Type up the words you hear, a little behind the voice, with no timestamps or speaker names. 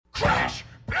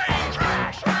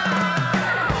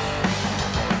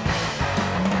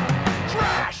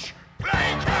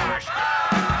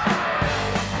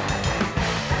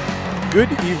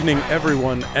Good evening,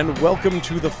 everyone, and welcome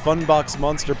to the Funbox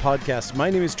Monster Podcast. My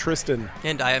name is Tristan.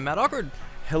 And I am Matt Awkward.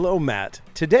 Hello, Matt.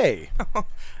 Today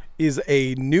is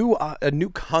a new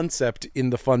concept in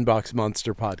the Funbox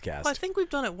Monster Podcast. Well, I think we've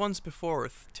done it once before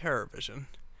with TerrorVision.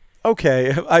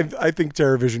 Okay, I think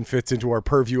TerrorVision fits into our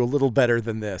purview a little better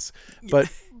than this, but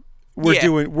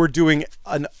we're doing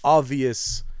an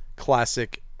obvious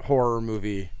classic horror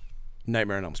movie,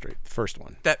 Nightmare on Elm Street, the first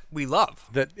one That we love.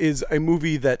 that is a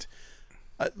movie that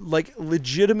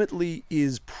legitimately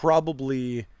is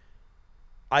probably,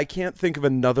 I can't think of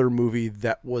another movie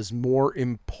that was more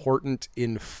important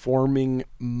in forming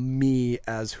me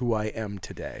as who I am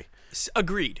today.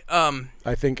 Agreed.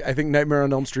 I think Nightmare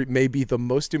on Elm Street may be the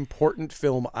most important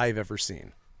film I've ever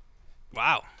seen.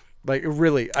 Wow. Like,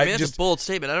 really, I mean, that's a bold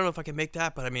statement. I don't know if I can make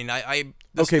that, but I mean,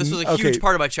 this was a huge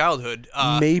part of my childhood.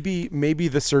 Maybe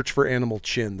The Search for Animal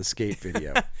Chin, the skate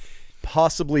video.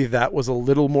 Possibly that was a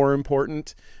little more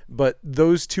important, but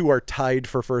those two are tied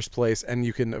for first place, and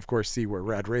you can, of course, see where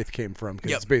Rad Wraith came from,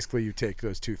 because it's basically you take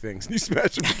those two things and you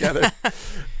smash them together.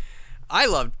 I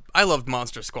loved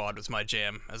Monster Squad was my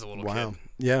jam as a little kid.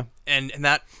 Yeah. And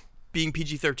that being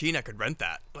PG-13, I could rent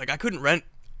that. Like, I couldn't rent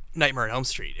Nightmare on Elm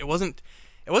Street. It wasn't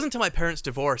until my parents'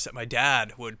 divorce that my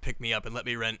dad would pick me up and let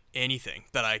me rent anything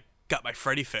that I got my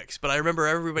Freddy fix. But I remember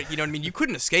everybody, you know what I mean? You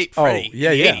couldn't escape Freddy in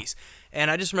the 80s. And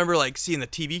I just remember, like, seeing the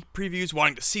TV previews,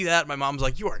 wanting to see that. My mom's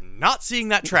like, you are not seeing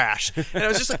that trash. And I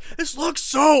was just like, this looks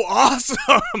so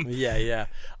awesome. Yeah.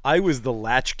 I was the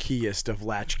latchkeyest of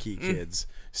latchkey kids.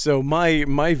 So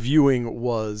my viewing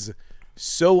was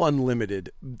so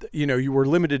unlimited. You know, you were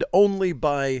limited only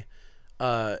by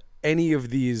any of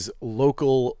these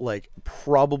local, like,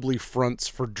 probably fronts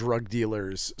for drug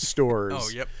dealers stores. Oh,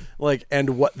 yep. Like,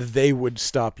 and what they would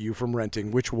stop you from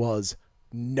renting, which was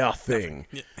nothing.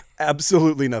 Yeah.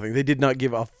 Absolutely nothing. They did not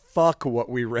give a fuck what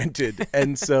we rented.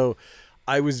 And so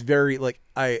I was very, like,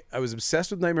 I was obsessed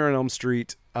with Nightmare on Elm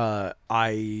Street.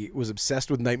 I was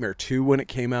obsessed with Nightmare 2 when it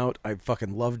came out. I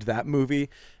fucking loved that movie.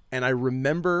 And I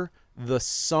remember the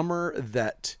summer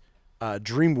that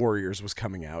Dream Warriors was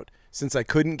coming out, since I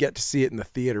couldn't get to see it in the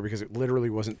theater because it literally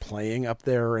wasn't playing up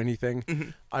there or anything. Mm-hmm.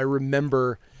 I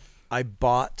remember I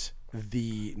bought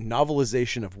the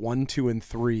novelization of 1, 2, and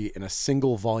 3 in a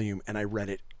single volume, and I read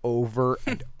it over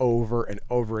and over and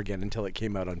over again until it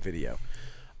came out on video.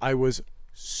 I was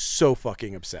so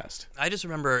fucking obsessed. I just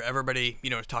remember everybody,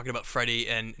 talking about Freddy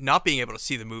and not being able to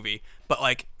see the movie, but,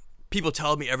 like, people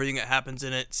telling me everything that happens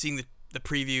in it, seeing the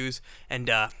previews, and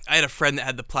I had a friend that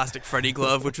had the plastic Freddy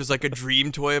glove, which was like a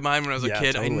dream toy of mine when I was a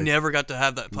kid. Totally. I never got to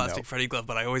have that plastic Freddy glove,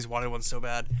 but I always wanted one so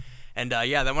bad. And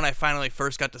then when I finally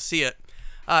first got to see it,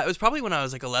 it was probably when I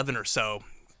was like 11 or so,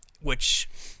 which,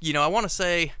 I want to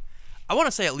say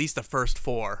at least the first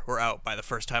 4 were out by the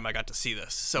first time I got to see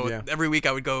this. So every week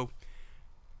I would go,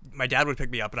 my dad would pick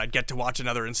me up and I'd get to watch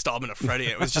another installment of Freddy.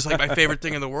 It was just like my favorite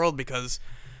thing in the world because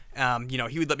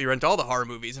he would let me rent all the horror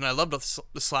movies, and I loved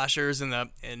the slashers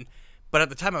but at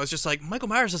the time I was just like, Michael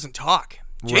Myers doesn't talk.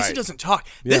 Jason doesn't talk.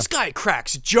 Yeah. This guy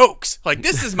cracks jokes. Like,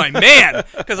 this is my man.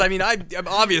 Because I'm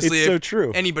obviously, it's so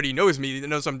true. Anybody knows me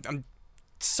knows I'm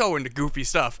so into goofy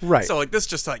stuff. Right. So, like, this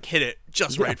just, like, hit it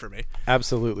just right for me.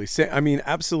 Absolutely.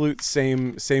 Absolute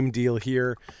same deal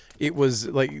here. It was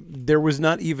like, there was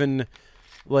not even,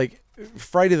 like,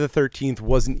 Friday the 13th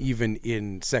wasn't even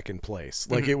in second place.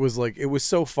 Like, it was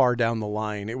so far down the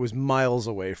line. It was miles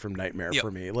away from Nightmare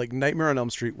for me. Like, Nightmare on Elm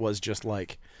Street was just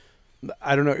like,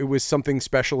 I don't know, it was something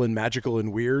special and magical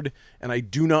and weird, and I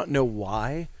do not know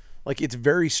why. Like, it's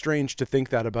very strange to think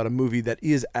that about a movie that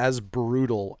is as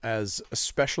brutal as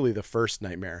especially the first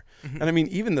Nightmare. And I mean,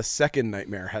 even the second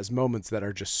Nightmare has moments that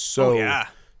are just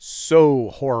so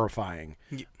horrifying.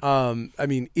 I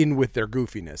mean, in with their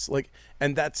goofiness. Like,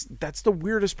 and that's the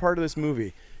weirdest part of this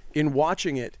movie. In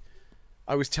watching it,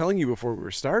 I was telling you before we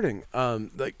were starting,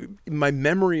 like, my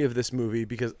memory of this movie,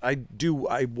 because I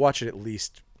watch it at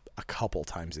least a couple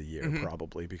times a year,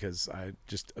 probably, because I'm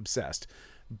just obsessed.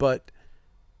 But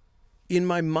in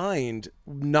my mind,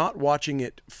 not watching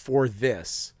it for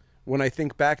this, when I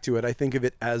think back to it, I think of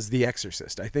it as The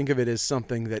Exorcist. I think of it as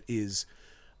something that is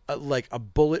like a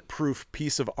bulletproof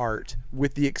piece of art,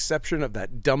 with the exception of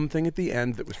that dumb thing at the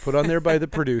end that was put on there by the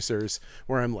producers,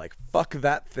 where I'm like, fuck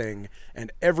that thing,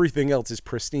 and everything else is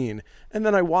pristine. And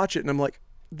then I watch it and I'm like,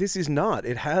 this is not.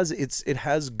 It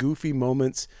has goofy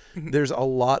moments. There's a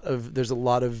lot of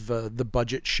the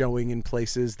budget showing in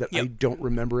places that I don't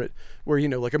remember it. Where,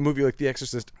 like a movie like The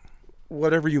Exorcist,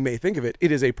 whatever you may think of it,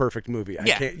 it is a perfect movie.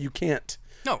 You can't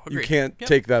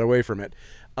take that away from it.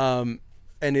 And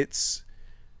it's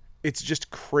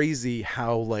just crazy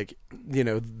how, like,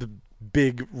 the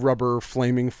big rubber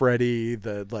flaming Freddy,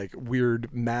 the like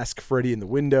weird mask Freddy in the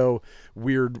window,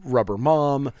 weird rubber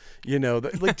mom,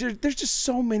 like there's just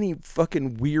so many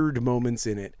fucking weird moments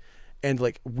in it, and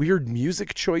like weird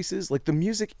music choices. Like the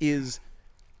music is,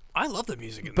 I love the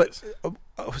music in this.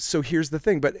 So here's the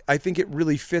thing, but I think it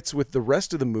really fits with the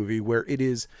rest of the movie, where it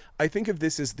is, I think of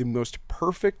this as the most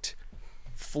perfect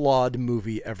flawed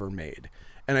movie ever made.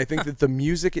 And I think that the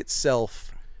music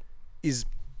itself is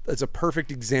a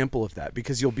perfect example of that,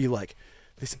 because you'll be like,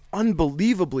 this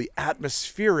unbelievably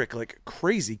atmospheric, like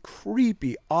crazy,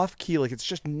 creepy, off key, like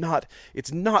it's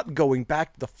not going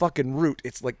back to the fucking root.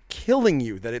 It's like killing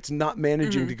you that it's not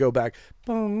managing to go back.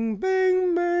 Bang,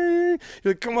 bang, bang.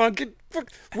 You're like, come on,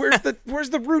 where's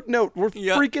the root note? We're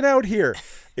freaking out here.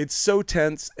 It's so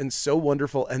tense and so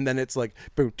wonderful, and then it's like,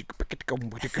 it's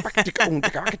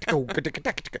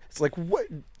like, what?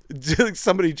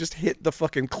 Somebody just hit the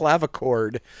fucking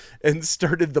clavichord and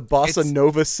started the bossa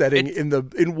nova setting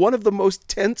in one of the most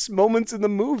tense moments in the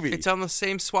movie. It's on the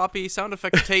same swappy sound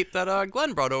effect tape that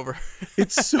Glenn brought over.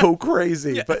 It's so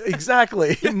crazy, but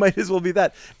exactly, it might as well be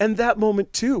that. And that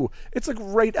moment too, it's like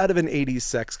right out of an 80s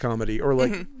sex comedy, or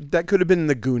like that could have been in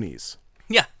the Goonies.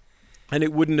 Yeah. And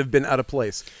it wouldn't have been out of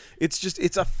place.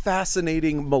 It's a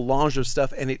fascinating melange of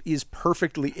stuff, and it is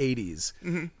perfectly 80s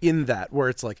in that, where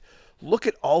it's like, look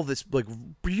at all this like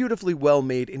beautifully well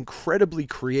made, incredibly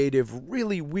creative,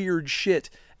 really weird shit,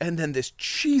 and then this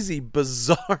cheesy,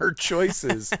 bizarre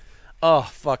choices. Oh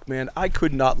fuck, man, I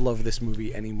could not love this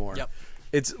movie anymore. Yep.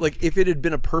 It's like, if it had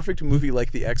been a perfect movie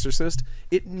like The Exorcist,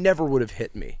 it never would have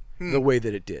hit me the way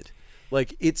that it did.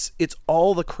 Like it's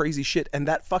all the crazy shit, and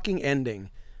that fucking ending,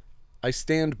 I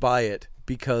stand by it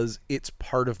because it's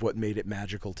part of what made it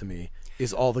magical to me,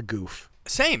 is all the goof.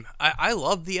 Same. I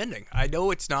love the ending. I know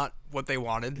it's not what they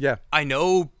wanted. Yeah. I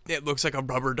know it looks like a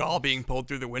rubber doll being pulled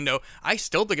through the window. I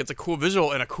still think it's a cool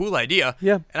visual and a cool idea.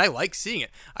 Yeah. And I like seeing it.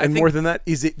 And more than that,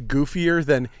 is it goofier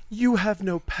than, you have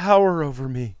no power over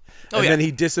me? And then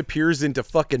he disappears into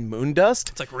fucking moon dust?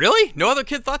 It's like, really? No other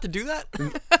kid thought to do that?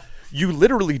 You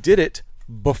literally did it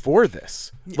before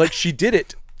this. Like, she did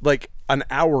it like an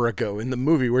hour ago in the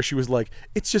movie, where she was like,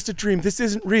 it's just a dream, this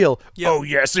isn't real. Yep. Oh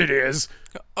yes it is.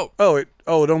 It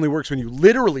only works when you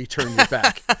literally turn your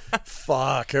back.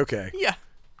 Fuck, okay. Yeah.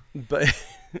 But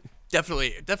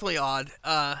definitely odd.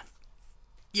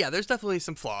 Yeah, there's definitely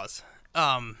some flaws.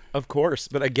 Of course,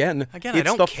 but again I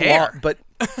don't care. But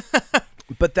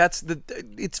that's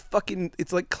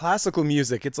it's like classical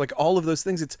music. It's like all of those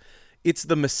things. It's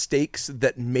the mistakes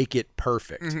that make it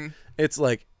perfect. It's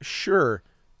like, sure,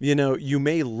 you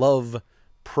may love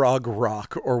prog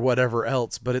rock or whatever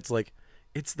else, but it's like,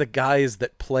 it's the guys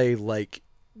that play like,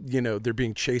 they're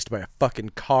being chased by a fucking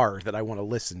car that I want to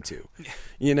listen to,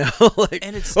 like,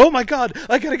 and it's, oh my God,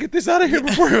 I gotta get this out of here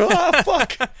before,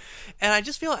 fuck. And I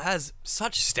just feel it has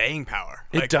such staying power.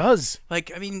 It does.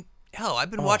 Like, I mean, hell, I've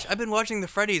been watching the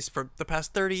Freddys for the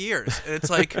past 30 years. And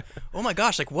it's like, oh my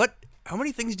gosh, like how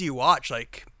many things do you watch?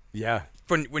 Like, yeah,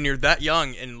 when you're that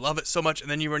young and love it so much,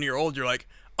 and then when you're old, you're like,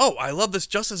 oh, I love this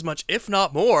just as much, if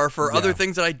not more, for other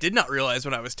things that I did not realize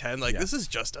when I was 10. Like, this is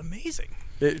just amazing.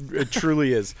 It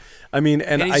truly is. I mean,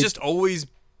 and it's just always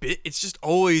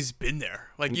been there.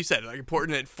 Like you said, like,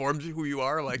 important, it forms who you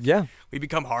are. Like, we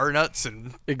become horror nuts.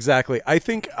 And exactly. I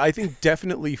think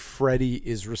definitely Freddy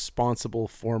is responsible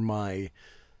for my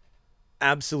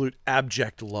absolute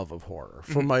abject love of horror,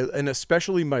 for and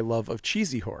especially my love of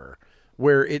cheesy horror,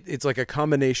 where it's like a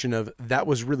combination of, that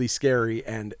was really scary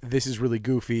and this is really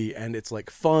goofy, and it's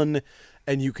like fun,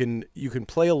 and you can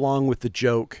play along with the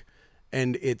joke,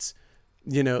 and it's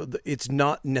it's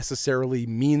not necessarily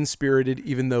mean-spirited,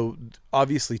 even though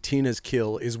obviously Tina's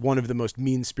kill is one of the most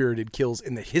mean-spirited kills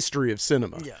in the history of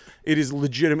cinema. Yeah. It is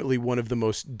legitimately one of the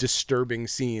most disturbing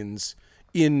scenes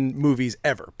in movies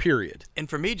ever, period. And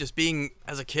for me, just being,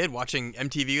 as a kid, watching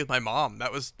MTV with my mom,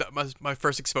 that was my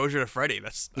first exposure to Freddy.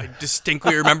 I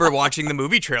distinctly remember watching the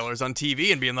movie trailers on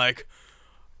TV and being like,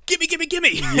 gimme.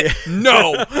 Yeah.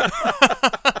 No.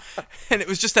 And it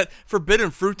was just that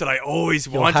forbidden fruit that I always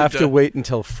wanted. You'll have to wait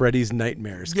until Freddy's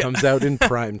Nightmares comes out in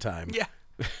prime time. Yeah.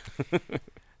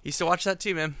 Used to watch that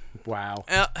too, man. Wow.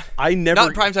 I never...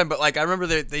 Not prime time, but like, I remember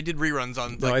they did reruns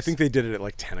on... No, I think they did it at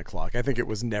like 10 o'clock. I think it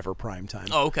was never prime time.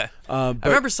 Oh, okay. I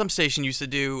remember some station used to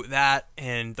do that,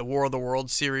 and the War of the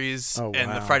Worlds series, and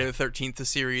the Friday the 13th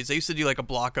series. They used to do like a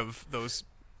block of those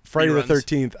Friday reruns. the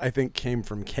 13th, I think, came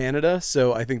from Canada,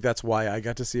 so I think that's why I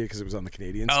got to see it, because it was on the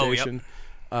Canadian station.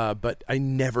 Yep. But I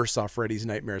never saw Freddy's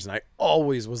Nightmares, and I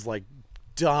always was like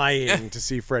dying to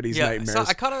see Freddy's Nightmares. So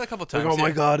I caught it a couple times. Like, oh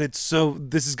my God,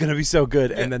 this is going to be so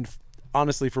good. Yeah. And then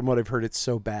honestly, from what I've heard, it's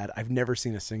so bad. I've never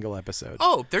seen a single episode.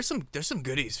 Oh, there's some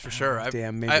goodies for sure.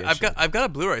 Damn, maybe I've got a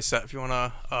Blu-ray set if you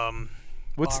wanna.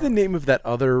 What's the name of that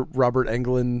other Robert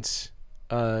Englund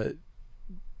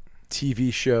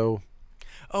TV show?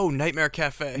 Oh, Nightmare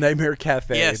Cafe. Nightmare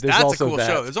Cafe. Yes, There's that's also a cool that.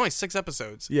 show. There's only 6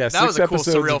 episodes. Yeah, that was a cool,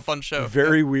 episodes, surreal, fun show.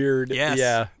 Very weird. Yes,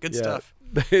 yeah, good yeah. stuff.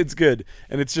 It's good,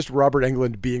 and it's just Robert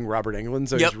Englund being Robert Englund,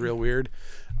 so Yep. he's real weird.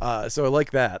 So I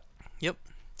like that. Yep.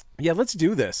 Yeah, let's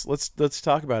do this. Let's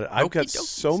talk about it. I've got Okey-dokies.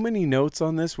 so many notes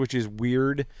on this, which is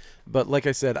weird, but like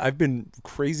I said, I've been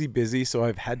crazy busy, so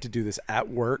I've had to do this at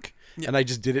work, and I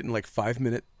just did it in like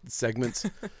 5-minute segments.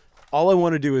 All I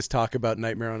want to do is talk about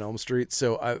Nightmare on Elm Street.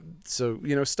 So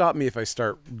stop me if I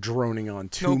start droning on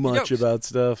too much Okey-dokes. about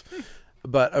stuff.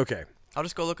 But okay, I'll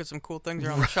just go look at some cool things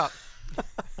around the shop.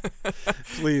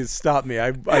 please stop me.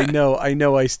 I know I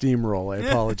steamroll. I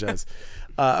apologize.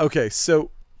 Okay,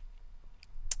 so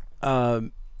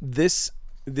this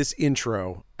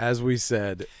intro, as we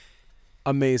said,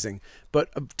 amazing.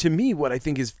 But to me, what I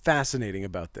think is fascinating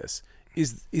about this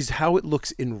is how it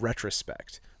looks in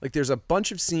retrospect. Like, there's a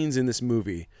bunch of scenes in this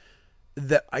movie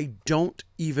that I don't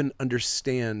even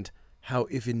understand how,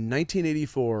 if in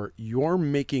 1984 you're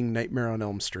making Nightmare on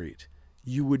Elm Street,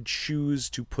 you would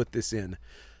choose to put this in.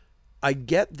 I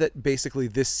get that basically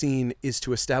this scene is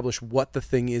to establish what the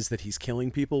thing is that he's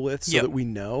killing people with, so that we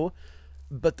know.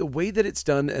 But the way that it's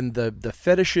done, and the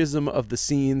fetishism of the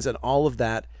scenes and all of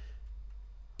that,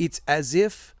 it's as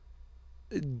if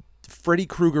Freddy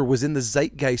Krueger was in the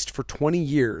zeitgeist for 20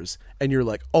 years, and you're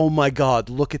like, oh my God,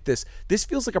 look at this. This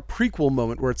feels like a prequel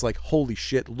moment where it's like, holy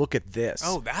shit, look at this.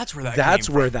 Oh, that's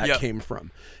where that came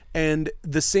from. And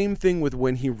the same thing with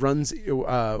when he runs,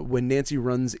 when Nancy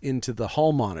runs into the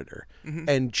hall monitor,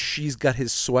 and she's got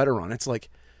his sweater on. It's like,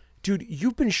 dude,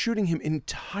 you've been shooting him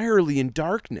entirely in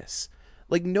darkness.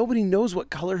 Like, nobody knows what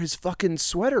color his fucking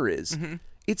sweater is.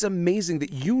 It's amazing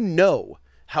that you know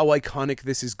how iconic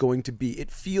this is going to be. It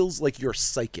feels like you're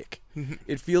psychic.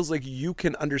 It feels like you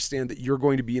can understand that you're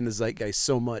going to be in the zeitgeist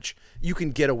so much you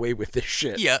can get away with this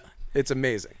shit. Yeah. It's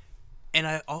amazing. And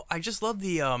I just love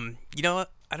the you know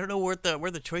what? I don't know where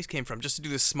the choice came from, just to do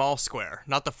this small square,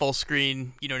 not the full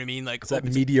screen. You know what I mean? Like, is that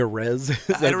media res?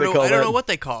 I don't know what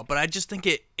they call it, but I just think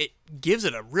it gives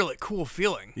it a really cool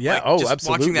feeling. Yeah. Like, just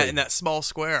absolutely. Watching that in that small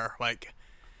square, like.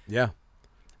 Yeah,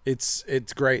 it's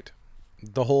great.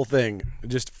 The whole thing,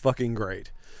 just fucking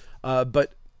great.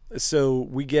 But so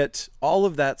we get all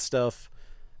of that stuff,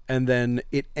 and then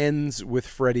it ends with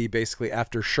Freddy basically,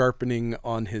 after sharpening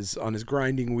on his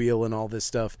grinding wheel and all this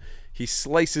stuff, he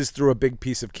slices through a big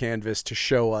piece of canvas to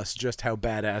show us just how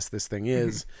badass this thing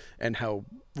is and how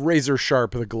razor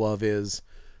sharp the glove is.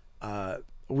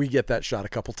 We get that shot a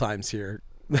couple times here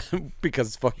because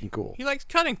it's fucking cool. He likes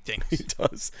cutting things. He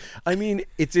does. I mean,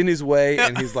 it's in his way,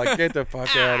 and he's like, get the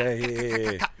fuck out of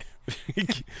here. I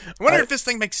wonder if this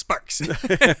thing makes sparks.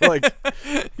 Like,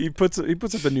 he puts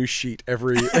up a new sheet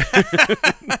every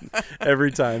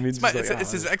time. He's just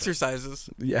it's his exercises.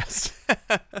 Yes.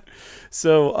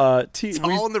 So it's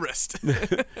all in the wrist.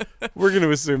 We're going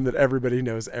to assume that everybody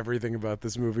knows everything about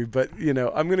this movie, but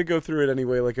I'm going to go through it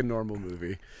anyway, like a normal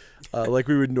movie, like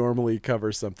we would normally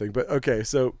cover something. But okay,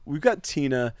 so we've got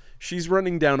Tina. She's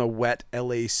running down a wet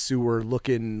LA sewer,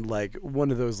 looking like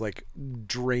one of those like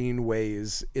drain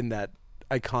ways in that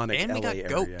iconic and LA we got area.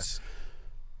 goats.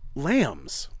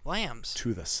 Lambs Lambs.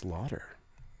 to the slaughter.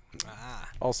 Ah.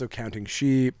 Also counting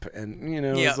sheep, and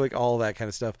it's like all that kind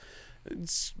of stuff.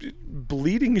 It's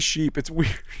bleeding sheep. It's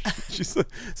weird.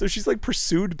 she's like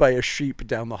pursued by a sheep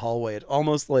down the hallway. It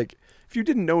almost like, if you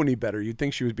didn't know any better, you'd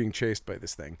think she was being chased by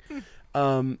this thing.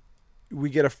 We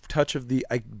get a touch of the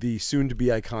soon to be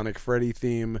iconic Freddy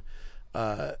theme,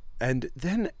 and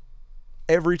then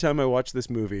every time I watch this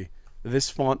movie, this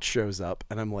font shows up,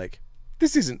 and I'm like,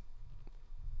 this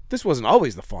wasn't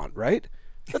always the font, right?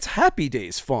 That's Happy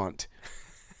Days font.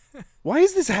 Why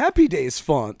is this Happy Days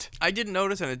font? I didn't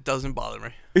notice, and it doesn't bother me.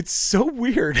 It's so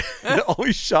weird. It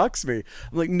always shocks me.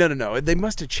 I'm like, no. They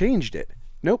must have changed it.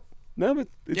 Nope. No, but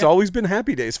it's always been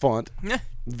Happy Days font.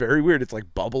 Very weird. It's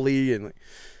like bubbly and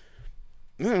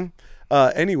like.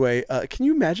 Anyway, can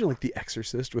you imagine like The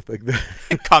Exorcist with like the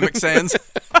Comic Sans?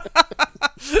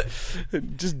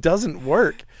 It just doesn't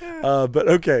work. But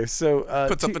okay, so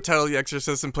puts up the title The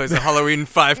Exorcist and plays a Halloween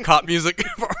 5 cop music.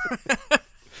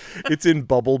 It's in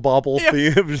Bubble Bobble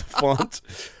theme font.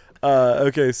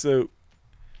 Okay, so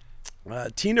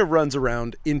Tina runs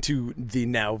around into the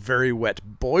now very wet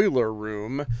boiler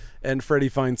room, and Freddy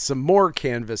finds some more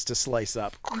canvas to slice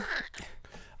up.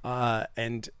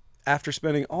 And after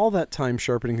spending all that time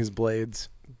sharpening his blades,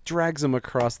 drags him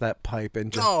across that pipe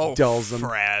and just dulls him.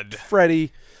 Fred.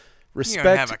 Freddie,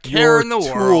 respect have a care your in the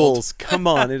tools. world. Come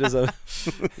on, it is a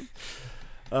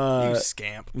You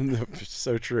scamp.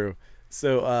 so true.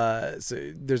 So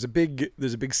there's a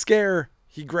big scare.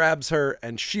 He grabs her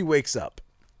and she wakes up,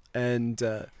 and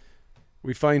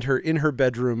we find her in her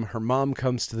bedroom. Her mom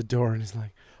comes to the door and is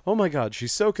like, "Oh my God,"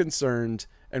 she's so concerned.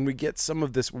 And we get some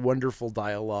of this wonderful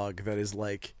dialogue that is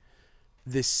like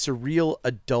this surreal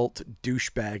adult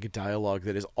douchebag dialogue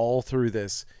that is all through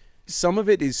this. Some of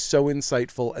it is so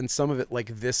insightful, and some of it,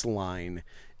 like this line,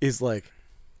 is like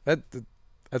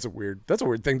that's a weird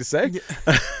thing to say.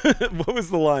 Yeah. What was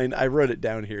the line? I wrote it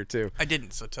down here too. I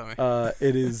didn't, so tell me.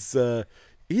 It is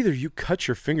either you cut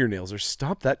your fingernails or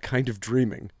stop that kind of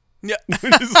dreaming. Yeah.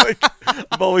 It's like,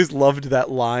 I've always loved that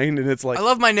line, and it's like, I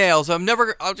love my nails. I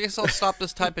guess I'll stop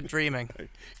this type of dreaming. I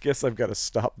guess I've got to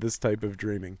stop this type of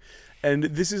dreaming. And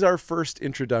this is our first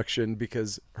introduction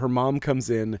because her mom comes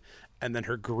in, and then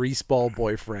her greaseball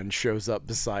boyfriend shows up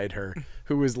beside her,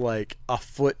 who is like a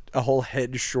whole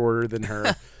head shorter than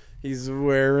her. He's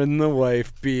wearing the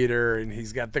wife beater, and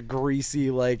he's got the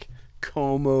greasy like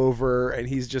comb over, and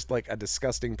he's just like a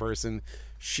disgusting person.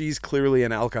 She's clearly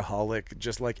an alcoholic,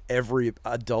 just like every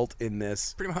adult in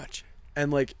this. Pretty much.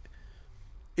 And like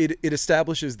it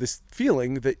establishes this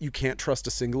feeling that you can't trust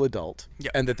a single adult.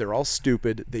 Yep. And that they're all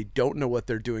stupid. They don't know what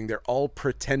they're doing. They're all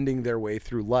pretending their way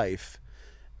through life.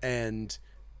 And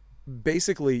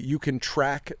basically you can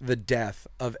track the death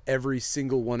of every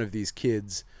single one of these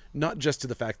kids, not just to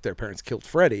the fact that their parents killed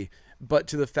Freddy, but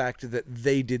to the fact that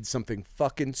they did something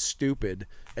fucking stupid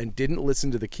and didn't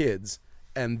listen to the kids,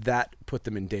 and that put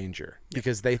them in danger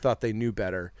because they thought they knew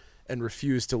better and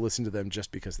refused to listen to them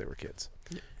just because they were kids.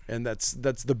 Yep. And that's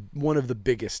the one of the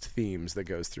biggest themes that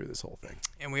goes through this whole thing.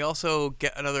 And we also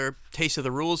get another taste of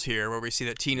the rules here, where we see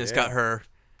that Tina's got her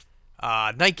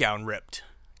nightgown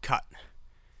cut.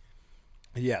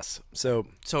 Yes. So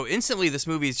instantly this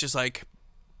movie is just like,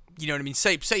 you know what I mean?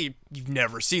 Say you've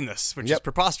never seen this, which is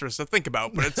preposterous to think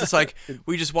about, but it's just like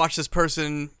we just watch this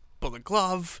person pull a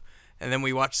glove, and then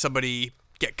we watch somebody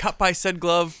get cut by said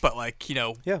glove, but like, you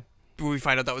know, we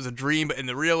find out that was a dream, but in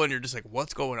the real, and you're just like,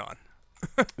 what's going on?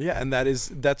 Yeah, and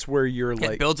that's where you're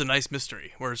like, it builds a nice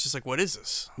mystery where it's just like, what is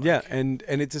this? Like, yeah, and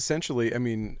it's essentially, I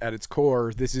mean, at its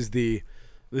core, this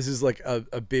is like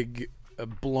a big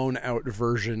blown out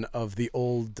version of the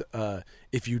old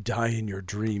if you die in your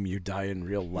dream, you die in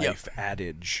real life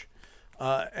adage.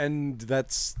 And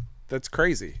that's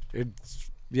crazy. It's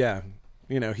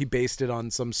you know, he based it on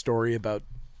some story about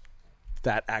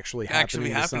that actually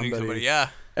happening to somebody. Yeah.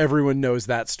 Everyone knows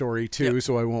that story too,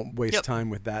 so I won't waste time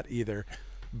with that either.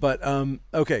 But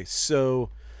okay, so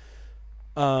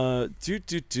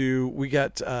we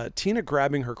got Tina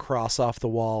grabbing her cross off the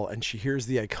wall, and she hears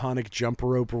the iconic jump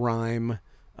rope rhyme,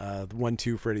 1,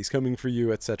 2, Freddy's coming for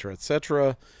you, etc.,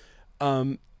 etc.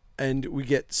 And we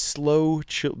get slow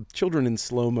children in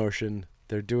slow motion.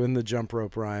 They're doing the jump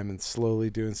rope rhyme and slowly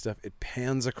doing stuff. It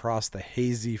pans across the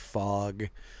hazy fog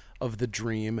of the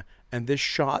dream, and this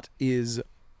shot is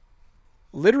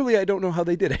literally, I don't know how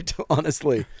they did it,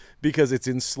 honestly, because it's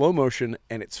in slow motion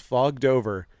and it's fogged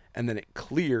over, and then it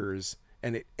clears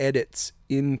and it edits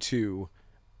into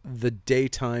the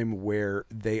daytime where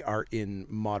they are in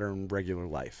modern regular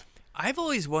life. I've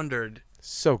always wondered.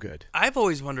 So good. I've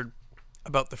always wondered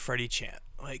about the Freddy chant,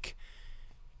 like,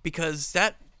 because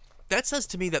that says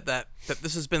to me that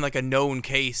this has been like a known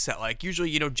case that, like, usually,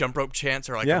 you know, jump rope chants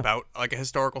are like about like a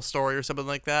historical story or something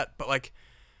like that, but like,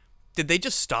 did they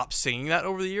just stop singing that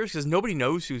over the years? Because nobody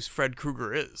knows who Fred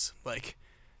Krueger is. Like,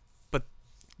 but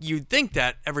you'd think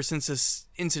that ever since this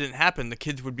incident happened, the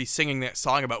kids would be singing that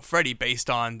song about Freddy based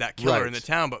on that killer in the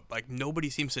town. But like, nobody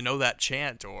seems to know that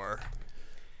chant. Or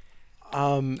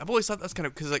I've always thought that's kind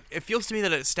of, because like, it feels to me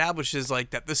that it establishes like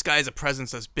that this guy is a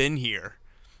presence that's been here.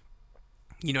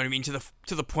 You know what I mean?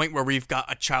 To the point where we've got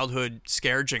a childhood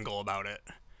scare jingle about it,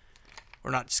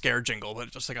 or not scare jingle, but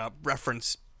just like a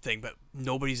reference thing, but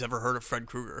nobody's ever heard of Fred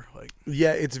Krueger. Like,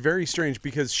 yeah, it's very strange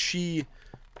because she,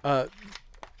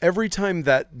 every time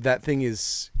that thing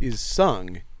is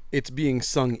sung, it's being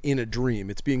sung in a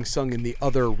dream. It's being sung in the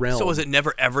other realm. So was it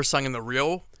never ever sung in the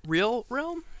real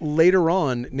realm? Later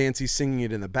on, Nancy's singing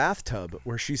it in the bathtub,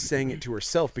 where she's saying it to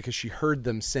herself because she heard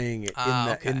them saying it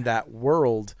in that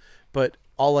world. But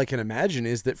all I can imagine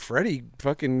is that Freddy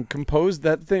fucking composed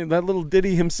that little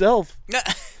ditty himself.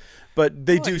 But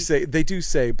they do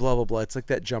say blah blah blah. It's like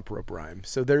that jump rope rhyme.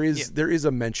 So there is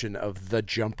a mention of the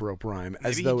jump rope rhyme.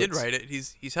 Maybe he did write it.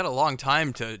 He's had a long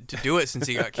time to do it since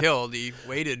he got killed. He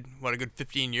waited a good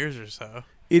 15 years or so.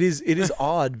 It is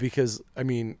odd because, I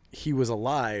mean, he was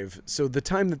alive, so the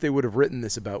time that they would have written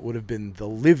this about would have been the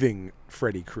living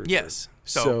Freddy Krueger. Yes.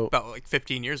 So about like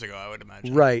 15 years ago, I would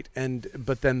imagine. Right,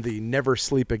 but then the never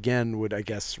sleep again would, I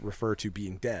guess, refer to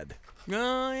being dead.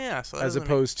 Oh, yeah. So as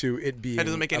opposed to it being... That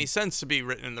doesn't make any sense to be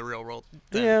written in the real world.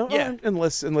 Then. Yeah,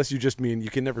 unless you just mean you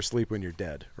can never sleep when you're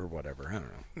dead or whatever. I don't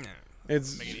know. Yeah,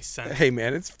 doesn't make any sense. Hey,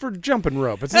 man, it's for jumping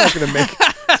rope. It's not going to make...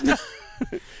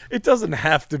 It doesn't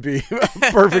have to be a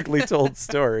perfectly told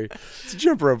story. It's a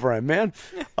jump rope rhyme, man.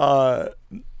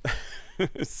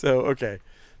 So, okay.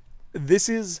 This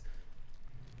is...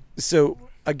 So,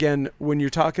 again, when you're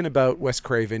talking about Wes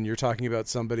Craven, you're talking about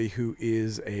somebody who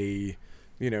is he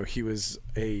was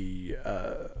a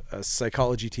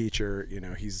psychology teacher. You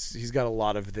know, he's got a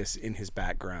lot of this in his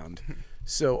background.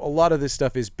 So a lot of this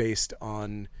stuff is based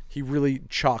on, he really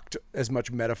chalked as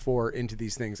much metaphor into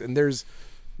these things. And there's,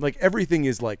 like, everything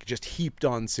is, like, just heaped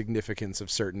on significance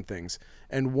of certain things.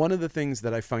 And one of the things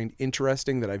that I find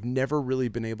interesting that I've never really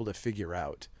been able to figure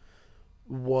out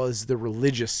was the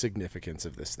religious significance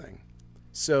of this thing.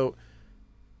 So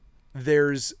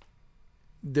there's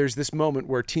this moment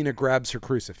where Tina grabs her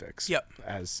crucifix. Yep.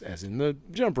 As in the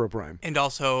jump rope rhyme. And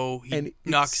also he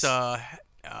knocks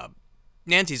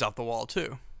Nancy's off the wall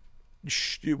too.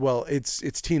 Well, it's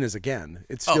Tina's again.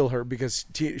 It's still her because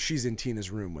she's in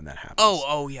Tina's room when that happens.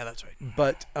 Oh, yeah, that's right.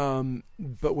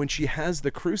 But when she has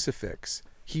the crucifix,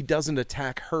 he doesn't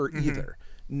attack her either.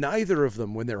 Neither of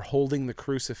them, when they're holding the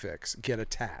crucifix, get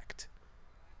attacked.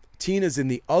 Tina's in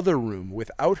the other room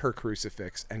without her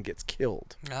crucifix and gets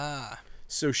killed.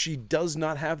 So she does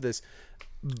not have this.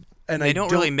 And they don't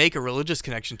really make a religious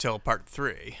connection till part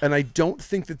 3. And I don't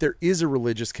think that there is a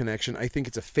religious connection. I think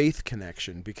it's a faith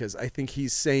connection, because I think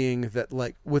he's saying that,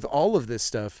 like, with all of this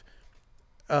stuff,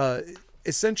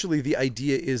 essentially the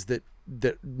idea is that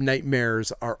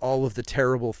nightmares are all of the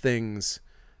terrible things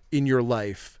in your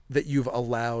life that you've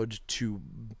allowed to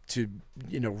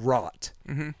rot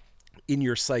in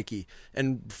your psyche.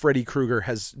 And Freddy Krueger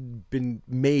has been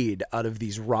made out of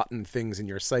these rotten things in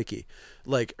your psyche,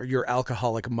 like your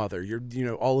alcoholic mother,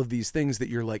 all of these things that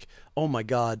you're like, oh my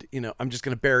God, I'm just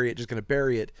going to bury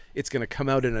it. It's going to come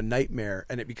out in a nightmare,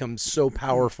 and it becomes so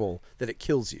powerful that it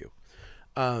kills you.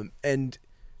 And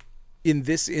in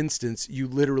this instance, you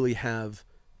literally have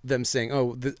them saying,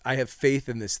 I have faith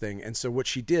in this thing. And so what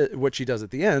she does at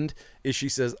the end is she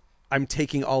says, I'm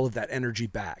taking all of that energy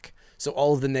back. So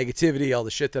all of the negativity, all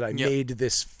the shit that I made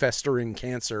this festering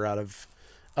cancer out of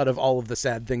all of the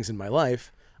sad things in my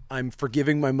life, I'm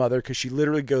forgiving my mother, because she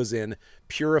literally goes in,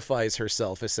 purifies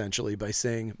herself essentially by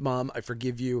saying, Mom, I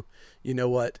forgive you. You know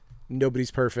what?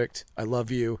 Nobody's perfect. I love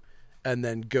you. And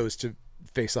then goes to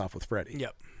face off with Freddy.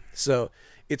 Yep. So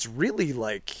it's really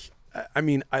like, I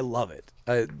mean, I love it.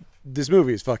 This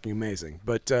movie is fucking amazing,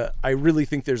 but I really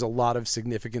think there's a lot of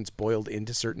significance boiled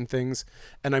into certain things,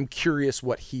 and I'm curious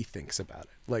what he thinks about it,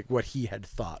 like what he had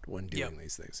thought when doing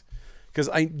these things, because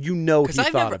he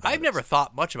thought about it. I've never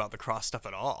thought much about the cross stuff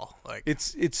at all. Like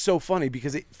it's so funny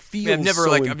because it feels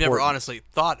I've never honestly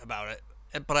thought about it,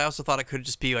 but I also thought it could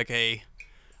just be like a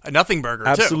nothing burger.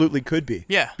 Absolutely could be.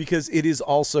 Yeah, because it is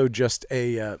also just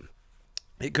it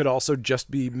could also just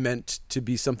be meant to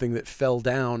be something that fell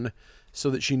down, so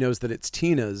that she knows that it's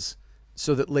Tina's,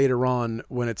 so that later on,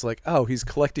 when it's like, oh, he's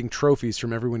collecting trophies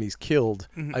from everyone he's killed,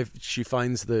 she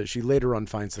later on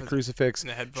finds the crucifix,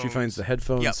 she finds the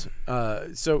headphones. Yep.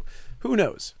 So who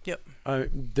knows? Yep.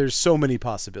 There's so many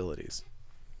possibilities.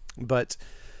 But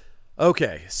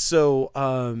okay, so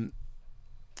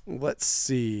let's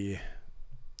see.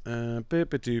 All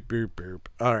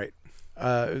right.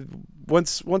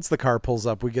 Once the car pulls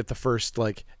up, we get the first,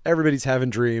 like, everybody's having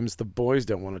dreams. The boys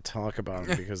don't want to talk about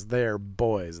them because they're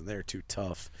boys and they're too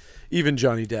tough. Even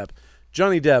Johnny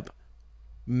Depp,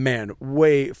 man,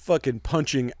 way fucking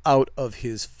punching out of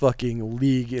his fucking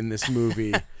league in this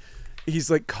movie. He's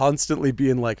like constantly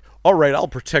being like, all right, I'll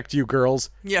protect you girls.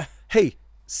 Yeah. Hey,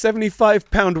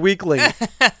 75-pound weakling.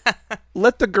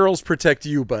 Let the girls protect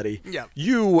you, buddy. Yeah.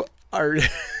 You are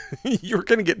you're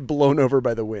gonna get blown over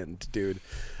by the wind, dude.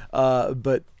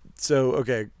 But so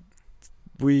okay,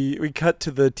 we cut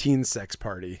to the teen sex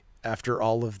party after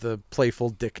all of the playful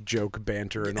dick joke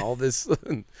banter and all this.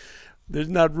 There's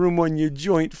not room on your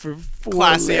joint for 4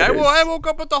 classy. letters. I woke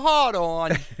up with the heart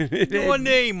on. No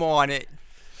name on it.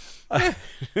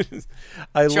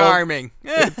 Charming.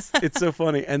 It's so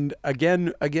funny, and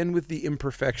again with the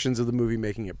imperfections of the movie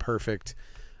making it perfect.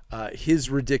 his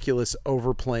ridiculous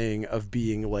overplaying of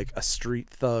being like a street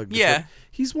thug. Yeah. Like,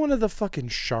 he's one of the fucking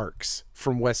sharks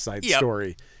from West Side Yep.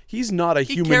 Story. He's not a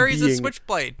human being. He carries a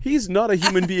switchblade. He's not a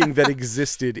human being that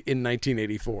existed in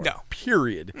 1984. No.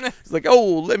 Period. It's like,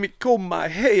 oh, let me comb my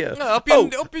hair. Up your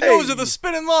hey. nose with a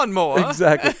spinning lawnmower.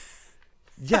 Exactly.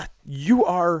 Yeah, you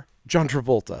are John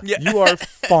Travolta. Yeah. You are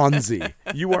Fonzie.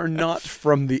 You are not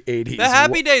from the 80s. The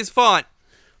Happy Days font.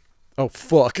 Oh,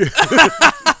 fuck.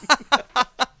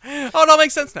 Oh, it all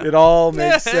makes sense now. It all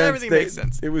makes sense. Everything makes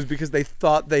sense. It was because they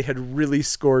thought they had really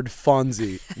scored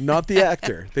Fonzie, not the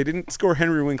actor. They didn't score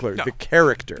Henry Winkler, the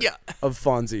character of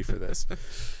Fonzie for this.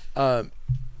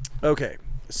 Okay,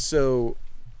 so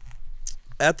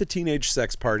at the teenage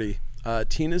sex party,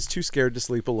 Tina's too scared to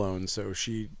sleep alone, so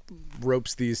she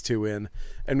ropes these two in,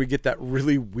 and we get that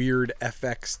really weird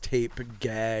FX tape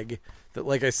gag that,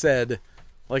 like I said,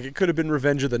 like it could have been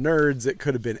Revenge of the Nerds, it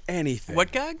could have been anything.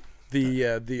 What gag?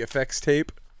 The effects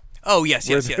tape. Oh, yes.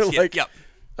 Like, Yep.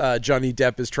 Johnny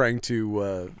Depp is trying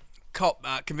to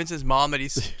convince his mom that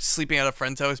he's sleeping at a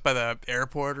friend's house by the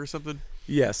airport or something.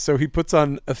 yes, so he puts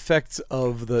on effects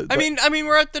of the I mean,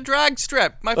 we're at the drag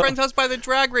strip. My friend's house by the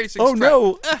drag racing oh strip.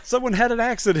 no, someone had an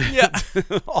accident. Yeah.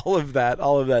 all of that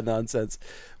nonsense,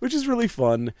 which is really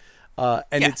fun.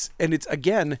 It's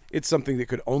again, it's something that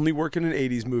could only work in an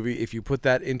 80s movie. If you put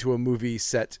that into a movie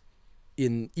set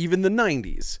in even the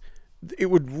 90s, it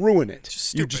would ruin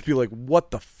it. You'd just be like,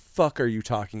 what the fuck are you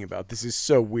talking about? This is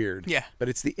so weird. Yeah. But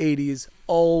it's the 80s.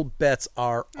 All bets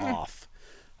are off.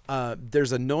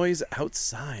 There's a noise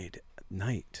outside at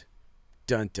night.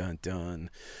 Dun, dun, dun.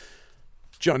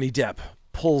 Johnny Depp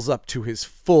pulls up to his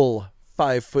full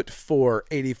 5'4",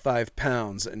 85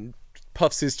 pounds and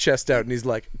puffs his chest out, and he's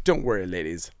like, don't worry,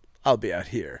 ladies. I'll be out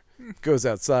here. Goes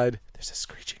outside. There's a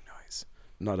screeching noise.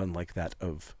 Not unlike that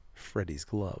of Freddy's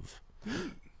glove.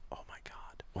 Oh my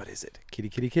God. What is it? Kitty,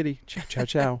 kitty, kitty. Chow, chow,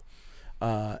 chow.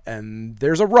 And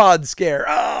there's a Rod scare.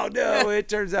 Oh no, it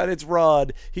turns out it's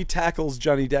Rod. He tackles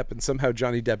Johnny Depp, and somehow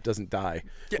Johnny Depp doesn't die,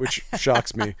 which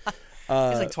shocks me. He's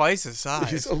like twice his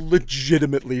size. He's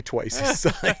legitimately twice his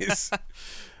size.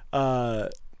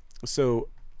 So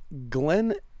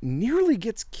Glenn nearly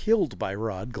gets killed by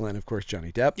Rod. Glenn, of course,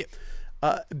 Johnny Depp.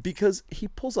 Yep. Because he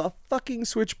pulls a fucking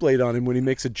switchblade on him when he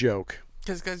makes a joke.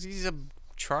 Because he's a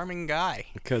charming guy.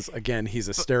 Because, again, he's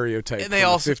a stereotype from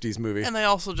also, a 50s movie. And they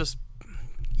also just,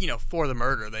 for the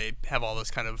murder, they have all this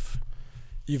kind of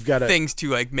You've got things to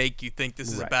like make you think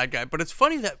this is a bad guy. But it's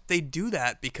funny that they do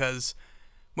that because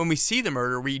when we see the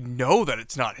murder, we know that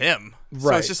it's not him. Right.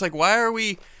 So it's just like,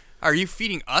 are you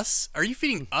feeding us? Are you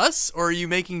feeding us? Or are you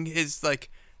making his, like...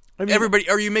 everybody,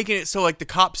 are you making it so like the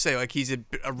cops say like he's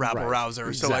a rabble rouser?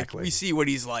 Exactly. So like we see what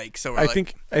he's like. So I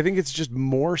think it's just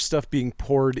more stuff being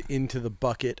poured into the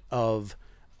bucket of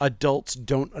adults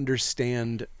don't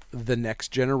understand the next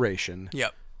generation.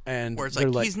 Yep. And where it's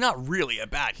like he's not really a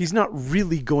bad guy. He's not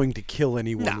really going to kill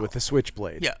anyone with a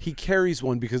switchblade. Yeah. He carries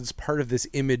one because it's part of this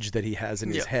image that he has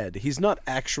in his head. He's not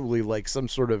actually like some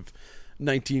sort of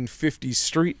 1950s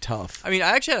street tough. I mean, I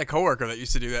actually had a coworker that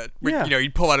used to do that. Yeah.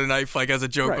 He'd pull out a knife like as a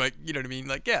joke, Right. like, you know what I mean?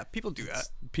 Like, yeah, people do that.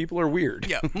 People are weird.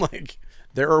 Yeah. Like,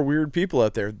 there are weird people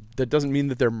out there. That doesn't mean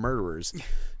that they're murderers.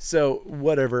 So,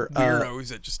 whatever. Weirdos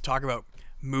that just talk about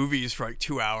movies for like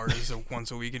 2 hours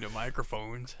once a week into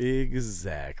microphones.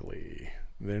 Exactly.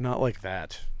 They're not like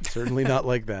that. Certainly not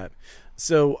like that.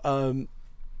 So,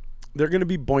 they're going to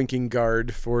be boinking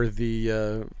guard for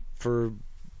the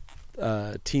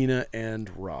Tina and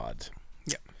Rod.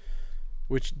 Yeah.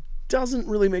 Which doesn't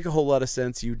really make a whole lot of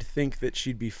sense. You'd think that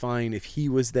she'd be fine if he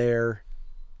was there,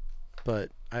 but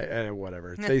I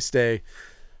whatever. They stay.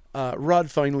 Rod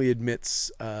finally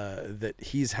admits that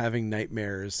he's having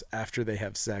nightmares after they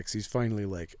have sex. He's finally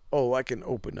like, oh, I can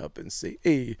open up and say,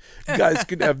 hey, guys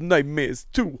can have nightmares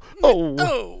too.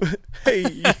 Oh.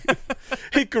 Hey,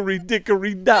 hickory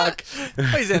dickory dock.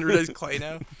 He's Andrew Dice Clay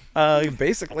now.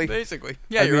 Basically.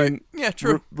 Yeah, you're right. Yeah,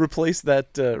 true. Replace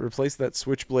that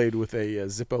switchblade with a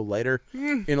Zippo lighter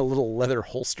in a little leather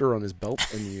holster on his belt,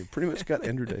 and you pretty much got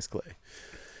Andrew Dice Clay.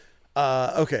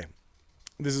 Okay.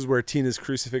 This is where Tina's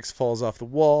crucifix falls off the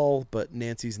wall, but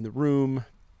Nancy's in the room.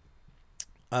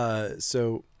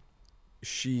 So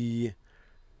she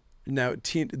now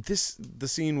the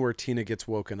scene where Tina gets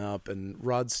woken up and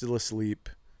Rod's still asleep.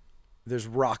 There's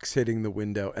rocks hitting the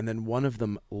window, and then one of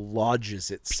them lodges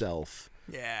itself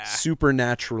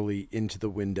supernaturally into the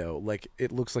window. Like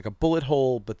it looks like a bullet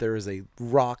hole, but there is a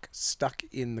rock stuck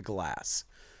in the glass.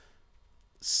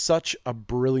 Such a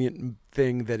brilliant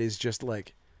thing that is just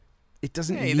like it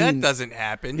doesn't Hey, mean that doesn't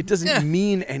happen. it doesn't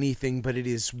mean anything, but it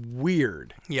is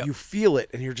weird. Yep. You feel it,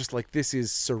 and you're just like, this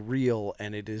is surreal,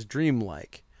 and it is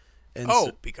dreamlike. And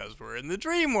Because we're in the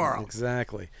dream world.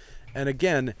 exactly. And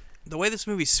again, The way this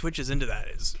movie switches into that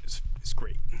is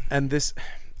great. and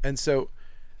so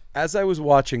as I was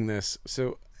watching this,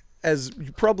 so as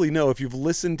you probably know, if you've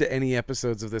listened to any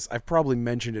episodes of this, I've probably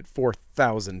mentioned it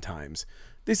 4,000 times.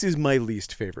 This is my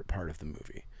least favorite part of the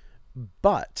movie.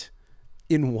 But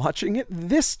in watching it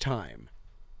this time,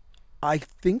 I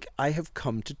think I have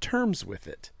come to terms with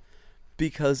it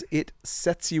because it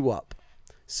sets you up.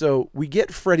 So we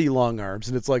get Freddy Longarms,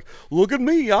 and it's like, look at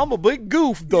me, I'm a big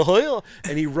goof, the hell.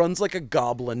 And he runs like a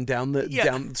goblin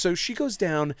down. So she goes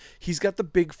down. He's got the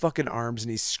big fucking arms, and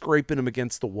he's scraping him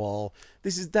against the wall.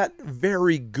 This is that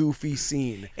very goofy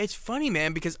scene. It's funny,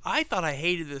 man, because I thought I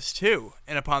hated this too,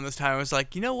 and upon this time I was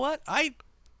like, you know what? I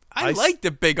like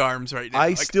the big arms right now.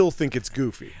 I still think it's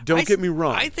goofy. Don't get me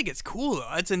wrong. I think it's cool though.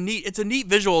 It's a neat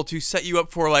visual to set you up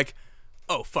for like,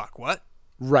 oh fuck, what?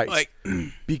 Right. Like,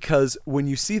 because when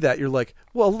you see that, you're like,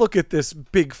 well, look at this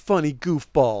big funny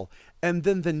goofball. And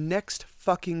then the next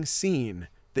fucking scene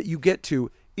that you get to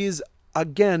is,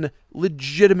 again,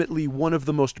 legitimately one of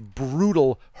the most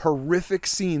brutal, horrific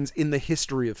scenes in the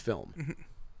history of film.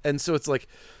 And so it's like,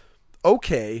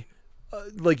 okay,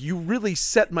 like you really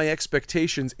set my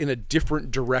expectations in a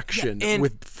different direction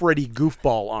with Freddy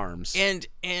goofball arms. And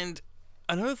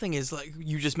another thing is, like,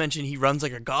 you just mentioned he runs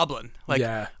like a goblin. Like,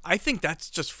 Yeah. I think that's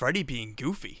just Freddy being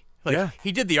goofy. Like, Yeah.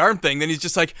 he did the arm thing, then he's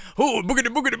just like, oh, boogity,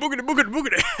 boogity, boogity, boogity,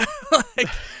 boogity. Like,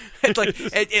 it's like,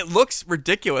 it looks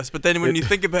ridiculous, but then when you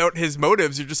think about his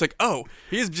motives, you're just like, oh,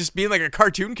 he's just being like a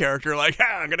cartoon character, like,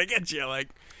 I'm gonna get you. Like,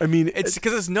 I mean, it's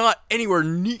because it's not anywhere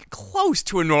close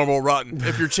to a normal run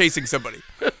if you're chasing somebody.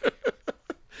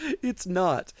 it's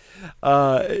not.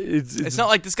 It's not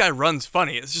like this guy runs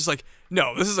funny. It's just like,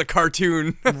 no, this is a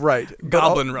cartoon right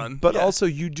goblin run. But also,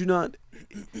 you do not.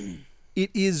 It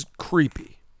is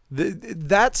creepy.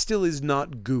 That still is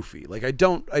not goofy. Like I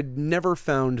never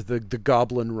found the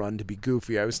goblin run to be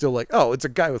goofy. I was still like, oh, it's a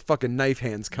guy with fucking knife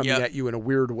hands coming at you in a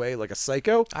weird way, like a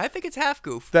psycho. I think it's half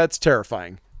goof. That's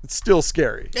terrifying. It's still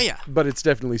scary. Yeah. But it's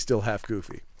definitely still half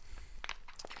goofy.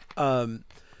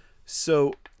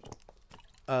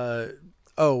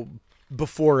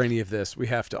 Before any of this, we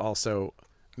have to also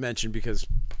mention, because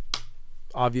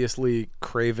obviously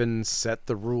Craven set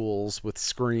the rules with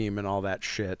Scream and all that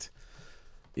shit.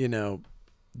 You know,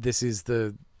 this is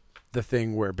the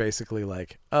thing where basically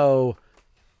like, oh,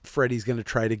 Freddy's going to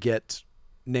try to get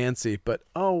Nancy, but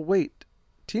oh, wait,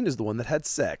 Tina's the one that had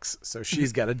sex, so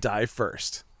she's got to die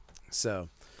first. So,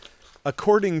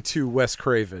 according to Wes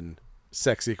Craven,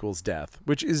 sex equals death,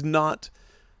 which is not,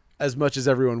 as much as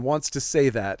everyone wants to say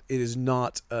that, it is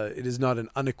not an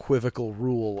unequivocal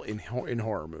rule in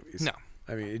horror movies. No.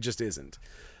 I mean, it just isn't.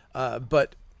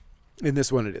 But in this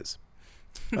one it is.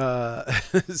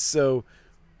 So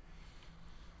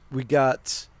we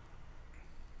got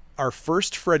our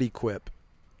first Freddy quip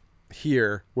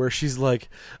here, where she's like,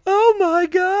 oh my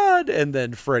God. And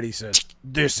then Freddy says,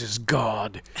 this is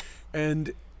God.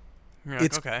 And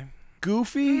it's okay,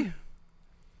 goofy,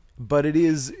 but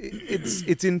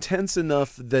it's intense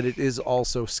enough that it is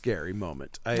also scary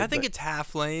moment. I think it's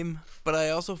half lame, but I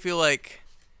also feel like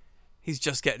he's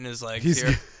just getting his legs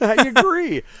here. I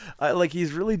agree. Like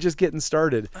he's really just getting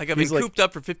started. Like I've been cooped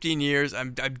up for 15 years.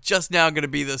 I'm just now gonna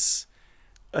be this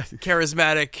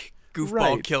charismatic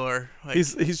goofball killer. Like,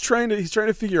 he's trying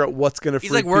to figure out what's gonna.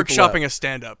 He's like workshopping a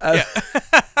stand-up. Yeah.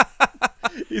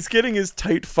 He's getting his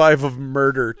tight five of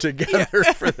murder together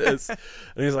for this, and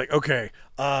he's like, "Okay,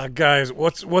 guys,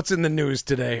 what's in the news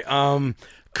today?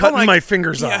 Cutting my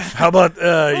fingers off. How about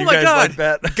you guys like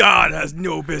that? God has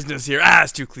no business here.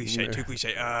 It's too cliche. Too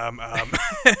cliche.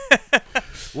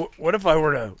 What if I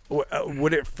were to?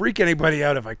 Would it freak anybody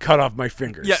out if I cut off my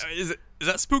fingers? Yeah. Does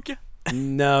that spook you?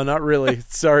 No, not really.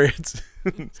 Sorry, it's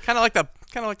kind of like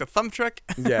the thumb trick.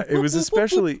 Yeah, it was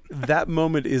especially that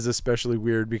moment is especially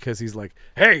weird because he's like,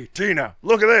 "Hey, Tina,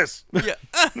 look at this." Yeah,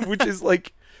 which is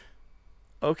like,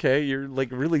 okay, you're like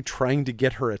really trying to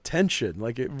get her attention.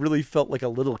 Like it really felt like a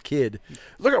little kid.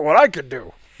 Look at what I could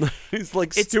do. He's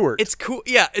like Stewart. It's cool.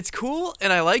 Yeah, it's cool,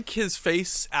 and I like his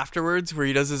face afterwards where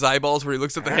he does his eyeballs, where he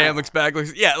looks at the hand, looks back,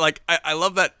 looks. Yeah, like I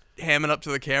love that hamming up to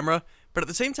the camera. But at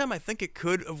the same time, I think it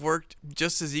could have worked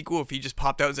just as equal if he just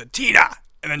popped out and said, Tina!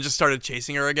 And then just started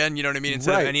chasing her again, you know what I mean?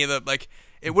 Instead of any of the, like,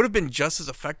 it would have been just as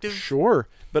effective. Sure.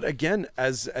 But again,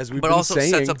 as we've been saying... But also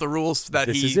sets up the rules that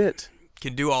he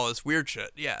can do all this weird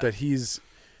shit, yeah. That he is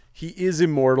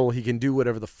immortal, he can do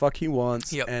whatever the fuck he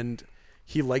wants, and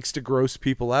he likes to gross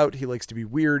people out, he likes to be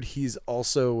weird, he's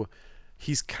also...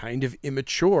 he's kind of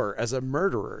immature as a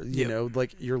murderer. You know,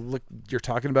 like you're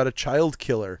talking about a child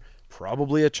killer,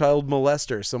 probably a child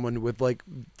molester, someone with like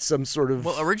some sort of.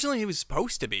 Well, originally he was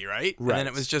supposed to be, right? And then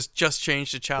it was just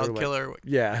changed to child killer.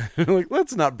 Yeah, like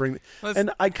let's not bring.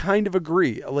 And I kind of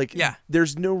agree. Like,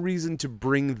 there's no reason to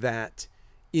bring that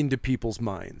into people's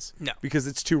minds. No, because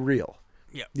it's too real.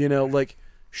 Yeah, you know, like.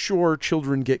 Sure,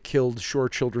 children get killed. Sure,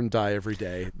 children die every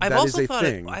day. That is a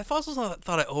thing. I've also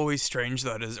thought it always strange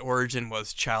that his origin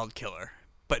was child killer.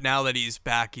 But now that he's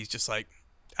back, he's just like,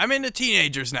 I'm into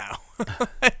teenagers now.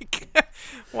 Like,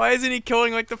 why isn't he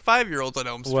killing like the 5-year-olds on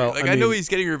Elm Street? Well, I know he's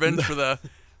getting revenge for the,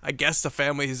 I guess, the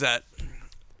families that.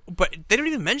 But they don't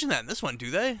even mention that in this one,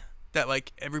 do they? That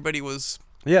like everybody was.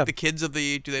 Yeah. The kids of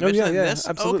the. Do they mention that in this?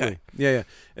 Absolutely. Oh, okay. Yeah.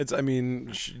 It's. I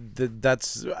mean,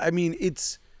 that's. I mean,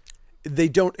 it's. They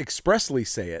don't expressly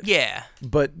say it. Yeah.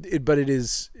 But it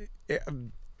is.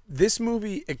 This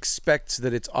movie expects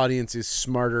that its audience is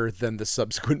smarter than the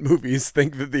subsequent movies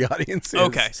think that the audience is.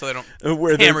 Okay, so they don't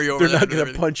hammer you over. They're not going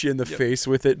to punch you in the face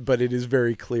with it, but it is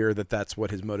very clear that that's what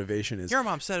his motivation is. Your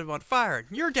mom set him on fire.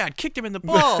 Your dad kicked him in the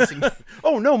balls. And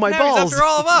oh no, my now balls! He's after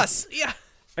all of us. Yeah.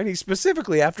 And he's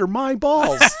specifically after my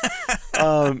balls.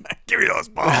 Give me those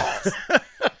balls.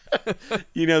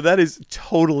 You know, that is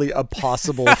totally a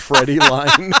possible Freddy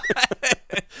line.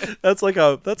 That's like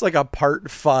a part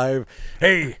 5.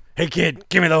 Hey kid,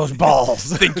 give me those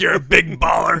balls. Think you're a big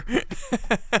baller.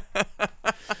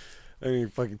 And he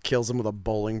fucking kills him with a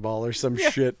bowling ball or some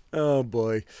shit. Oh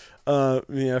boy.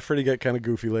 Yeah, Freddy got kind of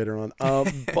goofy later on.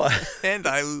 But and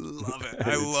I love it.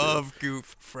 I love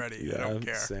Goof Freddy. Yeah, I don't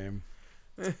care. Same.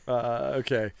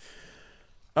 Okay.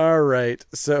 All right,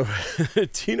 so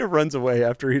Tina runs away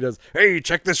after he does, hey,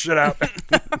 check this shit out.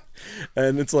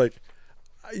 And it's like,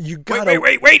 you gotta...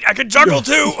 Wait, I can juggle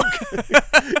too!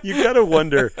 You gotta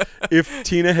wonder if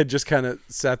Tina had just kind of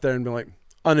sat there and been like,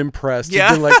 unimpressed.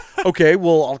 Yeah. Been like, okay,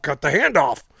 well, I'll cut the hand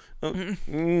off.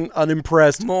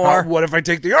 Unimpressed. More. What if I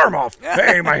take the arm off?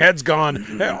 Hey, my head's gone.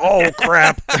 Hey, oh,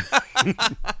 crap.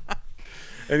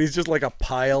 And he's just like a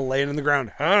pile laying in the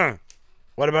ground. Huh?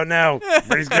 What about now?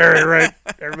 Pretty scary, right?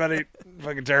 Everybody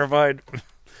fucking terrified.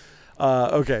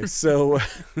 Okay, so...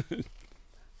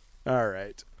 All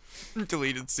right.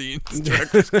 Deleted scenes.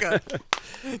 Director's cut.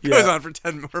 Goes on for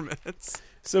 10 more minutes.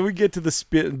 So we get to the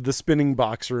spinning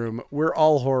box room. We're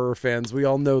all horror fans. We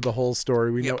all know the whole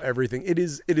story. We know everything. It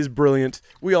is brilliant.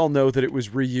 We all know that it was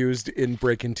reused in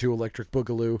Breakin' 2 Electric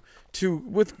Boogaloo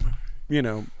with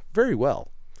very well.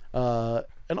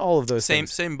 And all of those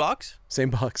things. Same box? Same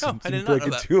box. Oh, I did not know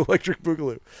that. 2 Electric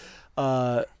Boogaloo.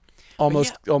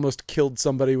 Almost killed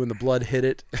somebody when the blood hit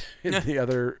it in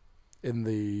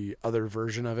the other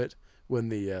version of it, when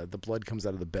the blood comes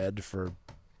out of the bed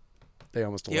they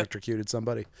almost electrocuted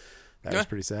somebody. That was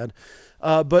pretty sad.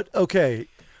 But okay.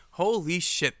 Holy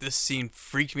shit, this scene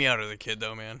freaked me out as a kid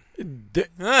though, man.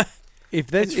 If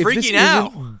this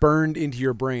isn't burned into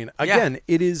your brain, again,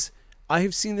 it is. I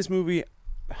have seen this movie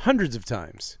hundreds of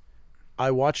times. I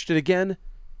watched it again.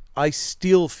 I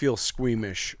still feel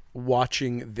squeamish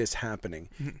watching this happening.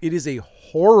 It is a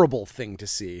horrible thing to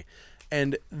see.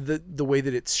 And the way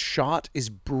that it's shot is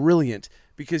brilliant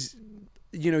because,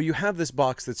 you have this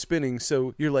box that's spinning.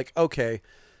 So you're like, okay,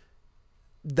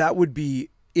 that would be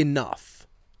enough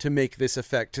to make this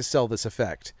effect, to sell this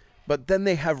effect. But then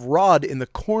they have Rod in the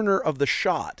corner of the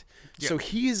shot. Yep. So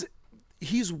he's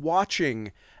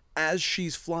watching as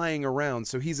she's flying around.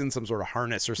 So he's in some sort of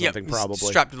harness or something, probably.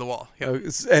 Strapped to the wall. Yep.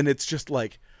 And it's just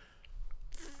like,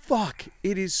 fuck.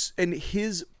 It is. And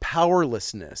his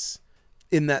powerlessness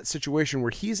in that situation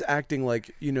where he's acting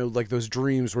like, like those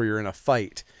dreams where you're in a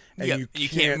fight and you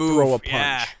can't throw a punch.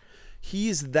 Yeah.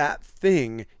 He's that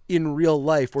thing in real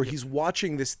life where he's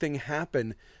watching this thing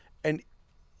happen, and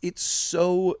it's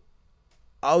so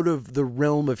out of the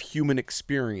realm of human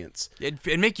experience.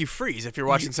 It'd make you freeze if you're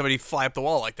watching somebody fly up the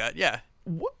wall like that. Yeah.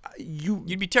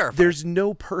 You'd be terrified. There's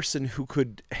no person who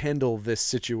could handle this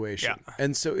situation. Yeah.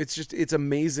 And so it's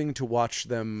amazing to watch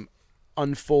them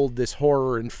unfold this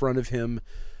horror in front of him.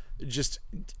 It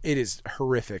is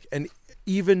horrific. And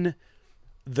even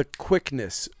the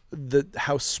quickness,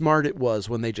 how smart it was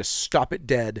when they just stop it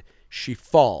dead. She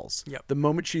falls. Yep. The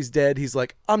moment she's dead, he's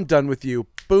like, I'm done with you.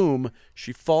 Boom.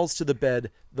 She falls to the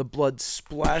bed. The blood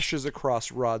splashes across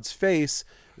Rod's face,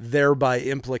 thereby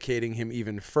implicating him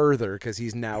even further because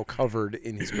he's now covered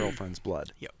in his girlfriend's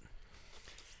blood. Yep.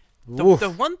 The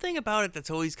one thing about it that's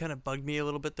always kind of bugged me a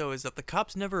little bit, though, is that the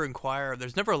cops never inquire.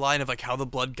 There's never a line of like how the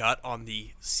blood got on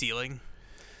the ceiling.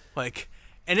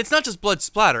 And it's not just blood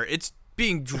splatter. It's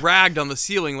being dragged on the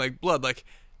ceiling like blood. Like,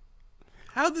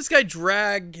 how'd this guy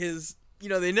drag his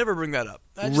they never bring that up.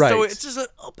 Right. So it's just a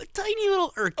tiny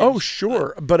little irkage. Oh,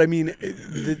 sure. But I mean,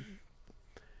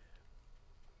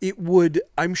 it would,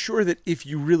 I'm sure that if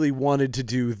you really wanted to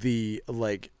do the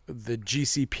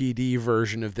GCPD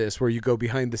version of this, where you go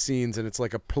behind the scenes and it's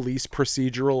like a police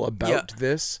procedural about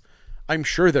this, I'm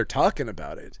sure they're talking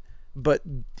about it. But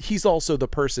he's also the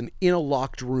person in a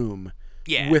locked room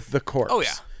with the corpse. Oh,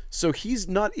 yeah. So he's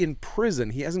not in prison.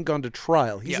 He hasn't gone to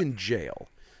trial. He's in jail.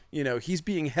 He's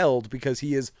being held because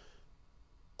he is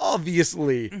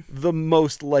obviously the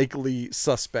most likely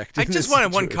suspect. I just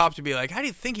wanted one cop to be like, "How do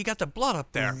you think he got the blood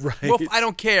up there?" Right. Well, I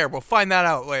don't care. We'll find that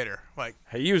out later. Like,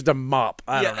 he used a mop.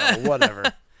 I don't know. Whatever.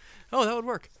 Oh, that would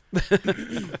work.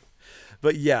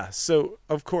 But yeah, so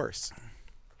of course,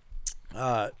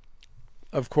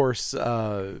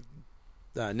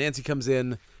 Nancy comes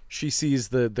in. She sees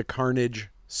the carnage,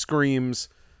 screams,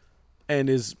 and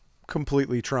is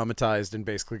completely traumatized and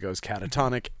basically goes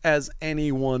catatonic, as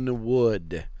anyone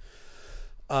would.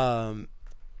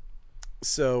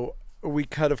 So we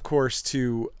cut, of course,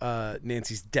 to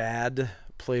Nancy's dad,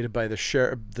 played by the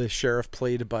sheriff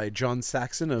played by John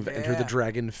Saxon of Enter the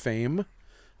Dragon fame,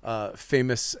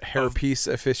 famous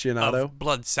hairpiece aficionado of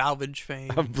blood salvage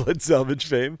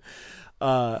fame.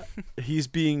 He's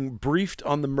being briefed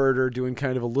on the murder, doing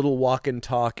kind of a little walk and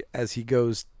talk as he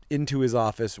goes into his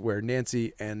office where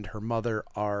Nancy and her mother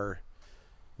are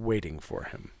waiting for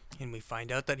him. And we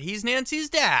find out that he's Nancy's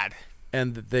dad.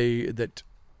 And that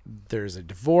there's a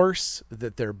divorce,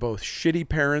 that they're both shitty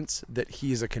parents, that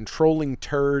he's a controlling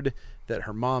turd, that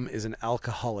her mom is an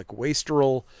alcoholic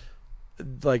wastrel.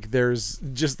 Like, there's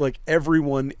just like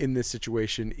everyone in this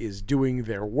situation is doing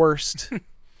their worst.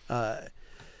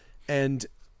 And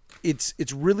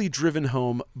it's really driven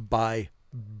home by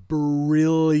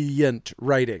brilliant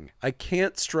writing. I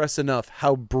can't stress enough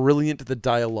how brilliant the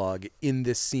dialogue in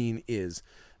this scene is.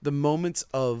 The moments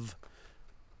of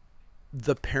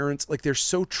the parents, like, they're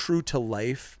so true to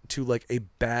life, to like a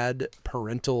bad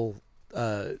parental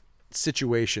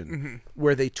situation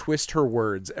where they twist her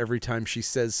words every time she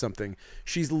says something.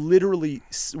 She's literally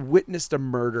witnessed a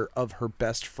murder of her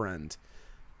best friend.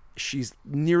 She's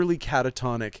nearly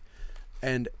catatonic,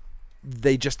 and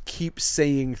they just keep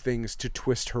saying things to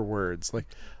twist her words. Like,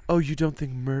 oh, you don't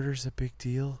think murder's a big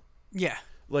deal? Yeah.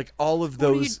 Like, all of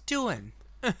those. What are you doing?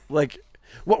 Like,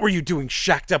 what were you doing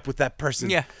shacked up with that person?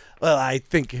 Yeah. Well, I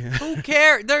think. Who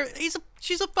cares?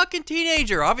 She's a fucking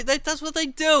teenager. That's what they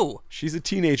do. She's a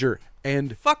teenager,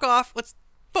 and. Fuck off. Let's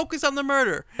focus on the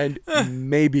murder. And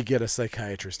maybe get a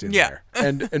psychiatrist in there.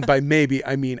 And by maybe,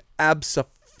 I mean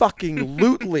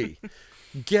abso-fucking-lutely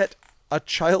get a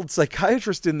child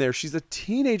psychiatrist in there. She's a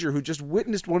teenager who just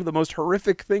witnessed one of the most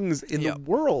horrific things in the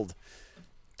world.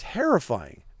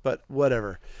 Terrifying, but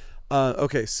whatever.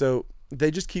 Okay, so they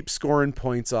just keep scoring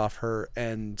points off her,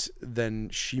 and then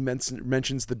she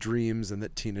mentions the dreams and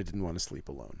that Tina didn't want to sleep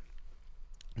alone.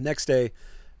 Next day,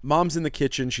 Mom's in the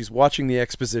kitchen. She's watching the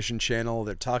exposition channel.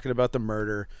 They're talking about the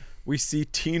murder. We see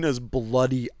Tina's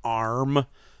bloody arm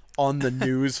on the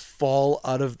news fall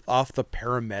off the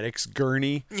paramedics'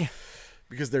 gurney. Yeah.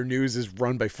 Because their news is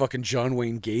run by fucking John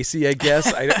Wayne Gacy, I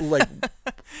guess. Well,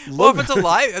 if it's a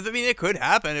live, I mean, it could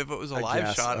happen if it was a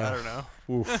live shot. I don't know.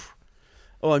 Oof.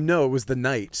 Oh, no, it was the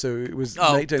night. So it was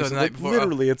nighttime. The so night before.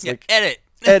 Literally, it's like, edit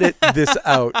this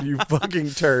out, you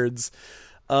fucking turds.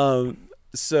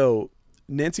 So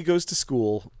Nancy goes to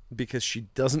school because she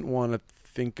doesn't want to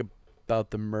think about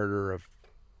the murder of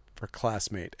her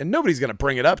classmate, and nobody's going to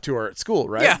bring it up to her at school,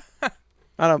 right? Yeah.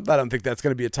 I don't think that's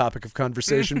going to be a topic of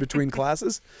conversation between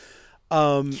classes.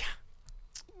 I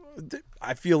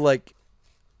feel like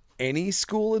any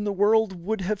school in the world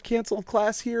would have canceled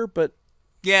class here, but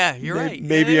yeah, you're right.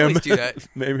 Maybe they I'm always do that.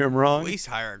 Maybe I'm wrong. At least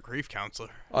hire a grief counselor.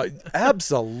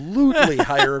 Absolutely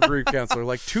hire a grief counselor.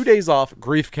 Like 2 days off,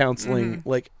 grief counseling.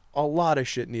 Like a lot of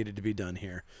shit needed to be done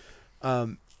here,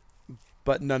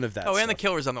 but none of that. Oh, stuff. and the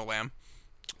killer's on the lam.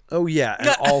 Oh yeah, and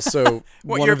also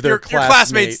one of their your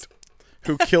classmates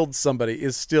who killed somebody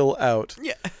is still out.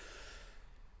 Yeah.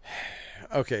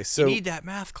 Okay, so you need that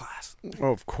math class.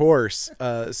 Oh, of course.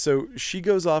 So she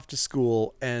goes off to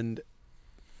school, and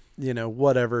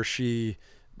whatever.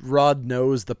 Rod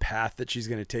knows the path that she's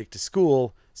going to take to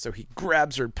school, so he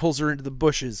grabs her and pulls her into the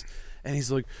bushes, and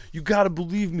he's like, "You got to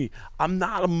believe me. I'm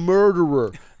not a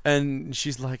murderer." And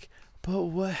she's like, "But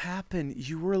what happened?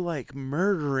 You were like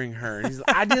murdering her." And he's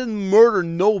like, "I didn't murder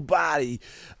nobody.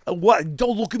 What?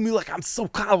 Don't look at me like I'm some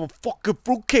kind of a fucking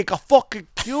fruitcake. I'll fucking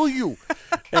kill you."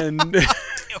 And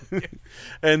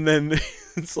and then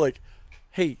it's like,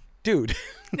 "Hey, dude."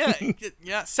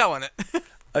 Yeah, selling it.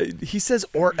 He says,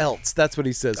 or else. That's what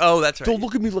he says. Oh, that's right. Don't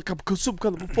look at me like I'm some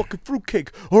kind of a fucking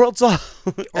fruitcake, or else I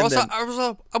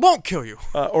won't kill you.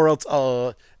 or else,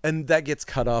 and that gets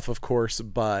cut off, of course,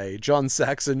 by John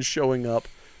Saxon showing up,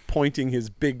 pointing his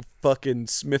big fucking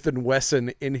Smith &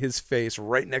 Wesson in his face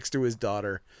right next to his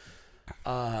daughter.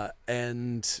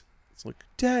 And it's like,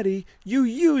 Daddy, you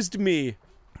used me.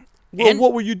 Well, And-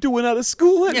 what were you doing out of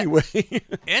school anyway?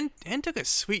 And took a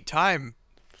sweet time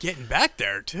getting back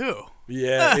there too.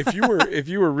 Yeah, if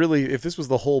this was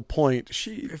the whole point,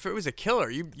 If it was a killer,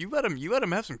 you let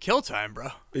him have some kill time, bro.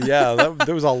 yeah,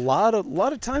 there was a lot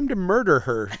of time to murder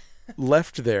her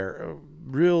left there.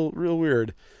 Real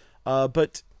weird.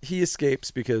 But he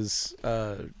escapes because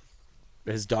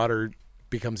his daughter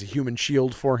becomes a human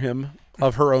shield for him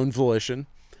of her own volition.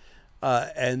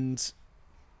 And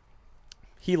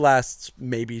he lasts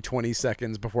maybe 20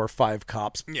 seconds before 5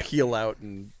 cops peel out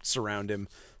and surround him,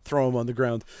 throw him on the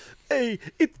ground. Hey,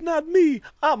 it's not me.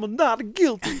 I'm not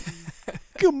guilty.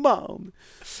 Come on.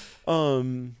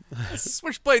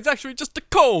 Switchblade's actually just a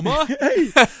comb, huh?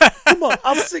 Hey, come on.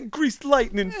 I'll sing Greased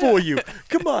Lightning for you.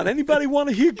 Come on. Anybody want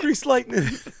to hear Greased Lightning?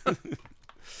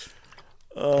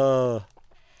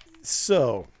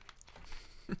 So...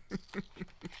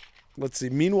 Let's see.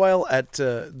 Meanwhile,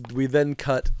 we then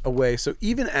cut away. So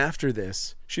even after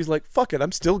this, she's like, fuck it,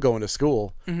 I'm still going to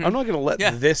school. I'm not going to let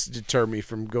this deter me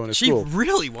from going to school. She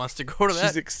really wants to go to that.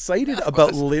 She's excited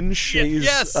about Lin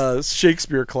Shaye's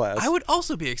Shakespeare class. I would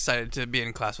also be excited to be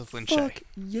in class with Lin Shaye. Fuck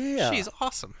yeah. She's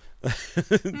awesome.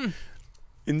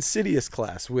 Insidious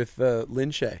class with Lin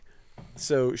Shaye.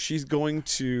 So she's going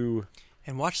to...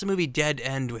 And watch the movie Dead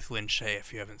End with Lin Shaye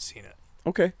if you haven't seen it.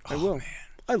 Okay, I will. Man.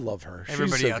 I love her.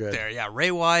 Everybody She's so out good. there. Yeah, Ray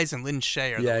Wise and Lin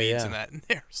Shaye are the leads yeah. in that. And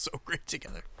they're so great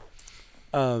together.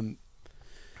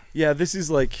 Yeah, this is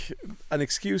like an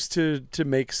excuse to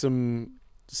make some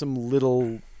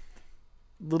little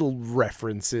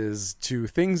references to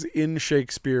things in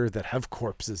Shakespeare that have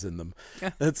corpses in them.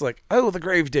 Yeah. It's like, oh, the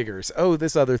Gravediggers, oh,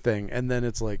 this other thing, and then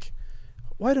it's like,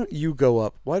 why don't you go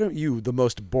up? Why don't you, the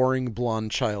most boring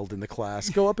blonde child in the class,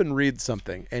 go up and read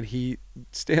something? And he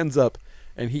stands up,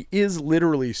 and he is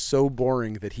literally so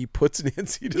boring that he puts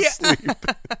Nancy to sleep.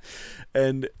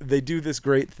 And they do this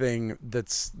great thing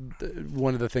that's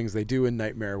one of the things they do in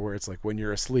Nightmare, where it's like when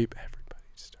you're asleep, everybody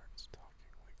starts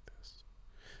talking like this.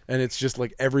 And it's just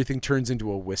like everything turns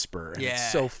into a whisper. And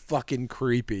it's so fucking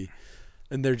creepy.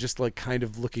 And they're just like kind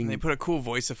of looking. And they put a cool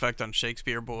voice effect on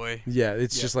Shakespeare Boy. Yeah,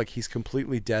 it's just like he's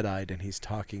completely dead-eyed and he's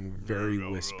talking very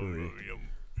whispery.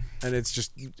 And it's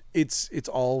just it's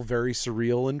all very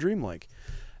surreal and dreamlike.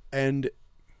 And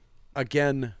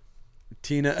again,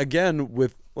 Tina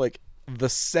with like the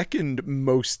second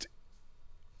most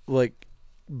like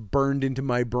burned into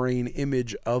my brain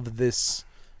image of this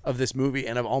movie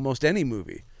and of almost any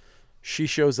movie. She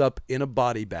shows up in a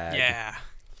body bag. Yeah.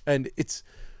 And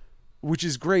which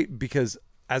is great because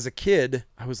as a kid,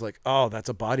 I was like, oh, that's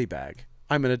a body bag.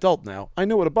 I'm an adult now. I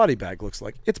know what a body bag looks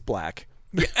like. It's black.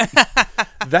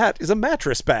 That is a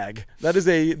mattress bag.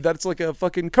 That's like a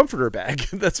fucking comforter bag.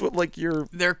 That's what like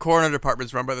their corner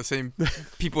department's run by the same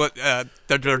people that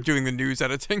are doing the news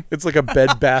editing. It's like a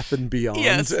Bed Bath and Beyond.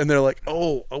 Yes. And they're like,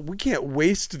 oh, we can't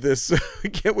waste this.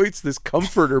 We can't waste this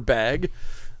comforter bag.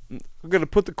 We're gonna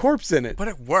put the corpse in it. But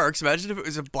it works. Imagine if it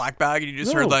was a black bag and you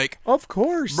just heard like, of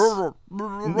course.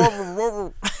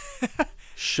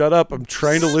 Shut up! I'm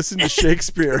trying to listen to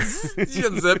Shakespeare. She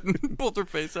unzipped and pulled her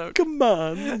face out. Come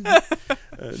on.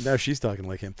 Now she's talking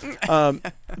like him.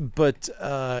 But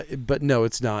no,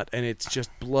 it's not, and it's just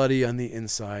bloody on the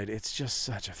inside. It's just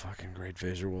such a fucking great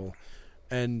visual,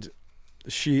 and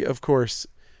she, of course,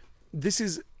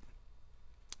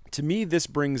 to me, this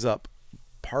brings up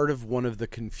part of one of the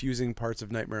confusing parts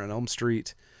of Nightmare on Elm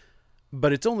Street.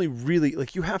 But it's only really,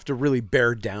 like, you have to really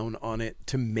bear down on it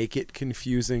to make it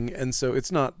confusing. And so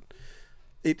it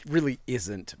really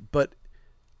isn't. But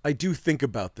I do think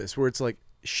about this, where it's like,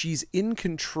 she's in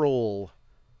control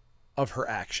of her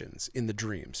actions in the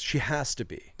dreams. She has to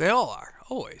be. They all are,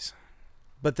 always.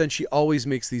 But then she always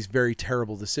makes these very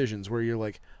terrible decisions where you're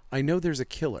like, I know there's a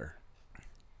killer.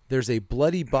 There's a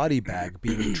bloody body bag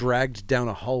being dragged down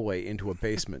a hallway into a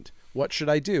basement. What should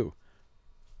I do?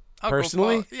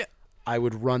 Personally? I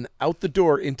would run out the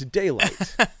door into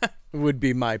daylight. Would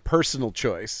be my personal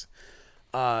choice.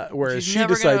 Whereas she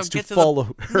decides to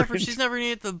follow her. She's never going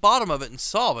to get to the bottom of it and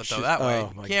solve it, though, that way.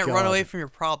 You can't run away from your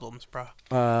problems, bro.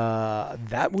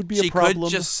 That would be a She problem.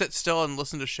 could just sit still and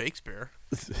listen to Shakespeare.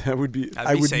 That would be.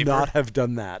 I would safer. Not have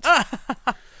done that.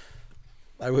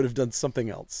 I would have done something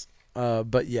else.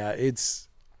 But yeah, it's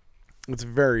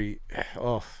very.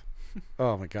 Oh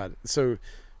my God. So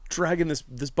dragging this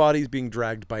body's being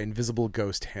dragged by invisible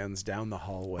ghost hands down the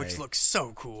hallway, which looks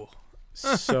so cool.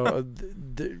 So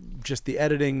just the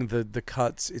editing, the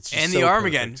cuts, it's just and so the arm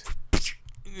perfect. again.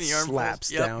 The arm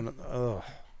slaps falls. Yep. down. Oh,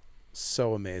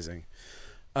 so amazing.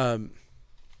 All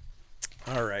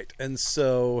right, and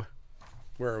so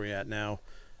where are we at now?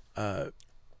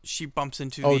 She bumps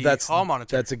into the hall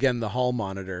monitor. That's again the hall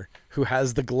monitor who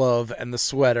has the glove and the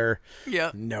sweater. Yeah.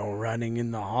 No running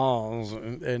in the halls.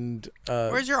 And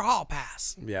where's your hall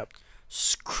pass? Yep.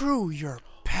 Screw your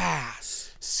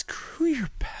pass. Screw your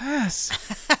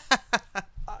pass.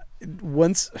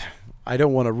 I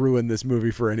don't want to ruin this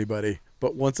movie for anybody,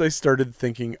 but once I started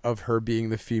thinking of her being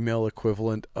the female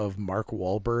equivalent of Mark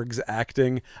Wahlberg's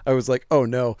acting, I was like, oh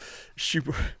no, she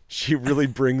really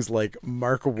brings like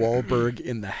Mark Wahlberg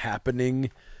in The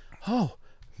Happening. Oh,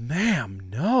 ma'am,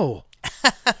 no.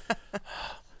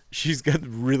 She's got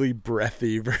really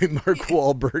breathy, very Mark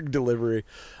Wahlberg delivery.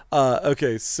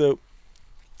 Okay, so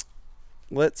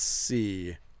let's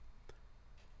see.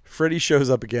 Freddy shows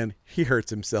up again. He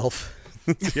hurts himself.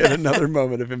 Yet another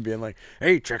moment of him being like,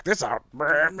 hey, check this out,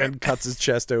 and cuts his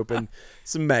chest open.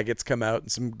 Some maggots come out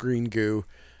and some green goo.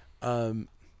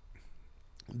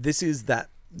 This is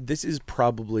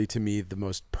probably to me the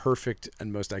most perfect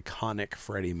and most iconic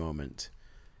Freddy moment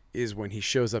is when he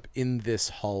shows up in this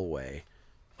hallway.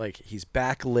 Like, he's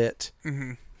backlit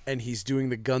and he's doing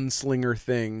the gunslinger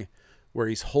thing where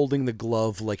he's holding the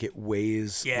glove like it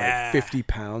weighs like 50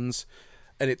 pounds.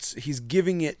 And he's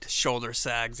giving it shoulder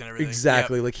sags and everything.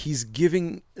 Exactly. Yep. Like he's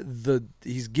giving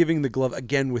the glove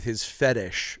again with his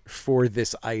fetish for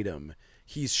this item.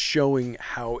 He's showing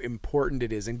how important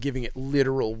it is and giving it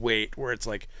literal weight where it's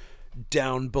like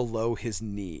down below his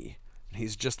knee.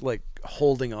 He's just like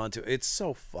holding on to it. It's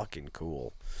so fucking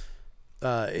cool.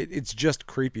 It's just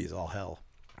creepy as all hell.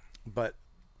 But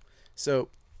so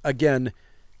again,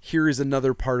 here is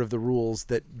another part of the rules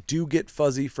that do get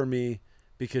fuzzy for me.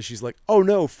 Because she's like, oh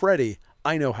no, Freddy,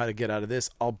 I know how to get out of this.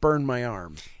 I'll burn my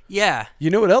arm. Yeah. You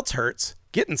know what else hurts?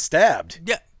 Getting stabbed.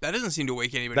 Yeah, that doesn't seem to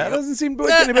wake anybody up. That doesn't seem to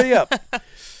wake anybody up.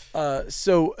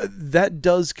 So that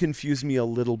does confuse me a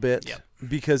little bit. Yep.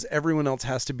 Because everyone else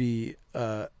has to be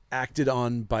acted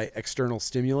on by external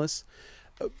stimulus.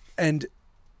 And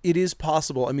it is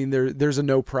possible. I mean, there's a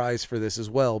no prize for this as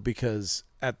well. Because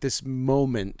at this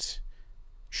moment,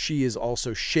 she is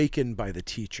also shaken by the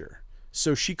teacher.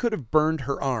 So she could have burned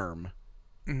her arm.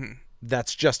 Mm-hmm.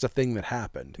 That's just a thing that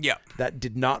happened. Yeah. That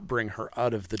did not bring her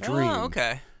out of the dream. Oh,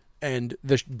 okay. And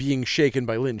being shaken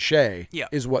by Lin Shaye yeah.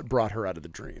 is what brought her out of the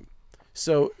dream.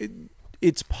 So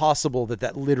it's possible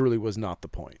that literally was not the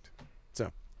point.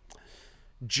 So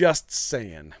just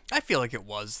saying. I feel like it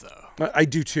was, though. I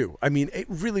do, too. I mean, it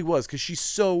really was because she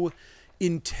so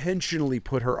intentionally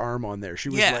put her arm on there. She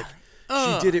was like,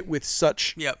 she did it with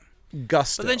such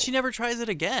gusto. But then she never tries it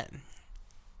again.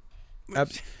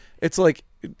 It's like,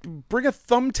 bring a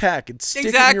thumbtack and stick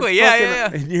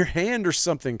it in your hand or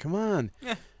something. Come on.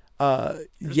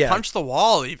 Yeah. Punch the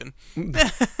wall even.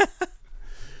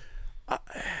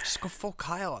 Just go full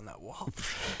Kyle on that wall.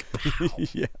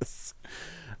 Yes.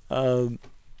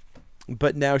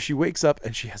 But now she wakes up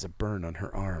and she has a burn on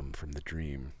her arm from the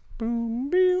dream. Boom,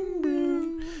 boom,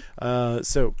 boom.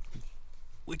 So,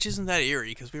 which isn't that eerie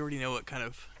because we already know what kind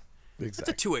of.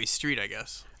 Exactly. It's a two-way street, I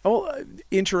guess. Oh,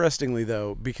 interestingly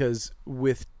though, because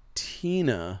with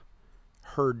Tina,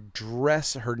 her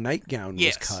nightgown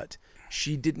was cut.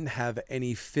 She didn't have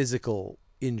any physical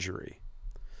injury.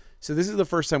 So this is the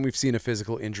first time we've seen a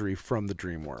physical injury from the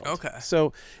dream world. Okay.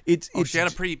 So she had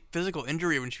a pretty physical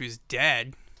injury when she was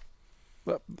dead.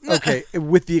 Okay,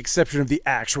 with the exception of the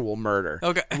actual murder.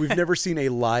 Okay. We've never seen a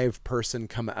live person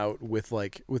come out with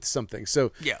something.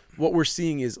 So what we're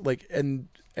seeing is like and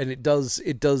it does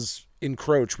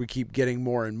encroach. We keep getting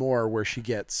more and more where she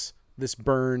gets this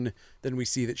burn. Then we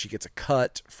see that she gets a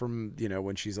cut from,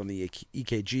 when she's on the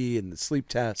EKG and the sleep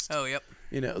test. Oh, yep.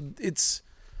 It's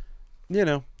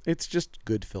just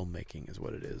good filmmaking is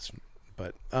what it is.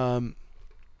 But,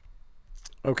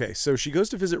 okay, so she goes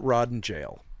to visit Rod in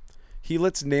jail. He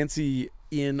lets Nancy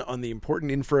in on the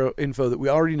important info that we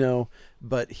already know,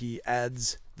 but he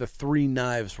adds the 3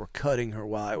 knives were cutting her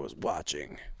while I was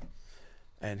watching.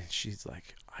 And she's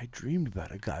like, I dreamed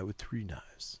about a guy with 3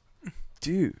 knives.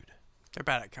 Dude. They're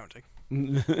bad at counting.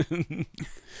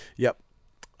 Yep.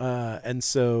 And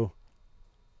so,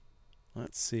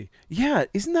 let's see. Yeah,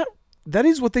 isn't that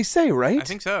is what they say, right? I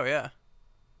think so, yeah.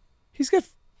 He's got...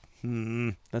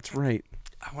 that's right.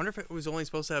 I wonder if it was only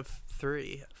supposed to have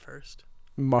 3 at first.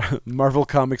 Marvel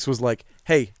Comics was like,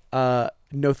 hey,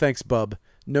 no thanks, bub.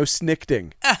 No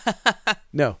snickting.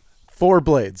 No. 4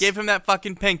 blades. Give him that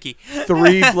fucking pinky.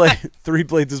 3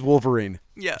 blades is Wolverine.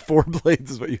 Yeah. 4 blades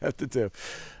is what you have to do.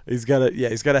 He's got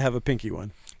to have a pinky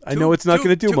one. I know it's not going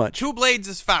to do much. 2 blades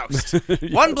is Faust.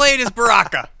 1 blade is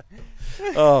Baraka.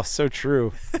 Oh, so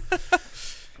true.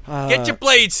 Get your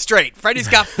blades straight. Freddy's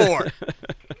got 4.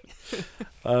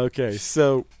 Okay,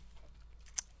 so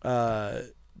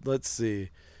let's see.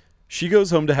 She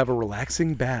goes home to have a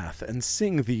relaxing bath and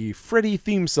sing the Freddy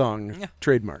theme song,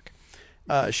 trademark.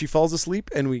 She falls asleep,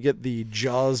 and we get the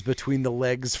jaws between the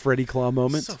legs Freddy Claw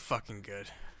moment. So fucking good.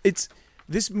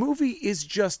 This movie is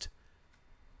just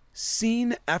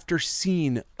scene after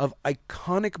scene of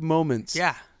iconic moments.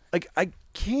 Yeah. Like, I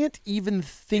can't even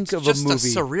think of a just movie.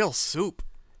 Just a surreal soup.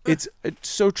 It's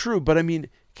so true, but I mean,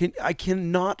 I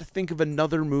cannot think of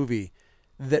another movie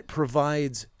that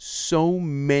provides so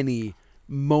many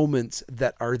moments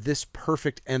that are this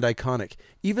perfect and iconic.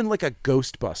 Even like a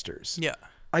Ghostbusters. Yeah.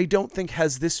 I don't think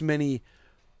has this many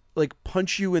like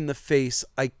punch you in the face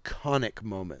iconic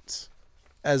moments.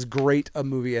 As great a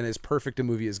movie and as perfect a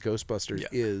movie as Ghostbusters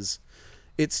is,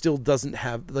 it still doesn't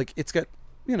have, like, it's got,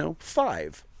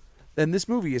 5. And this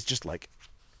movie is just like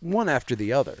one after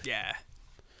the other. Yeah.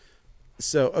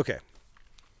 So, okay.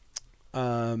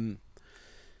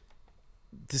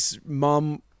 This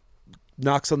mom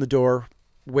knocks on the door,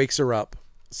 wakes her up.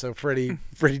 So Freddy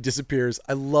disappears.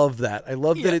 I love that. I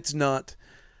love that it's not,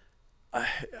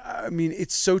 I mean,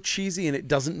 it's so cheesy and it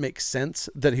doesn't make sense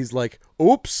that he's like,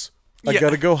 oops, I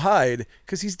gotta go hide,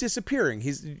 because he's disappearing.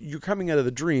 You're coming out of the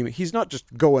dream. He's not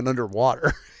just going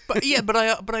underwater. But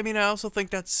I mean, I also think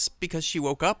that's because she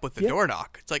woke up with the door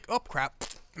knock. It's like, oh crap,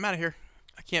 I'm out of here.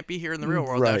 I can't be here in the real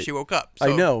world now. She woke up.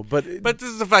 So. I know, but this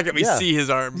is the fact that we see his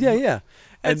arm. Yeah.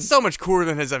 And it's so much cooler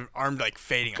than his arm like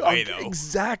fading away, though.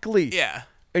 Exactly. Yeah.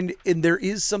 And there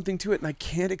is something to it, and I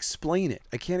can't explain it.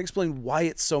 I can't explain why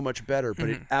it's so much better, but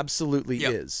it absolutely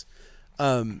is.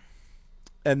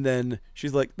 And then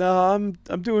she's like, "No,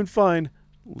 I'm doing fine.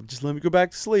 Just let me go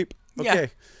back to sleep." Okay. Yeah.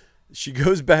 She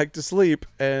goes back to sleep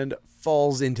and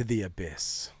falls into the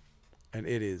abyss. And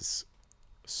it is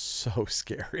so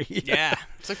scary. Yeah.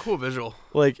 It's a cool visual.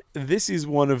 Like, this is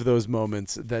one of those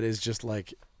moments that is just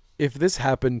like, if this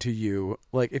happened to you,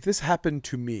 like, if this happened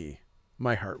to me,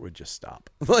 my heart would just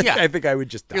stop. Like, I think I would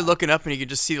just die. You're looking up and you can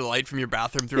just see the light from your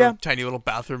bathroom through a tiny little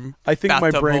bathroom. I think my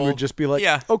brain hole. would just be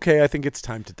like, okay, I think it's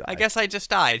time to die. I guess I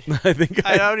just died.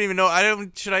 I don't even know.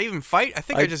 Should I even fight? I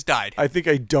think I just died. I think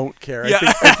I don't care. Yeah.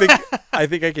 I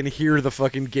think I can hear the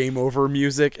fucking game over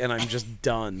music and I'm just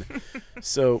done.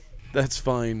 So that's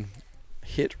fine.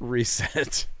 Hit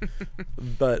reset.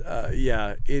 But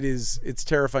it's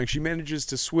terrifying. She manages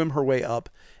to swim her way up,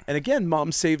 and again,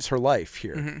 Mom saves her life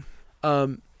here.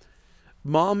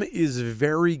 Mom is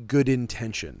very good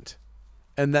intentioned,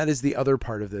 and that is the other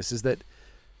part of this, is that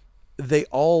there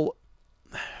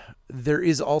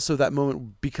is also that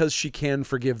moment, because she can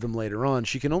forgive them later on.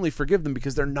 She can only forgive them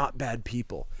because they're not bad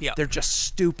people. Yeah. They're just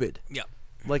stupid. Yeah.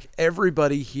 Like,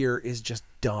 everybody here is just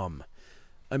dumb.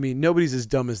 I mean, nobody's as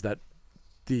dumb as the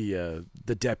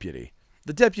deputy.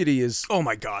 The deputy is... Oh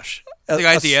my gosh. The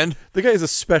guy at the end? The guy is a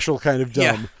special kind of dumb.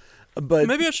 Yeah. But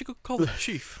maybe I should go call the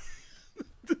chief.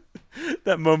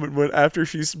 That moment when, after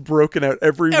she's broken out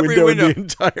every window in the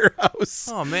entire house.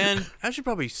 Oh man, I should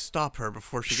probably stop her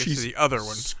before she gets to the other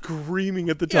one. Screaming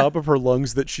at the top of her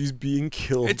lungs that she's being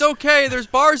killed. It's okay, there's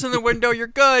bars in the window, you're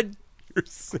good. You're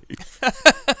safe.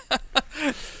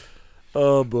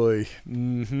 Oh boy.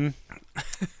 Mm-hmm.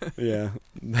 Yeah.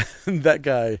 That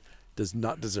guy does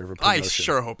not deserve a promotion. I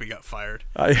sure hope he got fired.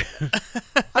 I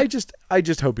just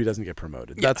hope he doesn't get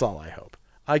promoted. Yeah. That's all I hope.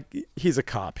 He's a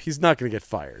cop. He's not going to get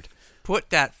fired.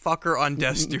 Put that fucker on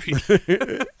desk duty.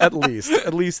 At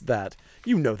least that.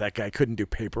 You know that guy couldn't do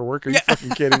paperwork. Are you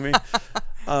fucking kidding me?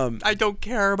 I don't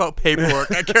care about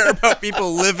paperwork. I care about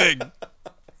people living.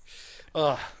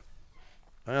 Ugh.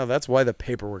 Well, that's why the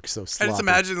paperwork's so sloppy. I just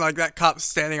imagine like that cop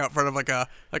standing out front of like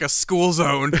a school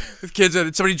zone with kids,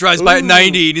 and somebody drives by at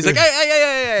 90, and he's like,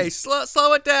 "Hey,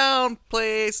 slow it down,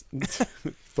 please."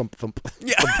 Thump, thump.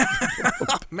 Yeah.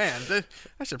 Oh, man,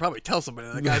 I should probably tell somebody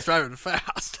that guy's driving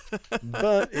fast.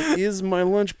 But it is my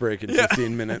lunch break in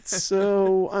 15 minutes,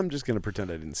 so I'm just gonna pretend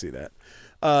I didn't see that.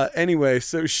 Anyway,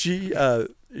 so she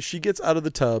gets out of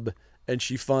the tub and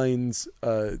she finds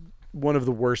one of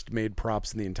the worst made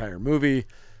props in the entire movie,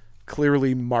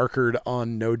 clearly markered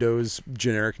on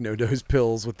generic No-Dose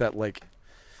pills with that, like,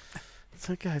 it's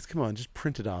like, guys, come on, just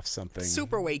print it off something.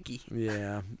 Super wakey.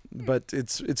 Yeah, but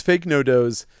it's fake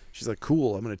No-Dose. She's like,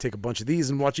 cool, I'm going to take a bunch of these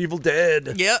and watch Evil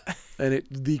Dead. Yeah. And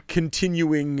the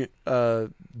continuing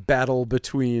battle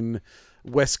between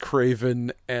Wes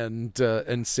Craven and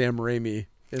Sam Raimi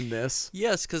in this.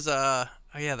 Yes, because the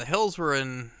hills were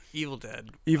in Evil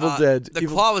Dead. Evil Dead. The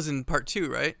Claw was in part 2,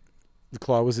 right? The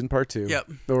Claw was in part 2.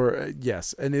 Yep. Or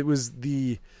yes, and there was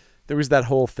that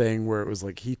whole thing where it was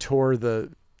like he tore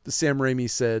the Sam Raimi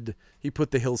said he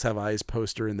put the Hills Have Eyes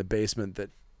poster in the basement that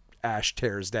Ash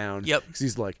tears down. Yep. Because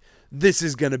he's like, this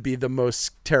is going to be the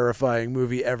most terrifying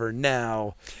movie ever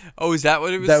now. Oh, is that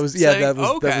what it was? That was saying?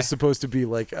 that was supposed to be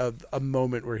like a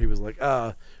moment where he was like,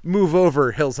 move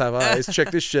over, Hills Have Eyes,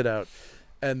 check this shit out.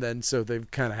 And then so they've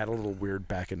kind of had a little weird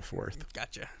back and forth.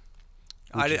 Gotcha.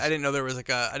 I didn't know there was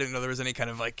I didn't know there was any kind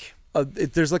of like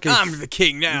there's like I'm the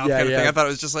king now kind of thing. I thought it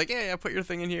was just like, yeah, put your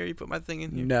thing in here, you put my thing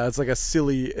in here. No, it's like a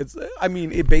silly.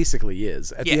 It basically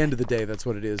is. At the end of the day, that's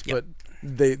what it is. Yep.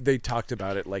 But they talked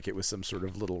about it like it was some sort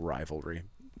of little rivalry,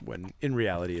 when in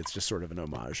reality it's just sort of an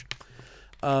homage.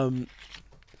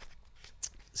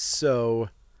 So,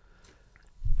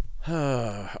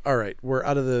 all right, we're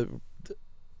out of the.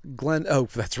 Glenn, oh,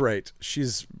 that's right.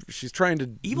 She's trying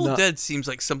to. Evil Dead seems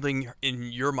like something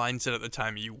in your mindset at the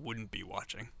time you wouldn't be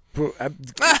watching.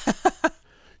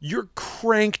 You're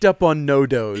cranked up on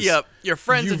no-dos. Yep, your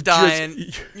friends are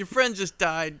dying. Your friend just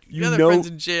died. Your other friend's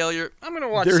in jail. I'm gonna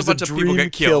watch a bunch of people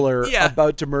get killed. There's a dream killer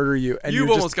about to murder you, and you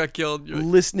you're almost got killed.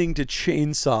 Listening to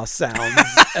chainsaw sounds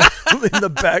in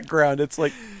the background. It's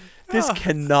like. This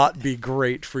cannot be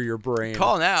great for your brain.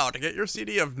 Call now to get your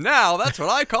CD of Now. That's what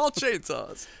I call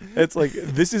chainsaws. It's like,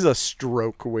 this is a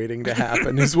stroke waiting to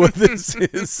happen is what this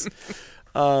is.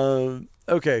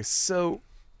 Okay, so...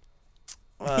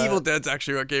 Evil Dead's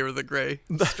actually what gave her the gray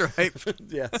stripe.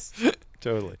 Yes,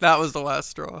 totally. That was the last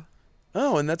straw.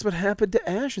 Oh, and that's what happened to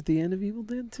Ash at the end of Evil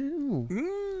Dead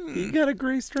 2. He got a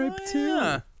gray stripe too.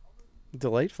 Yeah.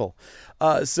 Delightful.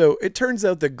 So it turns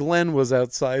out that Glenn was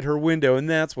outside her window, and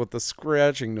that's what the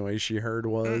scratching noise she heard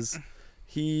was.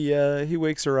 He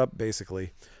wakes her up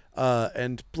basically,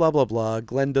 and blah blah blah.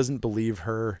 Glenn doesn't believe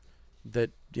her that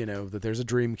that there's a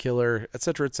dream killer,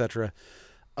 etc. etc.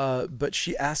 But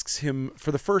she asks him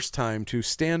for the first time to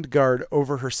stand guard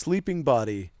over her sleeping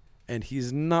body, and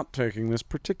he's not taking this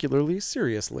particularly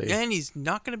seriously. And he's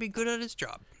not going to be good at his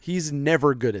job. He's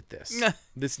never good at this.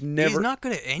 He's not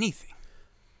good at anything.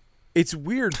 It's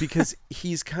weird because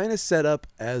he's kind of set up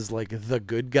as like the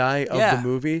good guy of the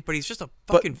movie, but he's just a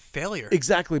fucking failure.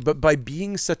 Exactly, but by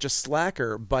being such a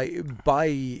slacker,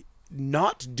 by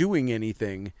not doing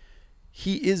anything,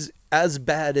 he is as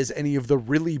bad as any of the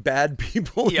really bad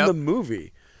people in the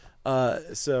movie.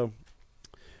 So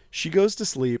she goes to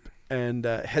sleep and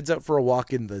heads out for a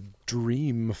walk in the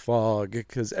dream fog,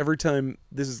 because every time,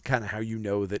 this is kind of how you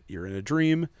know that you're in a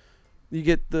dream, you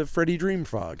get the Freddy dream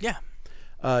fog. Yeah.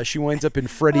 She winds up in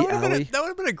Freddy Alley. That would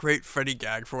have been a great Freddy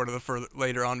gag for one of the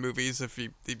later on movies if you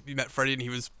met Freddy and he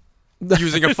was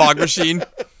using a fog machine.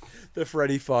 The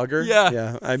Freddy Fogger?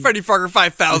 Yeah. Freddy Fogger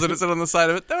 5000 is on the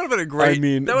side of it. That would have been a great...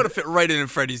 that would have fit right in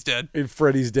Freddy's Dead. In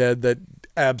Freddy's Dead, that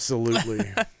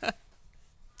absolutely...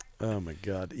 Oh my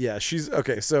God. Yeah, she's...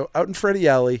 Okay, so out in Freddy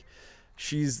Alley,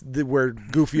 she's where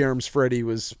Goofy Arms Freddy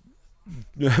was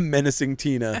menacing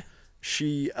Tina.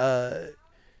 She's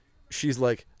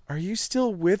like... Are you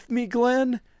still with me,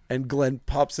 Glenn? And Glenn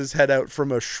pops his head out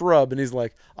from a shrub and he's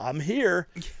like, I'm here.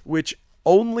 Which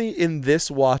only in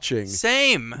this watching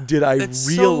did I realize.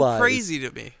 So crazy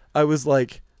to me. I was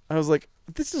like,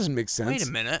 this doesn't make sense. Wait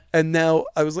a minute. And now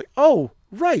I was like, oh,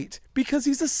 right, because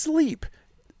he's asleep.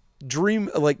 Dream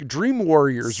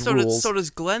Warriors rules. So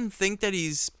does Glenn think that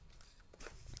he's...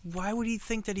 Why would he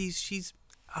think that she's...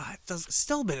 it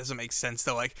still doesn't make sense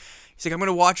though. Like, he's like, I'm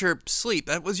gonna watch her sleep.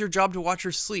 That was your job, to watch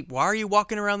her sleep. Why are you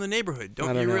walking around the neighborhood?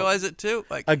 Don't you realize it too?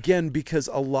 Like, again, because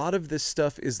a lot of this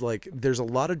stuff is like, there's a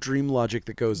lot of dream logic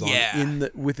that goes on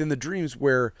within the dreams,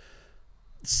 where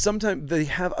sometimes they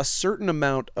have a certain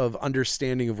amount of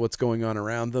understanding of what's going on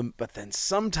around them, but then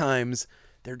sometimes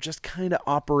they're just kind of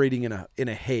operating in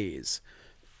a haze,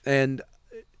 and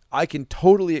I can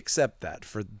totally accept that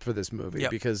for this movie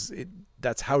because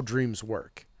that's how dreams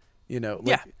work.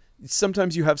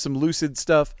 Sometimes you have some lucid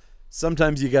stuff.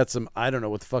 Sometimes you got some, I don't know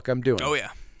what the fuck I'm doing. Oh,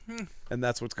 yeah. And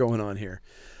that's what's going on here.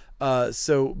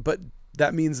 But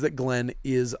that means that Glenn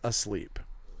is asleep.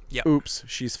 Yep. Oops,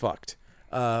 she's fucked.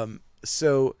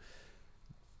 So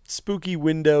spooky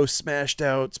window smashed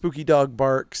out. Spooky dog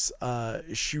barks.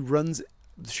 She runs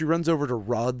over to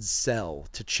Rod's cell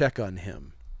to check on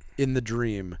him in the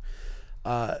dream.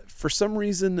 For some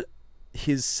reason,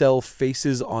 his cell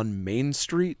faces on Main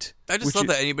Street. I just love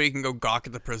that anybody can go gawk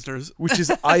at the prisoners. Which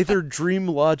is either dream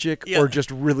logic or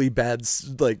just really bad,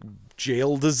 like,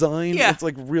 jail design. Yeah. It's,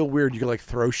 like, real weird. You can, like,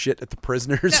 throw shit at the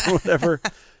prisoners or whatever.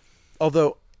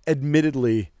 Although,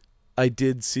 admittedly, I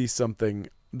did see something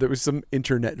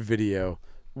internet video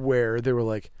where they were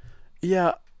like,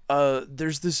 yeah,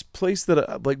 there's this place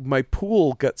that like my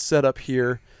pool got set up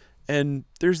here, and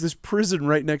there's this prison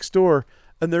right next door,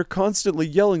 and they're constantly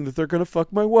yelling that they're gonna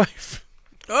fuck my wife.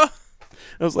 I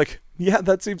was like, yeah,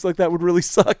 that seems like that would really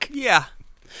suck. Yeah.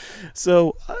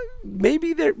 So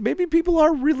maybe people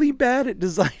are really bad at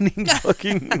designing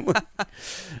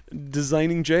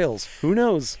designing jails. Who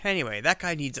knows? Anyway, that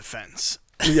guy needs a fence.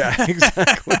 Yeah,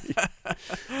 exactly.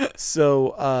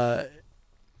 So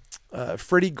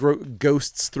Freddy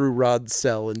ghosts through Rod's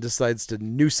cell and decides to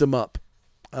noose him up.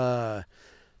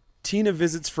 Tina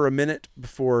visits for a minute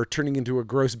before turning into a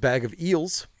gross bag of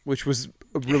eels, which was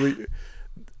a really,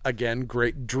 again,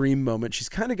 great dream moment. She's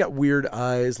kind of got weird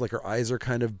eyes, like her eyes are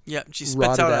kind of she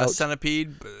spits out a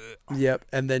centipede. Yep,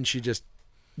 and then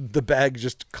the bag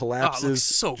just collapses. Oh, it looks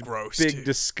so gross. Big,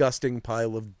 disgusting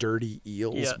pile of dirty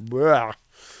eels. Yep.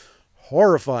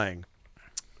 Horrifying.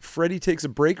 Freddy takes a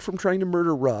break from trying to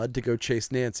murder Rod to go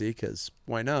chase Nancy, because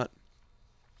why not?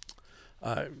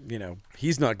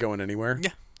 He's not going anywhere.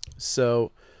 Yeah.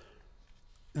 So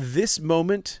this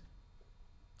moment,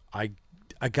 I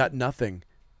got nothing.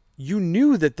 You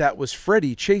knew that was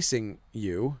Freddy chasing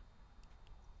you.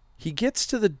 He gets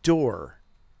to the door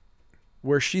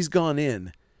where she's gone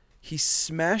in. He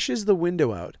smashes the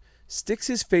window out, sticks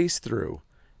his face through,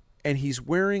 and he's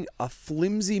wearing a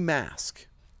flimsy mask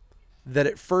that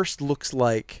at first looks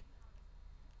like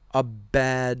a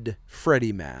bad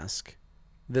Freddy mask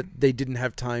that they didn't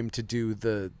have time to do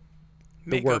the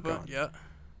work on. Yeah.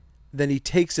 Then he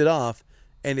takes it off,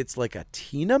 and it's like a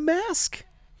Tina mask?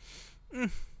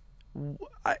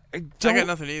 I got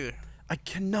nothing either. I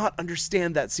cannot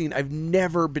understand that scene. I've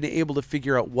never been able to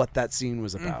figure out what that scene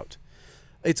was about.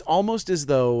 It's almost as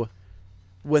though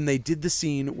when they did the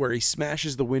scene where he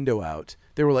smashes the window out,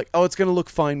 they were like, oh, it's going to look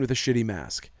fine with a shitty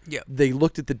mask. Yeah. They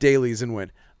looked at the dailies and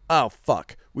went, oh,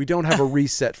 fuck, we don't have a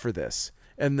reset for this.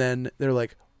 And then they're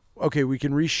like, okay, we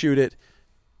can reshoot it.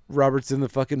 Robert's in the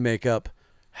fucking makeup.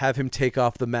 Have him take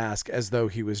off the mask as though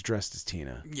he was dressed as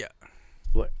Tina. Yeah.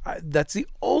 Look, that's the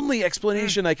only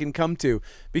explanation I can come to,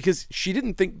 because she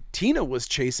didn't think Tina was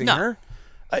chasing her.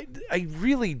 I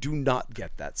really do not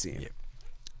get that scene. Yeah.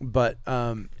 But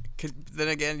then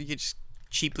again, you could just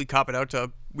cheaply cop it out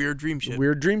to weird dream shit.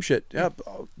 Weird dream shit. Yeah,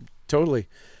 totally.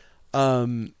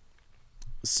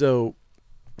 So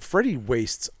Freddy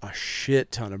wastes a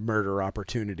shit ton of murder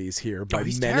opportunities here by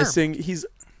menacing. Terrible. He's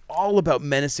all about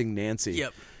menacing Nancy.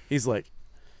 Yep. He's like,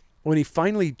 when he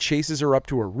finally chases her up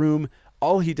to her room,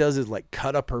 all he does is like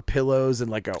cut up her pillows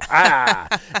and like go, ah,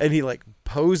 and he like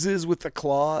poses with the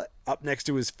claw up next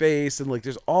to his face. And like,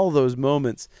 there's all those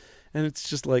moments, and it's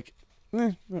just like,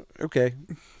 okay,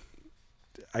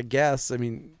 I guess. I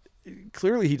mean,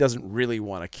 clearly he doesn't really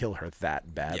want to kill her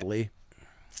that badly.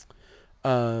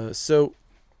 Yep. So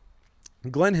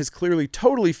Glenn has clearly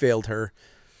totally failed her.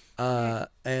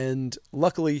 And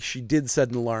luckily she did set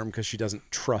an alarm because she doesn't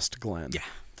trust Glenn. Yeah.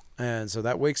 And so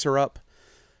that wakes her up,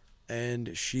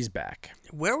 and she's back.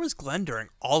 Where was Glenn during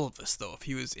all of this, though, if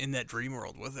he was in that dream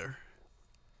world with her?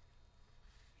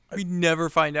 We never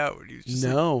find out. He was just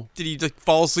did he like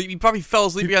fall asleep? He probably fell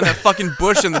asleep behind that fucking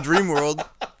bush in the dream world.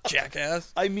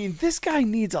 Jackass. I mean, this guy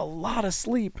needs a lot of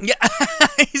sleep. Yeah.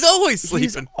 He's always sleeping.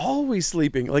 He's always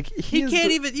sleeping. Like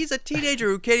he's a teenager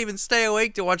who can't even stay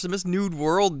awake to watch the Miss Nude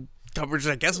World coverage,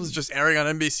 I guess was just airing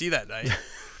on NBC that night.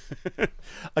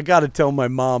 I gotta tell my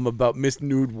mom about Miss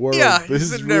Nude World. Yeah, this he's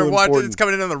is sitting there real watching. important. It's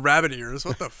coming in on the rabbit ears.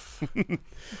 What the?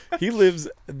 He lives.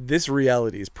 This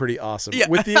reality is pretty awesome, yeah.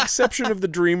 with the exception of the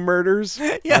dream murders.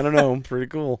 Yeah. I don't know, pretty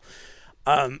cool.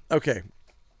 Okay,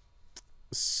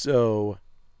 so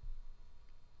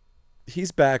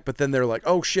he's back, but then they're like,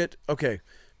 "Oh shit!" Okay,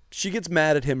 she gets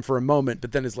mad at him for a moment,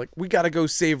 but then is like, "We gotta go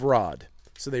save Rod."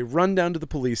 So they run down to the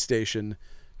police station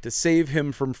to save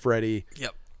him from Freddy.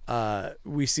 Yep.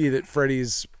 We see that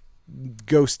Freddy's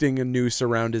ghosting a noose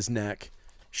around his neck.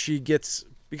 She gets,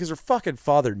 because her fucking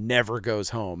father never goes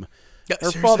home. Yeah,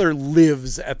 her seriously. father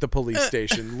lives at the police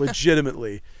station,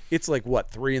 legitimately. It's like,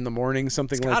 what, 3 a.m,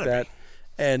 something like that?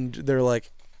 Be. And they're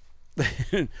like,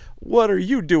 what are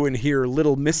you doing here,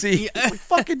 little missy? Yeah. Like,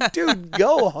 fucking dude,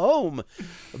 go home.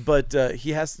 But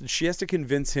she has to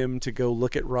convince him to go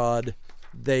look at Rod.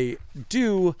 They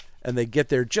do, and they get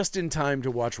there just in time to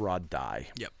watch Rod die.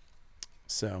 Yep.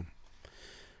 So,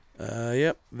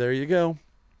 yep, there you go.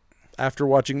 After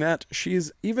watching that, she's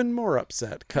even more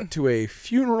upset. Cut to a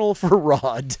funeral for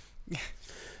Rod.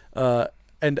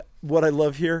 And what I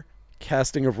love here,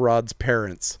 casting of Rod's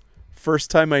parents.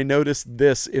 First time I noticed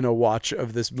this in a watch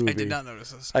of this movie. I did not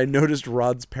notice this. I noticed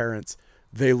Rod's parents.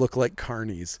 They look like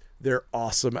carnies. They're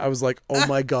awesome. I was like, oh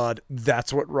my God,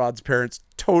 that's what Rod's parents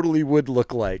totally would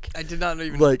look like. I did not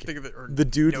even Like, think of it. the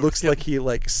dude looks like he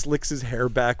like slicks his hair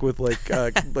back with like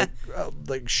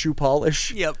shoe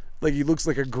polish. Yep. Like he looks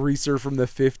like a greaser from the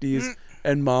 50s.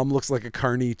 And mom looks like a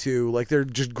carny too. Like they're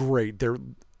just great. They're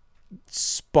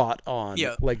spot on.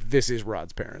 Yeah. Like this is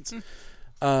Rod's parents.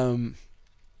 And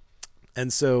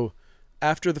so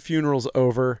after the funeral's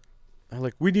over, I'm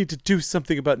like, we need to do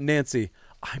something about Nancy.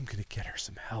 I'm going to get her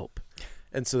some help.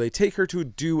 And so they take her to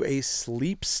do a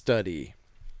sleep study.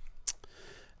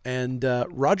 And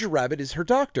Roger Rabbit is her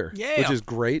doctor, which is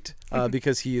great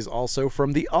because he is also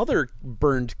from the other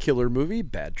burned killer movie,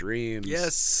 Bad Dreams.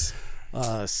 Yes.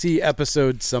 See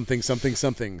episode something,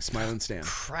 Smile and Stan.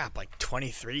 Crap, like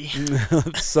 23?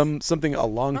 Something a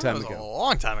long time ago. A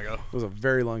long time ago. It was a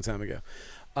very long time ago.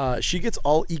 She gets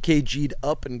all EKG'd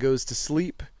up and goes to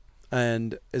sleep.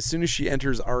 And as soon as she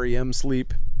enters REM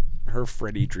sleep, her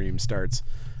Freddy dream starts.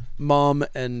 Mom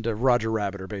and Roger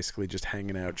Rabbit are basically just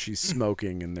hanging out. She's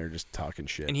smoking and they're just talking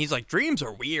shit. And he's like, dreams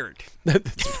are weird.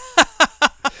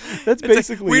 That's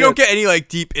basically like, we don't get any like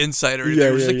deep insight or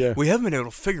anything. Yeah. We haven't been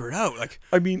able to figure it out. Like,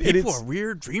 I mean, people are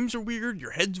weird. Dreams are weird.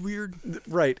 Your head's weird.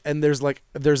 Right. And there's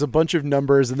a bunch of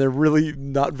numbers and they're really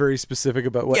not very specific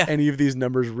about what any of these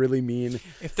numbers really mean.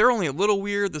 If they're only a little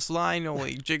weird, this pen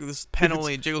only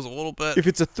jiggles a little bit. If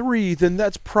it's a 3, then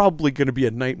that's probably going to be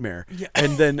a nightmare. Yeah.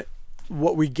 And then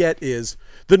what we get is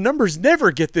the numbers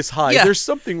never get this high. Yeah. There's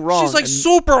something wrong. She's like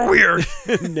super weird.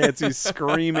 Nancy's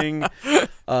screaming.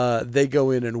 They go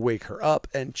in and wake her up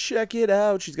and check it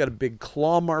out. She's got a big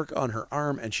claw mark on her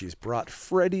arm and she's brought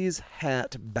Freddy's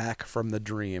hat back from the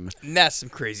dream. And that's some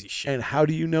crazy shit. And how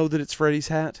do you know that it's Freddy's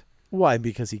hat? Why?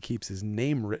 Because he keeps his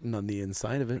name written on the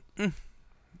inside of it.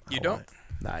 You don't?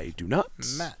 I do not.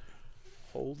 Matt.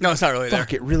 No, it's not really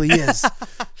Fuck, there. it really is.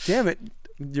 Damn it.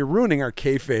 You're ruining our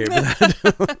kayfabe.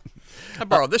 I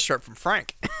borrowed this shirt from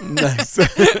Frank. Nice.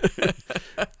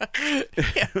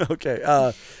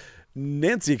 Okay.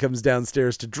 Nancy comes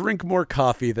downstairs to drink more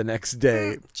coffee the next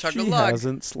day. She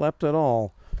hasn't slept at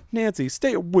all. Nancy,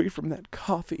 stay away from that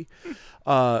coffee.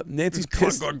 Nancy's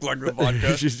pissed. Glug,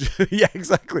 vodka. Yeah,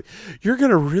 exactly. You're going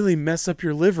to really mess up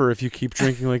your liver if you keep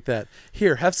drinking like that.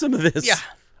 Here, have some of this. Yeah.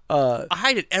 I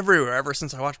hide it everywhere ever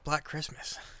since I watched Black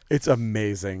Christmas. It's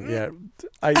amazing. Yeah.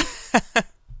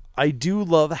 I do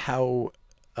love how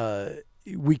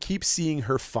we keep seeing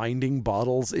her finding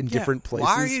bottles in different places.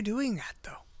 Why are you doing that,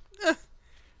 though?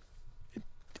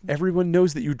 Everyone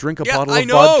knows that you drink a bottle of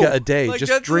vodka a day. Like,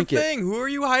 just drink it. Who are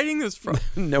you hiding this from?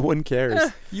 No one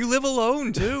cares. You live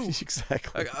alone, too.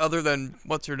 Exactly. Like, other than,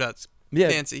 what's her nuts? Yeah,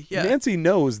 Nancy. Yeah. Nancy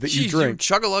knows that you drink. You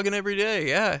chug-a-lugging every day,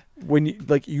 yeah. When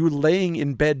you laying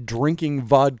in bed drinking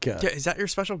vodka. Yeah, is that your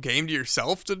special game to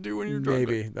yourself to do when you're drunk?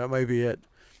 Maybe. That might be it.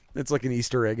 It's like an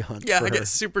Easter egg hunt. Yeah, for I her. get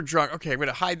super drunk. Okay, I'm going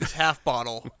to hide this half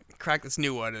bottle, crack this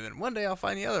new one, and then one day I'll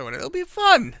find the other one. It'll be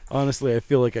fun. Honestly, I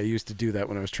feel like I used to do that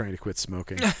when I was trying to quit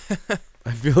smoking.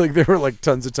 I feel like there were like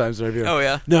tons of times when I'd be like, oh,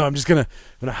 yeah? No, I'm just going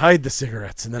to hide the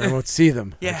cigarettes and then I won't see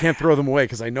them. Yeah. I can't throw them away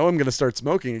because I know I'm going to start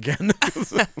smoking again. I'm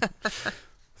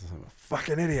a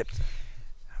fucking idiot.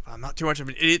 I'm not too much of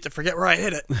an idiot to forget where I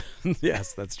hid it.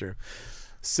 Yes, that's true.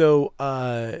 So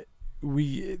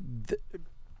we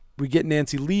get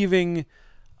Nancy leaving.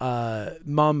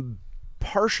 Mom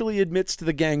partially admits to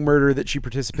the gang murder that she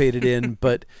participated in,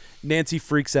 but Nancy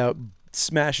freaks out,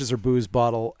 smashes her booze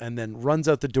bottle, and then runs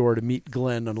out the door to meet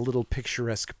Glenn on a little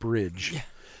picturesque bridge.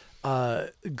 Yeah.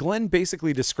 Glenn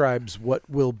basically describes what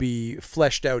will be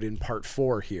fleshed out in part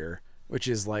 4 here, which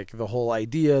is like the whole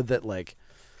idea that, like,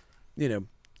 you know,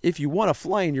 if you want to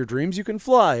fly in your dreams, you can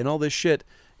fly and all this shit.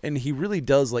 And he really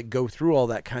does like go through all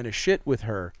that kind of shit with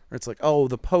her. It's like, oh,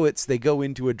 the poets, they go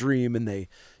into a dream and they,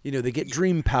 you know, they get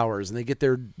dream powers and they get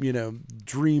their, you know,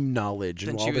 dream knowledge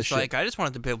and all this shit. She was like, I just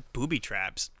wanted to build booby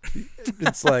traps.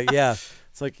 It's like, yeah,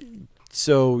 it's like,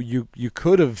 so you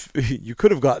could have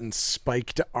gotten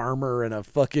spiked armor and a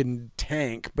fucking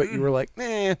tank, but you were like,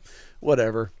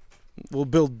 whatever. We'll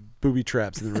build booby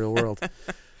traps in the real world.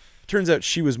 Turns out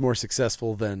she was more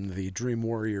successful than the Dream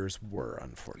Warriors were,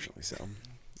 unfortunately. So,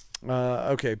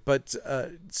 okay, but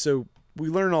so we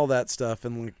learn all that stuff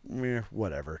and like,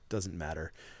 whatever, doesn't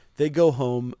matter. They go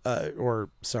home,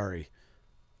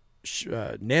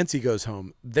 Nancy goes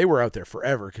home. They were out there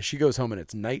forever because she goes home and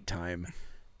it's nighttime.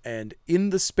 And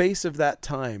in the space of that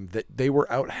time that they were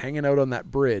out hanging out on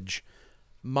that bridge,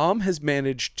 Mom has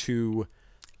managed to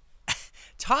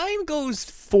time goes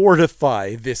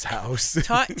fortify this house.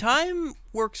 Time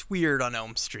works weird on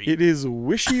Elm Street. It is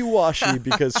wishy-washy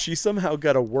because she somehow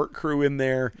got a work crew in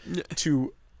there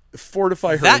to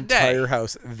fortify her That entire day.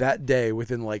 house that day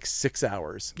within like 6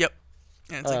 hours. Yep.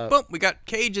 And it's like, boom, we got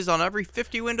cages on every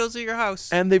 50 windows of your house.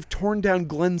 And they've torn down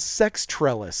Glenn's sex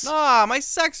trellis. Ah, my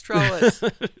sex trellis.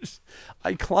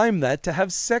 I climbed that to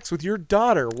have sex with your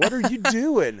daughter. What are you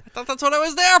doing? I thought that's what I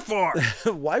was there for.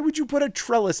 Why would you put a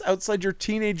trellis outside your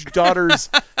teenage daughter's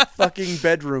fucking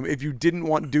bedroom if you didn't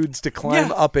want dudes to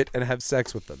climb up it and have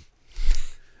sex with them?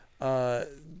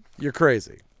 You're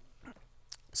crazy.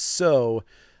 So,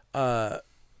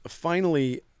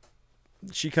 finally,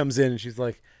 she comes in and she's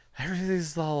like,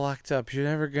 everything's all locked up. You're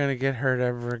never going to get hurt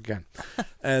ever again.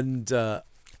 And, no,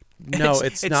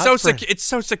 it's not. It's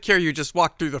so secure you just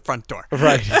walk through the front door.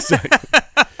 Right. Exactly.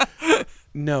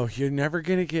 No, you're never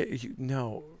going to get...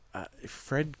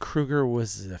 Fred Krueger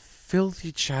was a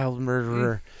filthy child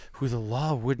murderer who the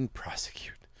law wouldn't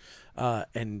prosecute.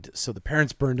 And so the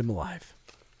parents burned him alive.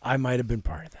 I might have been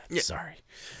part of that. Yeah. Sorry.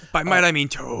 By might I mean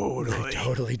totally. I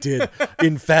totally did.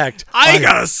 In fact, I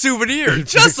got a souvenir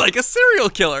just like a serial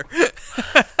killer.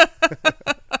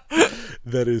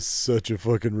 That is such a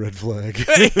fucking red flag.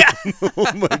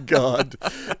 Oh my God.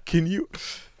 Can you...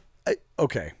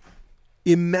 okay.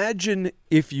 Imagine,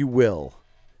 if you will,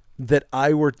 that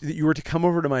you were to come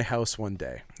over to my house one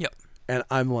day. Yep. And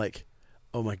I'm like,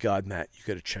 oh my God, Matt, you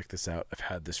got to check this out. I've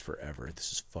had this forever.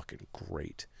 This is fucking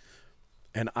great.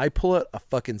 And I pull out a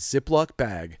fucking Ziploc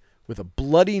bag with a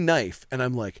bloody knife, and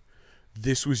I'm like,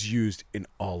 this was used in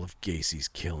all of Gacy's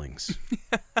killings.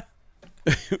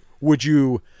 Would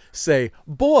you say,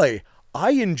 boy,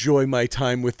 I enjoy my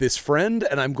time with this friend,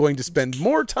 and I'm going to spend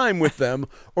more time with them,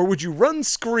 or would you run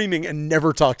screaming and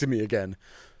never talk to me again?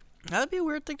 That'd be a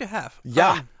weird thing to have.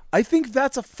 Yeah. I think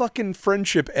that's a fucking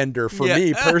friendship ender for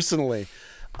me, personally.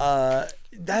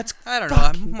 That's I don't know.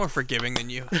 I'm more forgiving than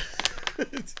you.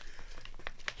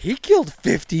 He killed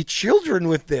 50 children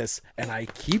with this, and I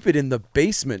keep it in the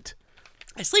basement.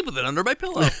 I sleep with it under my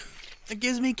pillow. It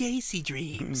gives me Gacy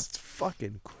dreams. It's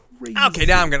fucking crazy. Okay,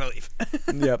 now I'm going to leave.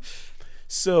 Yep.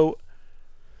 So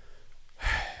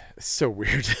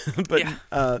weird.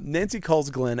 But Nancy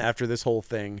calls Glenn after this whole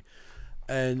thing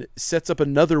and sets up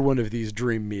another one of these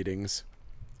dream meetings.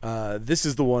 This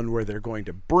is the one where they're going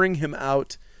to bring him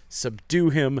out, subdue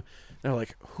him. They're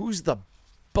like, who's the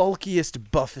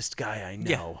bulkiest, buffest guy I know?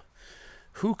 Yeah.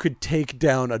 Who could take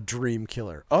down a dream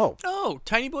killer? Oh,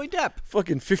 Tiny Boy Depp.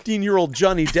 fucking 15-year-old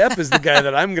Johnny Depp is the guy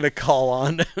that I'm going to call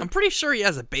on. I'm pretty sure he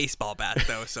has a baseball bat,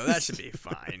 though, so that should be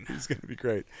fine. He's going to be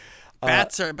great.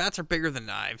 Bats are bigger than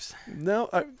knives. No,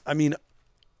 I mean,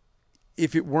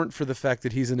 if it weren't for the fact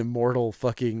that he's an immortal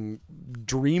fucking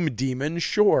dream demon,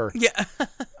 sure. Yeah.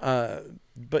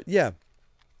 But yeah,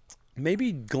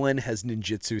 maybe Glenn has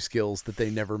ninjutsu skills that they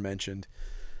never mentioned.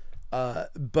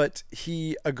 But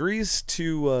he agrees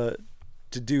to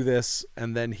do this,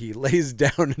 and then he lays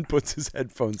down and puts his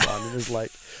headphones on and is like,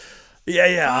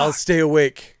 yeah, I'll stay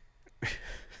awake.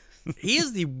 He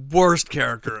is the worst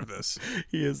character of this.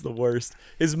 He is the worst.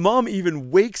 His mom even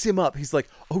wakes him up. He's like,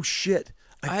 oh shit,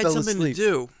 I had fell something asleep. to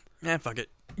do. Man, fuck it.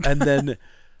 And then,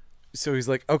 so he's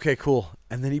like, okay, cool.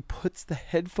 And then he puts the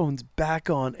headphones back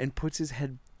on and puts his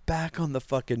head back on the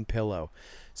fucking pillow.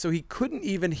 So he couldn't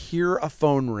even hear a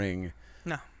phone ring.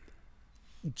 No.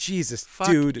 Jesus, Fuck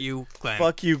dude. you, Glenn.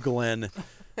 Fuck you, Glenn.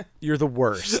 You're the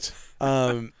worst.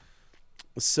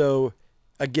 So,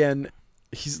 again,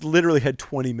 he's literally had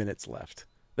 20 minutes left.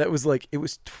 That was like, it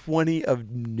was 20 of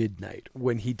midnight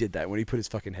when he did that, when he put his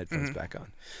fucking headphones back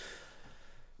on.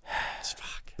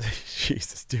 Fuck.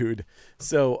 Jesus, dude.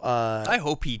 So, I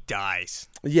hope he dies.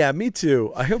 yeah, me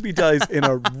too. I hope he dies in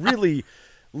a really,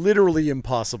 literally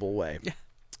impossible way. Yeah.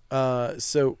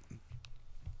 So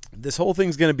this whole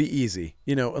thing's going to be easy,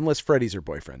 unless Freddie's her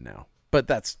boyfriend now. But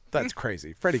that's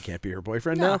crazy. Freddie can't be her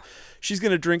boyfriend now. She's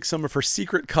going to drink some of her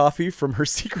secret coffee from her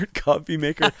secret coffee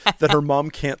maker that her mom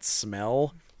can't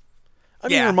smell. I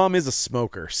mean, her mom is a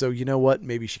smoker, so you know what?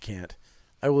 Maybe she can't.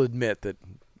 I will admit that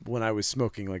when I was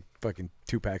smoking like fucking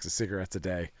 2 packs of cigarettes a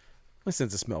day, my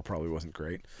sense of smell probably wasn't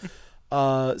great.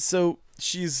 So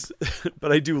she's,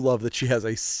 but I do love that she has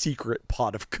a secret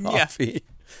pot of coffee.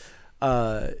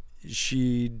 Yeah.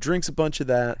 She drinks a bunch of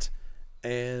that,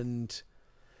 and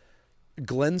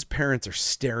Glenn's parents are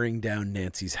staring down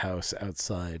Nancy's house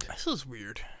outside. This was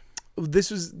weird.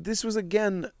 This was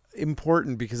again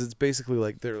important because it's basically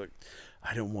like they're like,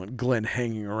 I don't want Glenn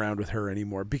hanging around with her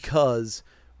anymore because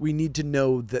we need to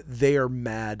know that they are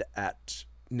mad at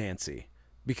Nancy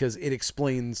because it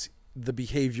explains the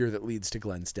behavior that leads to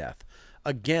Glenn's death.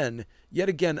 Yet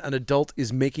again, an adult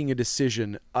is making a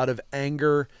decision out of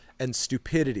anger and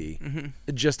stupidity,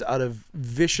 just out of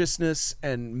viciousness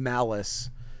and malice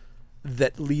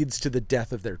that leads to the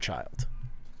death of their child.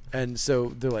 And so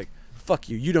they're like, fuck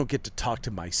you. You don't get to talk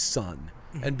to my son.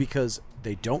 And because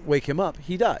they don't wake him up,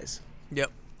 he dies.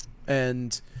 Yep.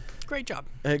 And great job.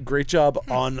 Great job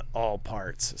on all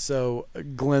parts. So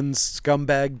Glenn's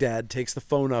scumbag dad takes the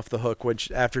phone off the hook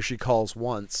after she calls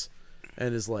once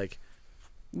and is like,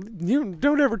 you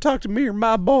don't ever talk to me or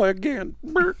my boy again.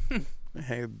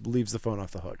 Hey, leaves the phone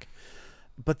off the hook.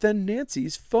 But then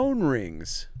Nancy's phone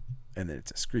rings and then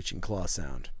it's a screeching claw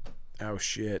sound. Oh,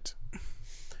 shit.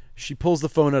 She pulls the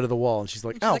phone out of the wall and she's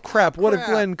like, oh, crap. What if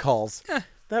Glenn calls?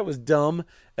 That was dumb.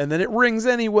 And then it rings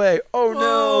anyway. Oh,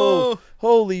 no.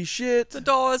 Holy shit. The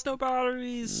doll has no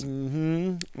batteries.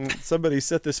 Mm-hmm. Somebody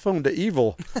set this phone to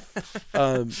evil.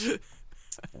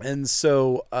 And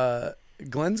so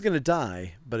Glenn's going to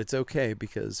die, but it's okay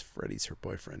because Freddy's her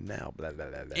boyfriend now. Blah, blah,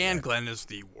 blah, blah, and Glenn is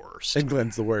the worst. And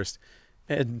Glenn's the worst.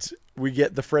 And we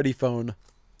get the Freddy phone.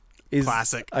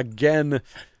 Classic. Again,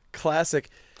 classic.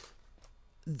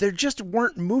 There just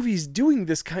weren't movies doing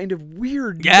this kind of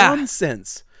weird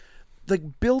nonsense.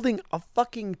 Like building a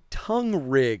fucking tongue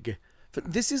rig.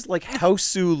 This is like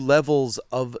Hausu levels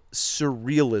of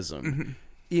surrealism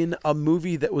in a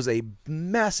movie that was a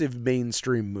massive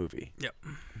mainstream movie. Yep.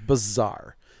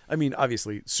 Bizarre. I mean,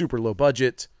 obviously, super low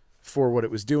budget for what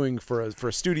it was doing for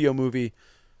a studio movie.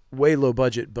 Way low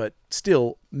budget, but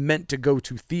still meant to go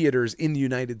to theaters in the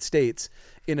United States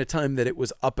in a time that it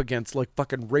was up against like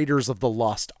fucking Raiders of the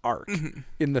Lost Ark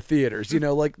in the theaters. You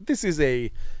know, like this is a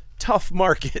tough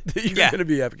market that you're going to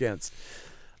be up against.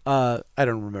 I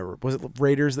don't remember. Was it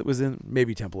Raiders that was in?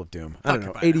 Maybe Temple of Doom. I don't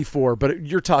know. 84, but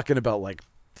you're talking about like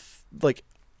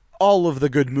all of the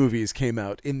good movies came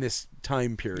out in this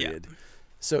time period. Yeah.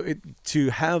 So to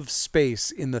have space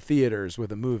in the theaters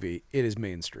with a movie, it is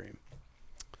mainstream.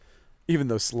 Even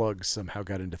though Slugs somehow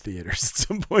got into theaters at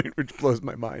some point, which blows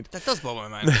my mind. That does blow my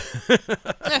mind.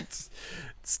 It's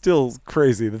still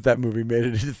crazy that movie made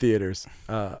it into theaters.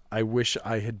 I wish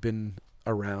I had been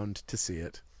around to see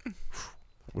it.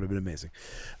 Would have been amazing.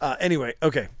 Anyway,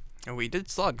 okay. And we did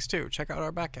Slugs, too. Check out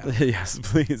our back catalog. Yes,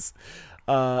 please.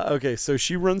 Okay, so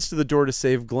she runs to the door to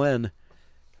save Glenn.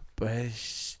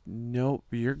 But nope,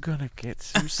 you're gonna get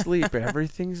some sleep.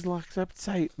 Everything's locked up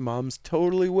tight. Mom's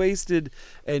totally wasted,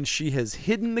 and she has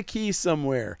hidden the key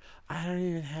somewhere. I don't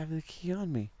even have the key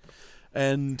on me.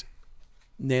 And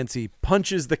Nancy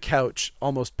punches the couch,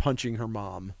 almost punching her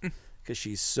mom, because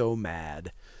she's so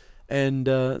mad.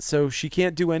 And so she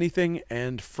can't do anything,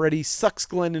 and Freddy sucks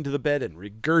Glenn into the bed and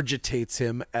regurgitates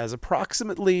him as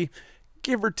approximately,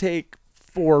 give or take,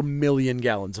 4 million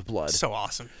gallons of blood. So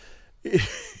awesome. It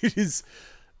is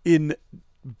in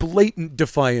blatant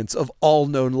defiance of all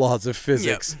known laws of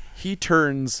physics. Yep. He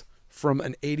turns from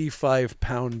an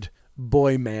 85-pound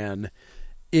boy man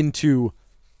into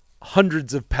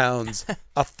hundreds of pounds,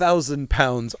 1,000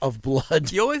 pounds of blood.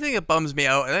 The only thing that bums me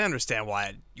out, and I understand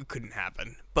why it couldn't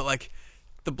happen, but like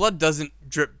the blood doesn't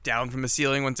drip down from the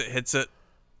ceiling once it hits it.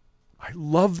 I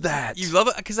love that. You love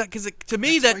it because to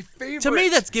me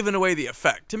that's giving away the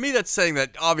effect. To me, that's saying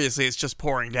that obviously it's just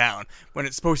pouring down when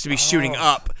it's supposed to be shooting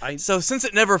up. So since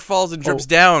it never falls and drips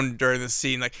down during the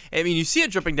scene, like I mean, you see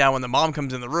it dripping down when the mom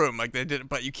comes in the room, like they did,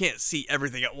 but you can't see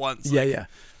everything at once. Yeah, yeah.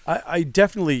 I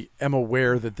definitely am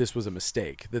aware that this was a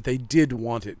mistake, that they did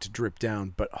want it to drip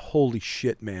down, but holy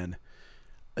shit, man.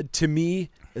 To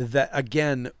me, that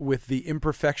again with the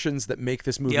imperfections that make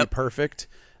this movie perfect.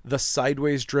 The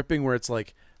sideways dripping where it's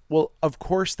like, well, of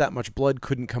course that much blood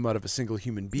couldn't come out of a single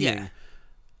human being. Yeah.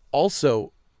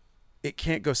 Also, it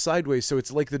can't go sideways, so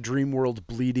it's like the dream world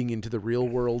bleeding into the real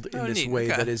world in this way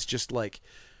that is just like,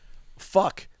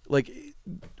 fuck. Like,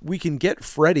 we can get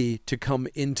Freddy to come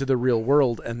into the real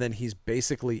world, and then he's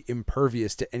basically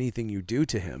impervious to anything you do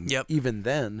to him, even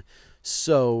then.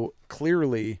 So,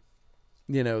 clearly,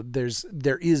 you know,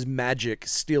 there is magic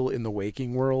still in the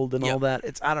waking world and all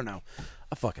that. I don't know.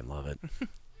 I fucking love it.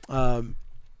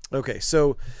 Okay,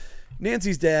 so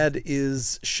Nancy's dad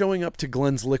is showing up to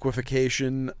Glenn's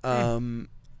liquefaction.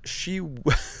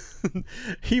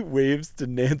 He waves to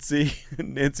Nancy.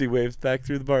 Nancy waves back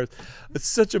through the bars. It's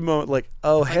such a moment like,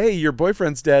 oh, hey, your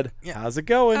boyfriend's dead. Yeah. How's it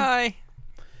going? Hi.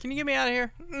 Can you get me out of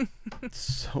here?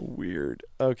 So weird.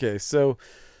 Okay, so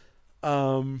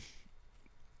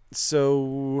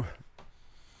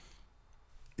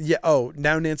yeah. Oh,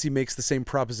 now Nancy makes the same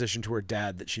proposition to her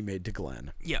dad that she made to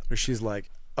Glenn. Yeah. Where she's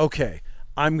like, okay,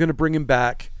 I'm going to bring him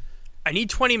back. I need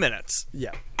 20 minutes.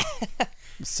 Yeah.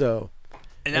 So.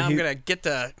 And now I'm going to get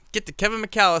the Kevin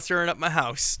McAllister up my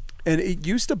house. And it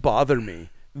used to bother me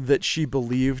that she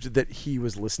believed that he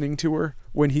was listening to her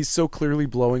when he's so clearly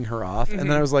blowing her off. Mm-hmm.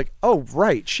 And then I was like, oh,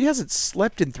 right. She hasn't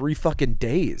slept in 3 fucking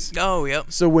days. Oh,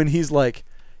 yep. So when he's like,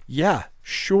 yeah,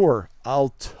 Sure,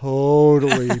 I'll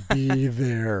totally be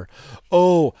there.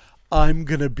 Oh, I'm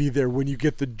going to be there when you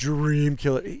get the dream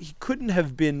killer. He couldn't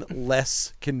have been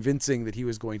less convincing that he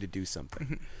was going to do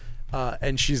something.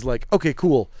 And she's like, okay,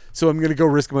 cool. So I'm going to go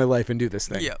risk my life and do this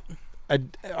thing. Yep.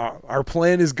 Our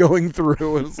plan is going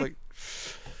through. And it's like,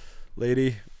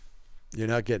 lady, you're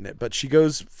not getting it. But she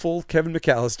goes full Kevin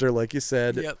McAllister, like you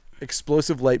said. Yep.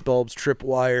 Explosive light bulbs, trip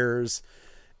wires,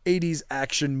 80s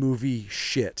action movie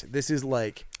shit. This is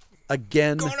like,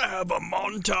 again. Gonna have a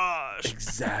montage.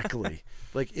 Exactly.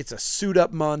 Like, it's a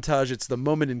suit-up montage. It's the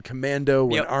moment in Commando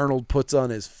when Arnold puts on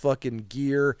his fucking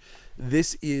gear.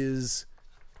 This is...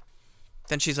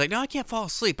 Then she's like, no, I can't fall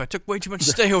asleep. I took way too much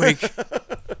to stay awake.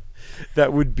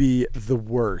 That would be the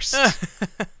worst.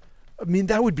 I mean,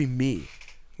 that would be me.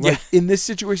 Like, in this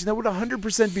situation, that would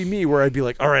 100% be me, where I'd be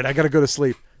like, all right, I got to go to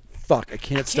sleep. Fuck, I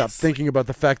can't stop thinking about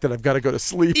the fact that I've got to go to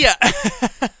sleep. Yeah.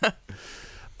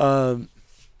 And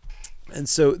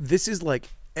so this is like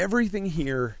everything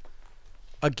here...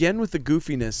 Again, with the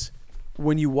goofiness,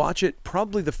 when you watch it,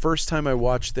 probably the first time I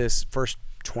watched this, first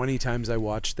 20 times I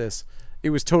watched this, it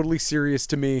was totally serious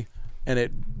to me, and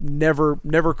it never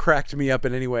cracked me up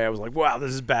in any way. I was like, wow,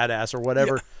 this is badass or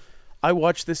whatever. Yeah. I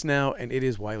watch this now, and it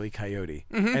is Wile E. Coyote,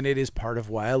 and it is part of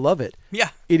why I love it. Yeah.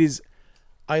 It is...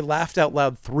 I laughed out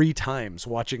loud 3 times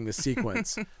watching this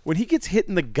sequence. When he gets hit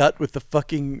in the gut with the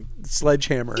fucking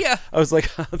sledgehammer, I was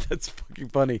like, oh, that's fucking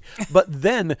funny. But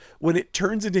then when it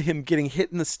turns into him getting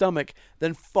hit in the stomach,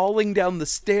 then falling down the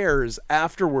stairs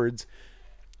afterwards,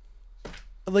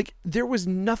 like, there was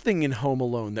nothing in Home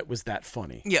Alone that was that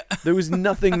funny. Yeah. There was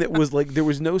nothing that was like, there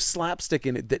was no slapstick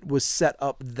in it that was set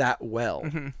up that well.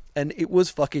 And it was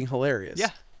fucking hilarious.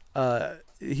 Yeah.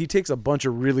 He takes a bunch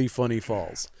of really funny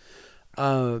falls.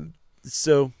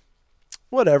 So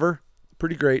whatever,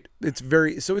 pretty great. It's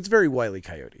very Wile E.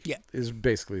 Coyote. Yeah, is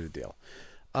basically the deal.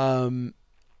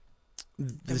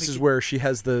 This is where she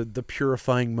has the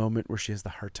purifying moment where she has the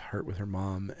heart to heart with her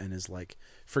mom and is like,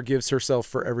 forgives herself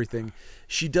for everything.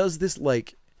 She does this,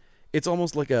 like, it's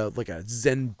almost like a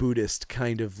Zen Buddhist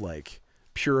kind of like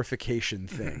purification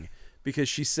thing, because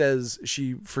she says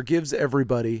she forgives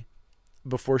everybody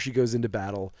before she goes into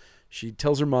battle. She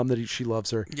tells her mom that she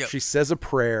loves her. Yep. She says a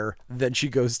prayer, then she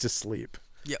goes to sleep.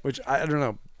 Yep. Which, I don't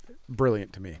know,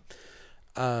 brilliant to me.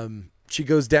 She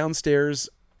goes downstairs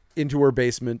into her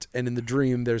basement, and in the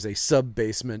dream, there's a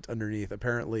sub-basement underneath.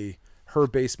 Apparently, her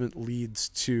basement leads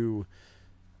to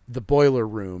the boiler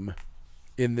room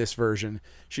in this version.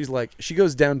 She's like, she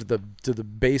goes down to the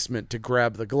basement to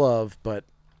grab the glove, but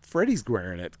Freddy's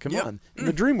wearing it. Come on. In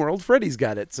the dream world, Freddy's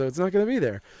got it, so it's not going to be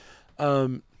there.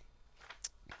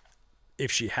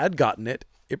 If she had gotten it,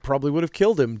 it probably would have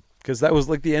killed him, because that was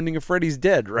like the ending of Freddy's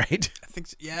Dead, right? I think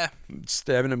so, yeah.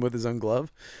 Stabbing him with his own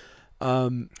glove.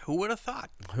 Who would have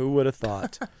thought? Who would have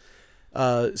thought?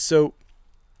 So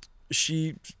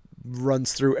she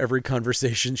runs through every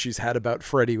conversation she's had about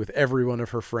Freddy with every one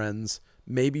of her friends.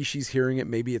 Maybe she's hearing it.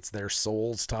 Maybe it's their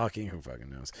souls talking. Who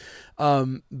fucking knows?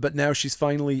 But now she's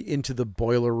finally into the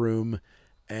boiler room,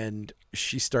 and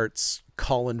she starts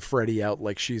calling Freddy out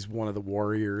like she's one of the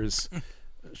warriors.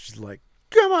 She's like,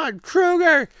 come on,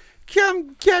 Krueger,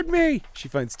 come get me. She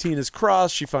finds Tina's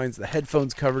cross. She finds the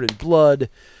headphones covered in blood.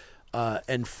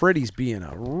 And Freddy's being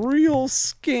a real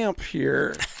scamp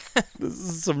here. This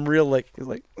is some real, like, he's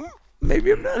like,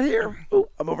 maybe I'm not here. Oh,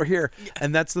 I'm over here.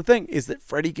 And that's the thing, is that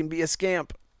Freddy can be a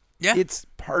scamp. Yeah. It's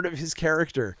part of his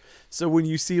character. So when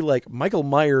you see, like, Michael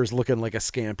Myers looking like a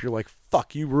scamp, you're like,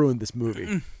 fuck, you ruined this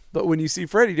movie. But when you see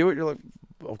Freddy do it, you're like,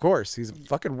 of course, he's a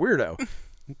fucking weirdo.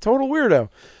 Total weirdo.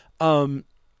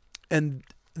 And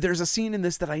there's a scene in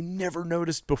this that I never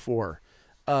noticed before,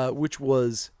 which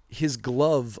was his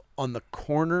glove on the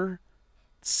corner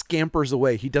scampers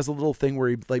away. He does a little thing where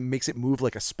he like makes it move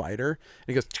like a spider, and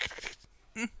he goes.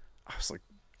 I was like,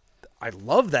 I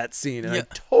love that scene, and I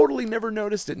totally never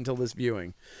noticed it until this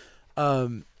viewing.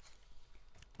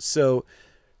 So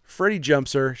Freddy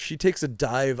jumps her. She takes a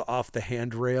dive off the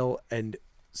handrail, and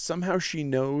somehow she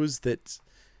knows that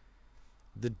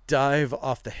the dive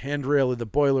off the handrail in the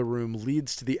boiler room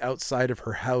leads to the outside of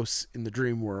her house in the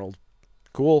dream world.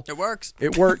 Cool. It works.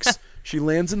 It works. She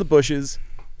lands in the bushes,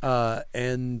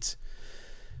 and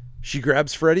she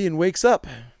grabs Freddy and wakes up.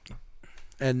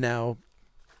 And now,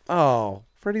 oh,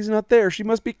 Freddy's not there. She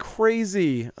must be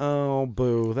crazy. Oh,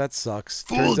 boo. That sucks.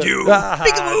 Fooled you.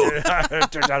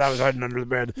 Turns out I was hiding under the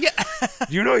bed. Yeah.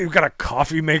 Do you know you've got a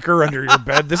coffee maker under your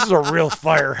bed? This is a real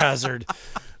fire hazard.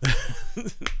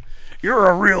 You're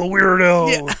a real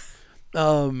weirdo.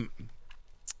 Yeah.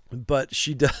 But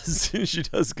she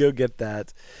does go get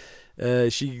that.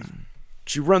 She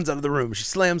She runs out of the room. She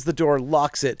slams the door,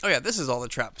 locks it. Oh, yeah, this is all the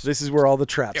traps. This is where all the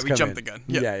traps come in. Yeah, we jumped the gun.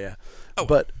 Yep. Yeah. Oh.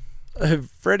 But,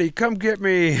 Freddy, come get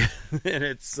me. And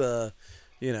it's, Then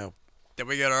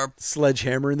we get our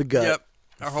sledgehammer in the gut. Yep.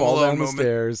 Our Home fall Alone down the moment.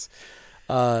 stairs.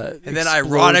 And then explode.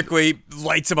 ironically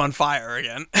lights him on fire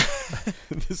again.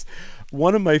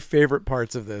 One of my favorite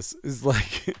parts of this is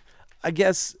like, I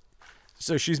guess,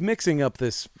 so she's mixing up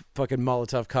this fucking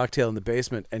Molotov cocktail in the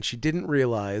basement, and she didn't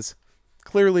realize,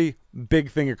 clearly, big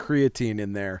thing of creatine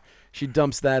in there. She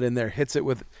dumps that in there, hits it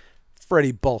with,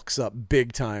 Freddy bulks up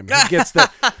big time. He gets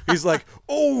that, he's like,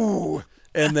 oh,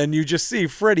 and then you just see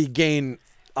Freddy gain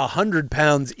 100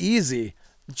 pounds easy,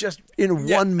 just in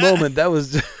one moment. That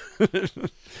was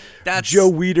That's Joe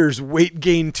Weider's weight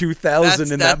gain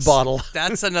 2000 in that bottle.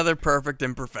 That's another perfect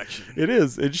imperfection. It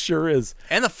is. It sure is.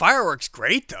 And the fireworks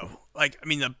great though. Like, I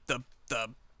mean, the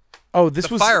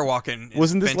this was fire walking.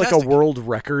 Wasn't this fantastic. like a world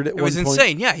record at one point? It was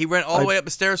insane. Yeah, he went all the way up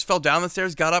the stairs, fell down the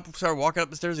stairs, got up, started walking up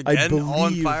the stairs again, all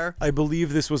on fire. I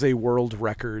believe this was a world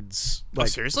records, like,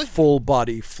 seriously? full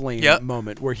body flame Yep.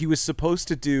 moment where he was supposed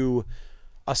to do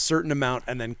a certain amount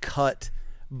and then cut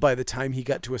by the time he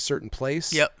got to a certain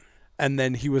place. Yep. And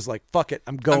then he was like, "Fuck it,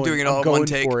 I'm going. I'm doing it all in going one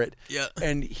take." for it." Yeah.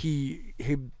 And he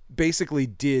basically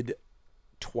did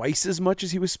twice as much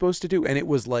as he was supposed to do, and it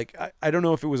was like, I don't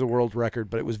know if it was a world record,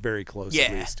 but it was very close. Yeah.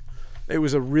 At least it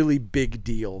was a really big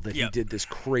deal that he Yep. did this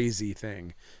crazy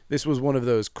thing. This was one of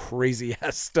those crazy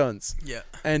ass stunts. Yeah.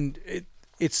 And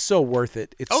it's so worth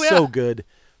it. It's Oh, yeah. so good.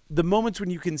 The moments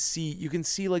when you can see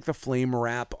like the flame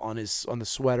wrap on the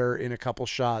sweater in a couple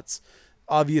shots.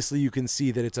 Obviously, you can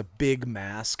see that it's a big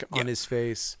mask on his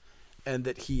face, and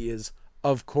that he is,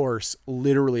 of course,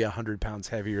 literally 100 pounds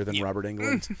heavier than Robert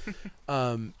Englund.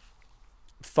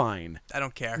 Fine. I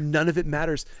don't care. None of it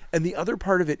matters. And the other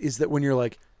part of it is that when you're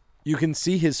like, you can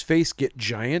see his face get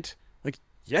giant. Like,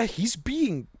 yeah, he's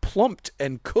being plumped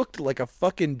and cooked like a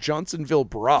fucking Johnsonville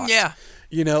broth. Yeah.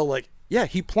 You know, like, yeah,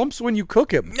 he plumps when you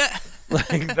cook him. Yeah.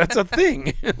 Like, that's a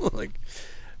thing. Like,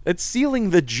 it's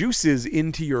sealing the juices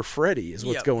into your Freddy is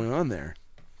what's Yep. going on there.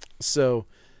 So,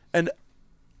 and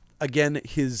again,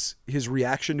 his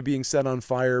reaction to being set on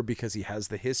fire, because he has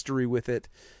the history with it,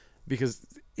 because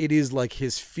it is like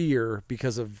his fear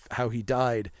because of how he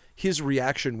died. His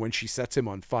reaction when she sets him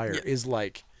on fire is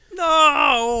like,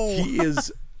 No. he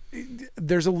is,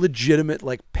 there's a legitimate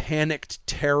like panicked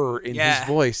terror in his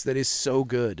voice that is so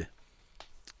good.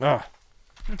 Ah,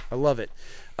 I love it.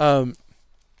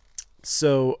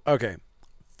 So, okay.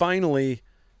 Finally,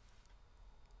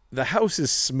 the house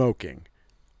is smoking.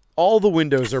 All the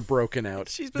windows are broken out.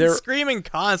 She's been screaming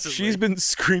constantly. She's been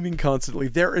screaming constantly.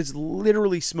 There is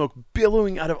literally smoke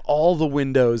billowing out of all the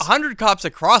windows. 100 cops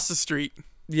across the street.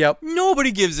 Yep.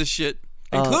 Nobody gives a shit,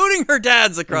 including her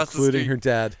dad's across the street. Including her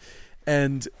dad.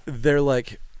 And they're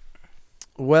like,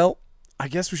 well, I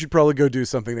guess we should probably go do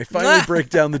something. They finally break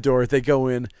down the door. They go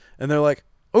in, and they're like,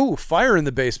 oh, fire in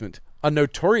the basement. A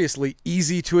notoriously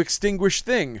easy to extinguish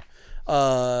thing.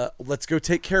 Let's go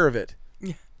take care of it.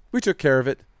 Yeah. We took care of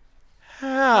it.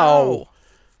 How?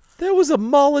 There was a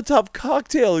Molotov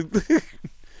cocktail.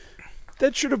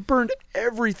 That should have burned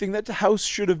everything. That house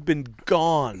should have been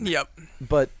gone. Yep.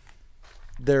 But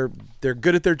they're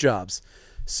good at their jobs.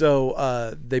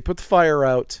 So they put the fire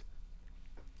out,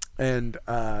 and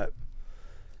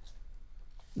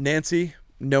Nancy,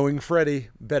 knowing Freddy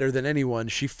better than anyone,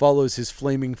 she follows his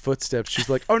flaming footsteps. She's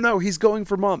like, oh no, he's going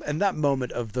for Mom. And that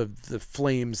moment of the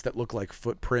flames that look like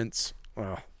footprints.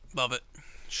 Oh, Love it.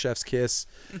 chef's kiss.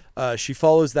 She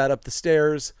follows that up the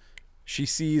stairs. She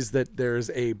sees that there's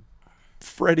a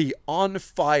Freddy on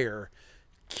fire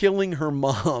killing her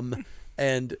mom,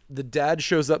 and the dad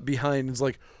shows up behind and is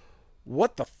like,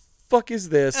 what the fuck is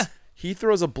this? He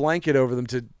throws a blanket over them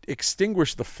to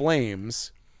extinguish the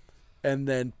flames, and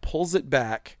then pulls it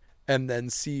back, and then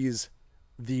sees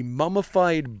the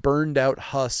mummified, burned out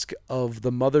husk of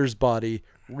the mother's body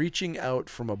reaching out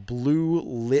from a blue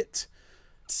lit,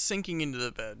 Sinking into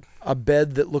the bed. a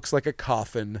bed that looks like a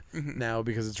coffin now,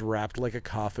 because it's wrapped like a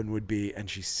coffin would be, and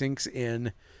she sinks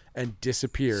in and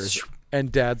disappears.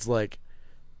 And Dad's like,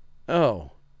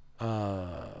 oh,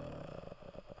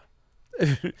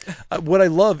 what I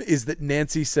love is that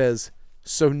Nancy says,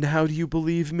 so now do you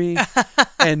believe me?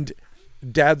 And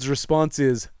Dad's response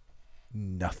is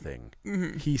nothing.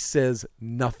 He says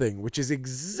nothing, which is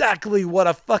exactly what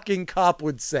a fucking cop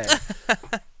would say.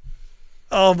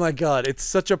 Oh my God. It's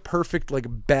such a perfect, like,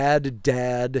 bad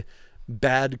dad,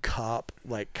 bad cop,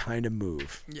 like, kind of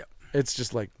move. Yep. It's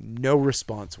just like no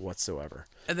response whatsoever.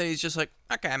 And then he's just like,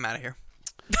 okay, I'm out of here.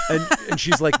 And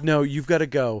she's like, no, you've got to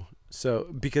go. So,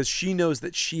 because she knows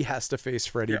that she has to face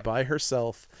Freddy by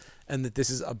herself, and that this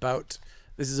is about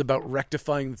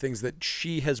rectifying the things that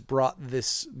she has brought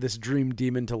this dream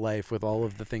demon to life with all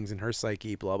of the things in her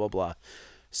psyche, blah blah blah.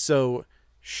 So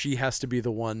she has to be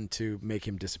the one to make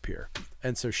him disappear.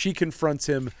 And so she confronts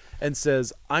him and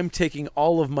says, I'm taking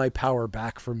all of my power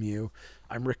back from you.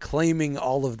 I'm reclaiming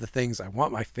all of the things. I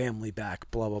want my family back,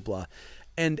 blah, blah, blah.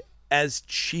 And as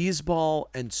cheeseball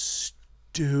and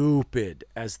stupid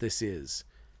as this is,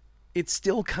 it's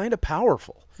still kind of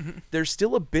powerful. Mm-hmm. There's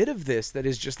still a bit of this that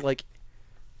is just like,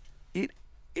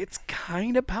 it's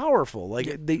kind of powerful.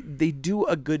 Like they do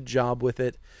a good job with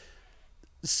it.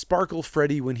 Sparkle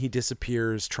Freddy, when he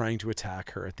disappears trying to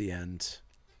attack her at the end,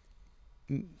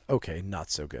 okay,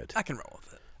 not so good. I can roll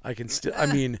with it. I can still, I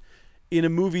mean, in a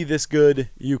movie this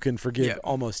good, you can forgive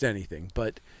almost anything,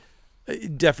 but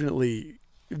definitely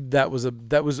that was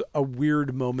a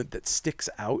weird moment that sticks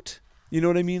out. You know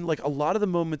what I mean? Like, a lot of the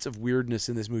moments of weirdness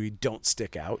in this movie don't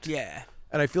stick out. Yeah.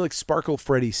 And I feel like Sparkle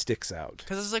Freddy sticks out.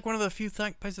 Because it's like one of the few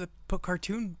places that put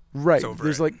cartoon right. over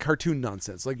There's it. like cartoon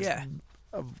nonsense. Like, yeah.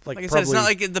 Like I said, it's not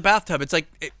like in the bathtub. It's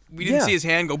like we didn't see his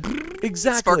hand go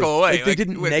exactly sparkle away. Like they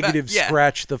didn't negative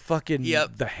scratch the fucking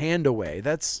the hand away.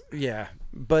 That's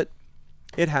but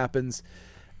it happens.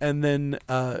 And then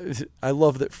I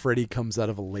love that Freddy comes out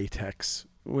of a latex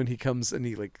when he comes and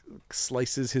he like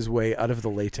slices his way out of the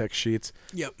latex sheets.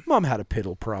 Yep. Mom had a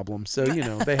piddle problem, so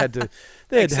they had to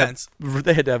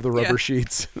have the rubber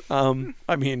sheets.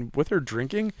 I mean, with her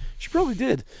drinking, she probably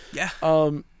did. Yeah.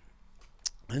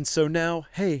 And so now,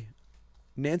 hey,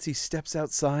 Nancy steps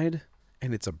outside,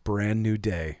 and it's a brand new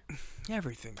day.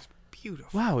 Everything's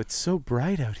beautiful. Wow, it's so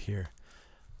bright out here.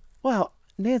 Wow,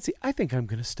 Nancy, I think I'm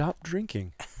going to stop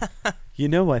drinking.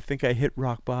 I think I hit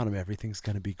rock bottom. Everything's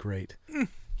going to be great.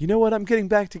 You know what? I'm getting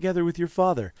back together with your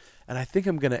father, and I think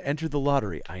I'm going to enter the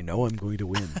lottery. I know I'm going to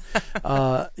win.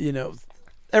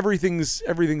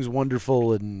 Everything's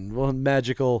wonderful and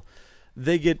magical.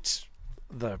 They get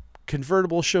the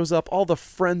convertible shows up, all the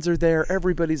friends are there,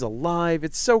 everybody's alive,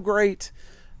 it's so great.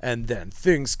 And then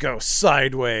things go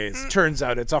sideways. Turns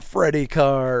out it's a Freddy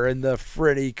car, and the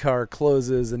Freddy car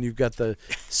closes, and you've got the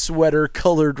sweater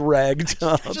colored rag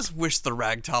top. I just wish the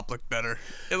rag top looked better.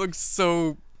 It looks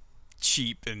so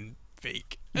cheap and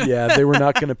fake. Yeah, they were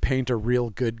not going to paint a real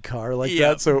good car like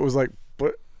that, so it was like,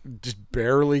 what? Just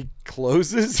barely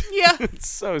closes. Yeah. It's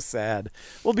so sad.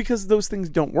 Well, because those things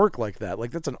don't work like that. Like,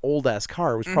 that's an old ass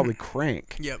car. It was probably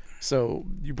crank. Yep. So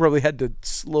you probably had to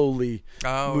slowly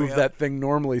move that thing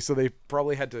normally. So they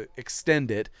probably had to extend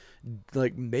it,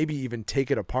 like maybe even take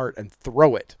it apart and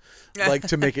throw it, like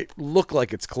to make it look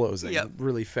like it's closing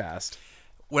really fast.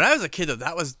 When I was a kid, though,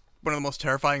 that was one of the most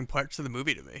terrifying parts of the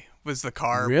movie to me. Was the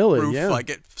car really? roof. Yeah. Like,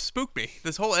 it spooked me.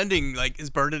 This whole ending is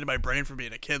burned into my brain from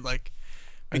being a kid. Like,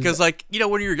 because,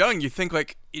 when you're young, you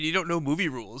think, you don't know movie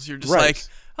rules. You're just like,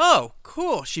 oh,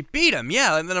 cool, she beat him,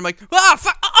 yeah. And then I'm like,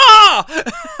 fuck,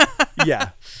 yeah.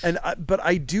 But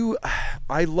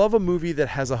I love a movie that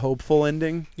has a hopeful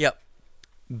ending. Yep.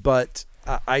 But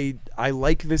I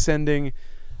like this ending.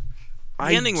 The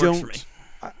ending works for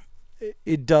me.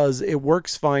 It does. It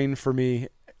works fine for me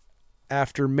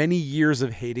after many years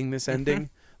of hating this ending.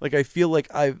 Like, I feel like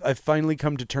I've finally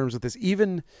come to terms with this.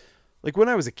 Even, like, when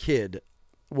I was a kid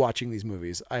watching these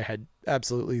movies, I had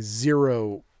absolutely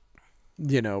zero,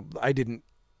 I didn't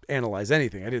analyze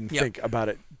anything. I didn't think about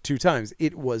it two times.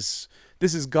 This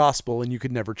is gospel and you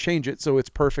could never change it, so it's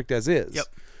perfect as is. Yep.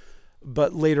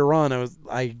 But later on,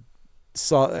 I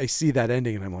see that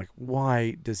ending and I'm like,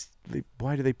 why do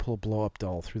they pull a blow up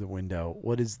doll through the window?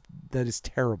 That is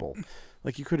terrible.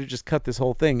 Like, you could have just cut this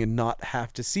whole thing and not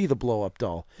have to see the blow up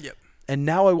doll. Yep. And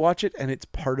now I watch it, and it's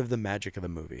part of the magic of the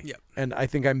movie. Yep. And I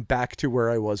think I'm back to where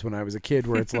I was when I was a kid,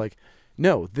 where it's like,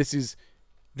 no, this is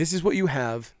what you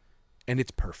have, and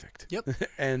it's perfect. Yep.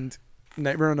 And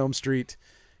Nightmare on Elm Street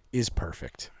is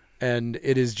perfect. And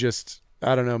it is just,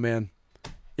 I don't know, man.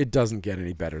 It doesn't get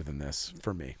any better than this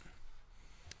for me.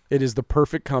 It is the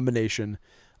perfect combination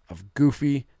of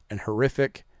goofy and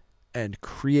horrific and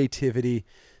creativity.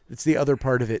 It's the other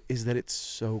part of it is that it's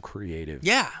so creative.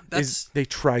 Yeah, they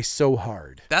try so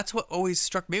hard. That's what always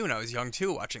struck me when I was young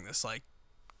too, watching this. Like,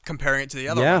 comparing it to the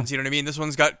other ones, you know what I mean? This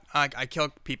one's got I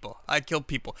killed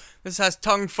people. This has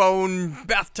tongue, phone,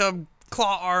 bathtub,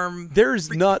 claw arm. There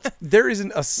isn't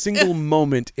a single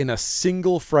moment in a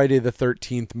single Friday the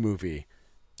 13th movie.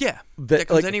 Yeah, that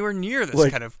comes anywhere near this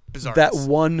kind of bizarreness. That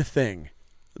one thing,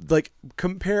 like,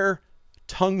 compare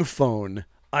tongue phone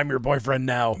I'm your boyfriend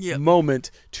now Yep.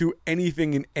 moment to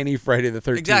anything in any Friday the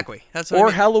 13th. Exactly. That's what I or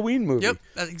mean. Halloween movie. Yep,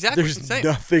 that's exactly There's the same.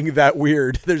 nothing that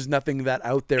weird. There's nothing that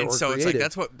out there And or so creative.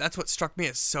 it's like that's what struck me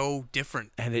as so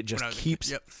different. and it just when I was a kid.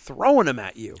 keeps Yep. throwing them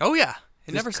at you. Oh yeah,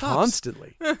 it Just never stops.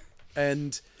 constantly.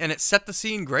 And And it set the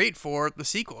scene great for the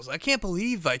sequels. I can't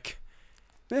believe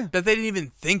Yeah. that they didn't even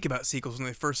think about sequels when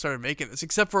they first started making this,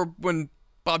 except for when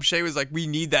Bob Shea was like, "We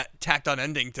need that tacked on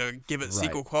ending to give it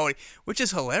sequel quality," which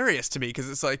is hilarious to me because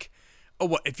it's like, oh,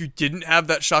 what if you didn't have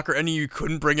that shocker ending, you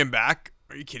couldn't bring him back?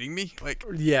 Are you kidding me? Like,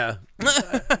 yeah.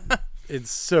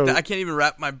 It's so I can't even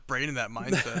wrap my brain in that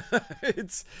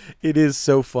mindset. it is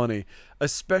so funny,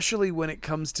 especially when it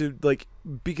comes to like,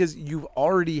 because you've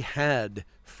already had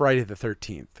Friday the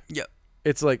 13th. Yep.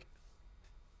 It's like,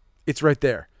 it's right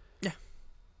there. Yeah.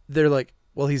 They're like,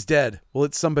 well, he's dead. Well,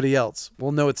 it's somebody else.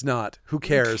 Well, no, it's not. Who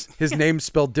cares? His name's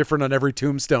spelled different on every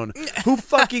tombstone. Who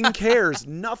fucking cares?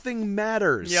 Nothing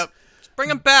matters. Yep. Just bring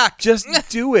him back. Just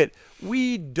do it.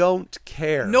 We don't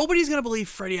care. Nobody's gonna believe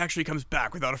Freddy actually comes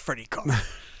back without a Freddy car.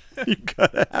 You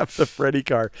gotta have the Freddy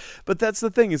car. But that's the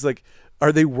thing, is like,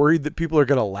 are they worried that people are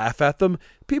gonna laugh at them?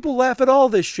 People laugh at all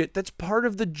this shit. That's part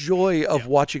of the joy of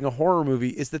watching a horror movie,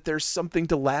 is that there's something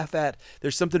to laugh at.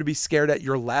 There's something to be scared at.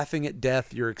 You're laughing at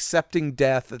death. You're accepting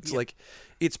death. It's like,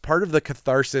 it's part of the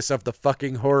catharsis of the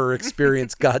fucking horror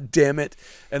experience. God damn it.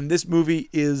 And this movie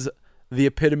is the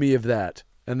epitome of that.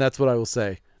 And that's what I will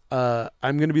say.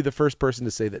 I'm going to be the first person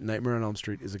to say that Nightmare on Elm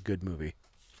Street is a good movie.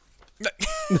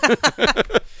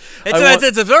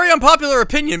 It's a very unpopular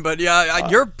opinion, but yeah,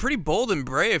 you're pretty bold and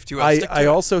brave to stick to I it.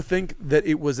 also think that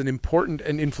it was an important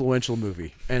and influential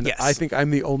movie, and Yes. I think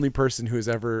I'm the only person who has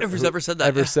ever said that.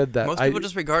 Ever yeah. said that. Most people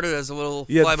just regard it as a little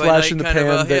yeah, fly by flash night in the kind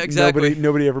pan of that exactly.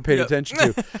 nobody ever paid Yep. attention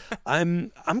to.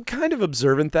 I'm kind of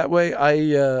observant that way.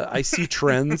 I see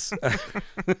trends,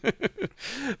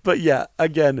 but yeah,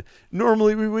 again,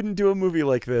 normally we wouldn't do a movie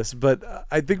like this, but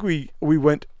I think we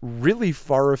went really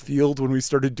far afield when we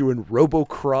started doing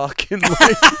RoboCroc and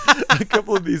like a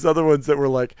couple of these other ones that were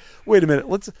like, wait a minute,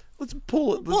 let's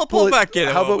pull it. Let's Pull it back in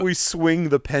a How little about we swing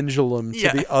the pendulum to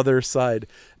Yeah. the other side?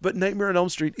 But Nightmare on Elm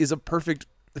Street is a perfect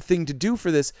thing to do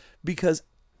for this, because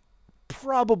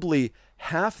probably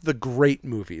half the great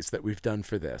movies that we've done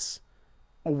for this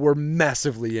were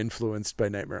massively influenced by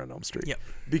Nightmare on Elm Street. Yep.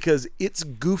 Because its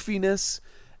goofiness,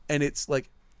 and it's like,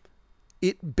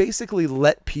 it basically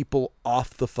let people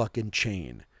off the fucking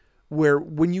chain. Where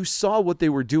when you saw what they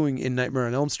were doing in Nightmare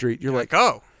on Elm Street, you're like,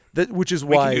 oh, which is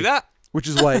we why can do that. Which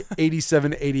is why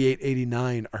 87, 88,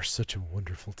 89 are such a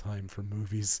wonderful time for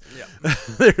movies. Yeah.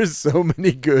 There's so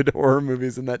many good horror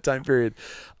movies in that time period.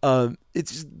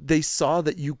 It's just, they saw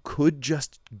that you could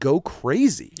just go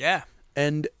crazy. Yeah.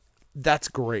 And that's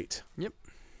great. Yep.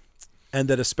 And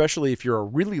that especially if you're a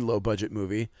really low budget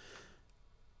movie,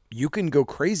 you can go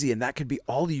crazy, and that could be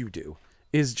all you do,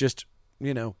 is just,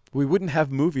 you know, we wouldn't have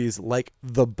movies like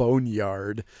The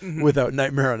Boneyard without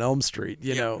Nightmare on Elm Street.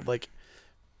 You know, like,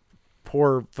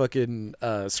 poor fucking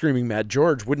Screaming Mad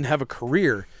George wouldn't have a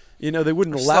career. You know, they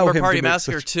wouldn't allow Slumber him Party to make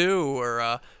Massacre such... 2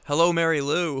 or Hello Mary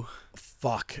Lou.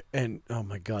 Fuck. And oh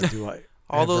my God, do I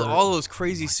all ever... those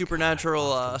crazy supernatural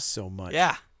God, I love them so much.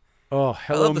 yeah. Oh, I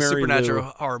Hello love the Mary supernatural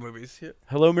Lou. horror movies. Yeah.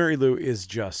 Hello Mary Lou is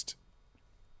just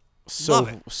Love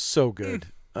it. so good.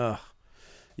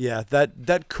 Yeah,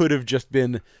 that could have just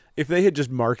been, if they had just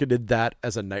marketed that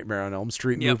as a Nightmare on Elm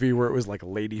Street movie where it was like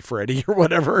Lady Freddy or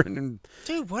whatever. And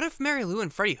Dude, what if Mary Lou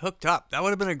and Freddy hooked up? That would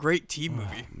have been a great teen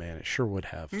movie. man, it sure would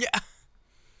have. Yeah.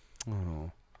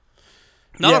 Oh.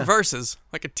 Not Yeah. a versus,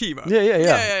 like a team up.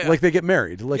 Yeah. Like they get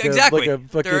married. Like exactly. like a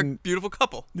fucking, They're a beautiful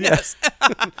couple. Yes.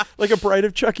 like a Bride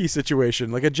of Chucky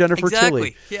situation, like a Jennifer Tilly.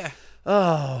 Exactly. Yeah.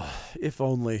 Oh, if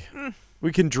only.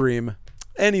 We can dream.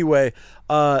 Anyway,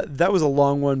 that was a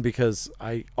long one because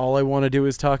all I want to do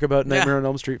is talk about Nightmare on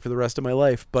Elm Street for the rest of my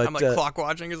life. But I'm like clock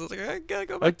watching because I was like, I gotta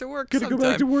go back to work. Gotta sometime. go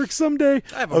back to work someday.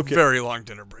 I have a very long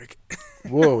dinner break.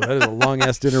 Whoa, that is a long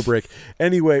ass dinner break.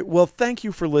 Anyway, well, thank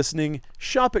you for listening.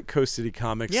 Shop at Coast City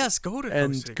Comics. Yes, go to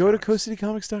and Coast City go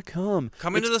Comics. to coastcitycomics.com.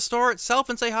 Come into the store itself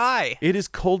and say hi. It is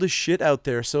cold as shit out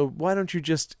there, so why don't you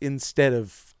just, instead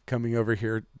of coming over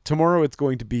here, tomorrow it's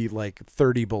going to be like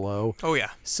 30 below. Oh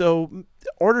yeah. So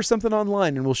order something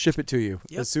online and we'll ship it to you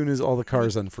Yep. as soon as all the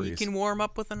cars unfreeze. You can warm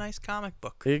up with a nice comic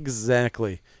book.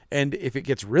 Exactly. And if it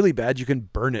gets really bad, you can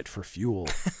burn it for fuel.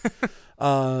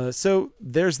 So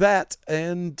there's that.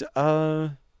 And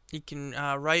You can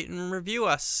write and review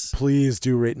us. please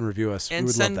do rate and review us. And we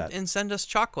would send love that. and send us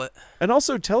chocolate. And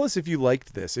also tell us if you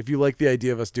liked this, if you like the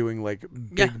idea of us doing like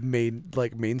big Yeah.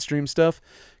 mainstream stuff,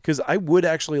 because I would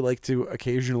actually like to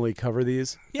occasionally cover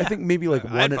these. I Yeah. think maybe like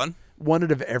I had fun. one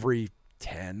out of every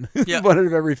 10. Yep. One out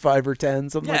of every 5 or 10,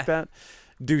 something Yeah. like that.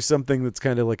 Do something that's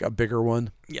kind of like a bigger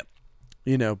one. Yep.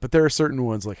 You know, but there are certain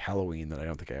ones like Halloween that I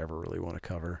don't think I ever really want to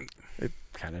cover. It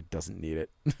kind of doesn't need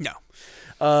it. No.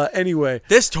 Anyway,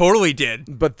 This totally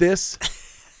did. but this,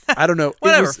 I don't know.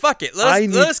 Whatever. Fuck it. Let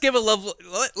us give a love.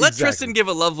 Let Exactly. Tristan give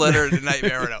a love letter to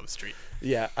Nightmare on Elm Street.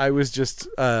 Yeah, I was just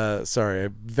sorry,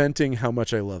 venting how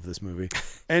much I love this movie.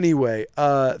 Anyway,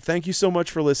 thank you so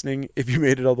much for listening if you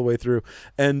made it all the way through.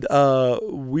 And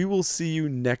we will see you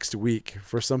next week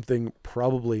for something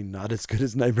probably not as good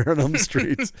as Nightmare on Elm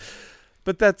Street.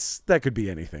 But that could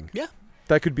be anything. Yeah.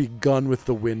 That could be Gone with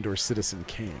the Wind or Citizen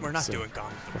Kane. We're not doing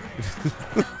Gone.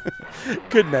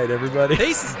 Good night, everybody.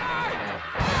 Peace.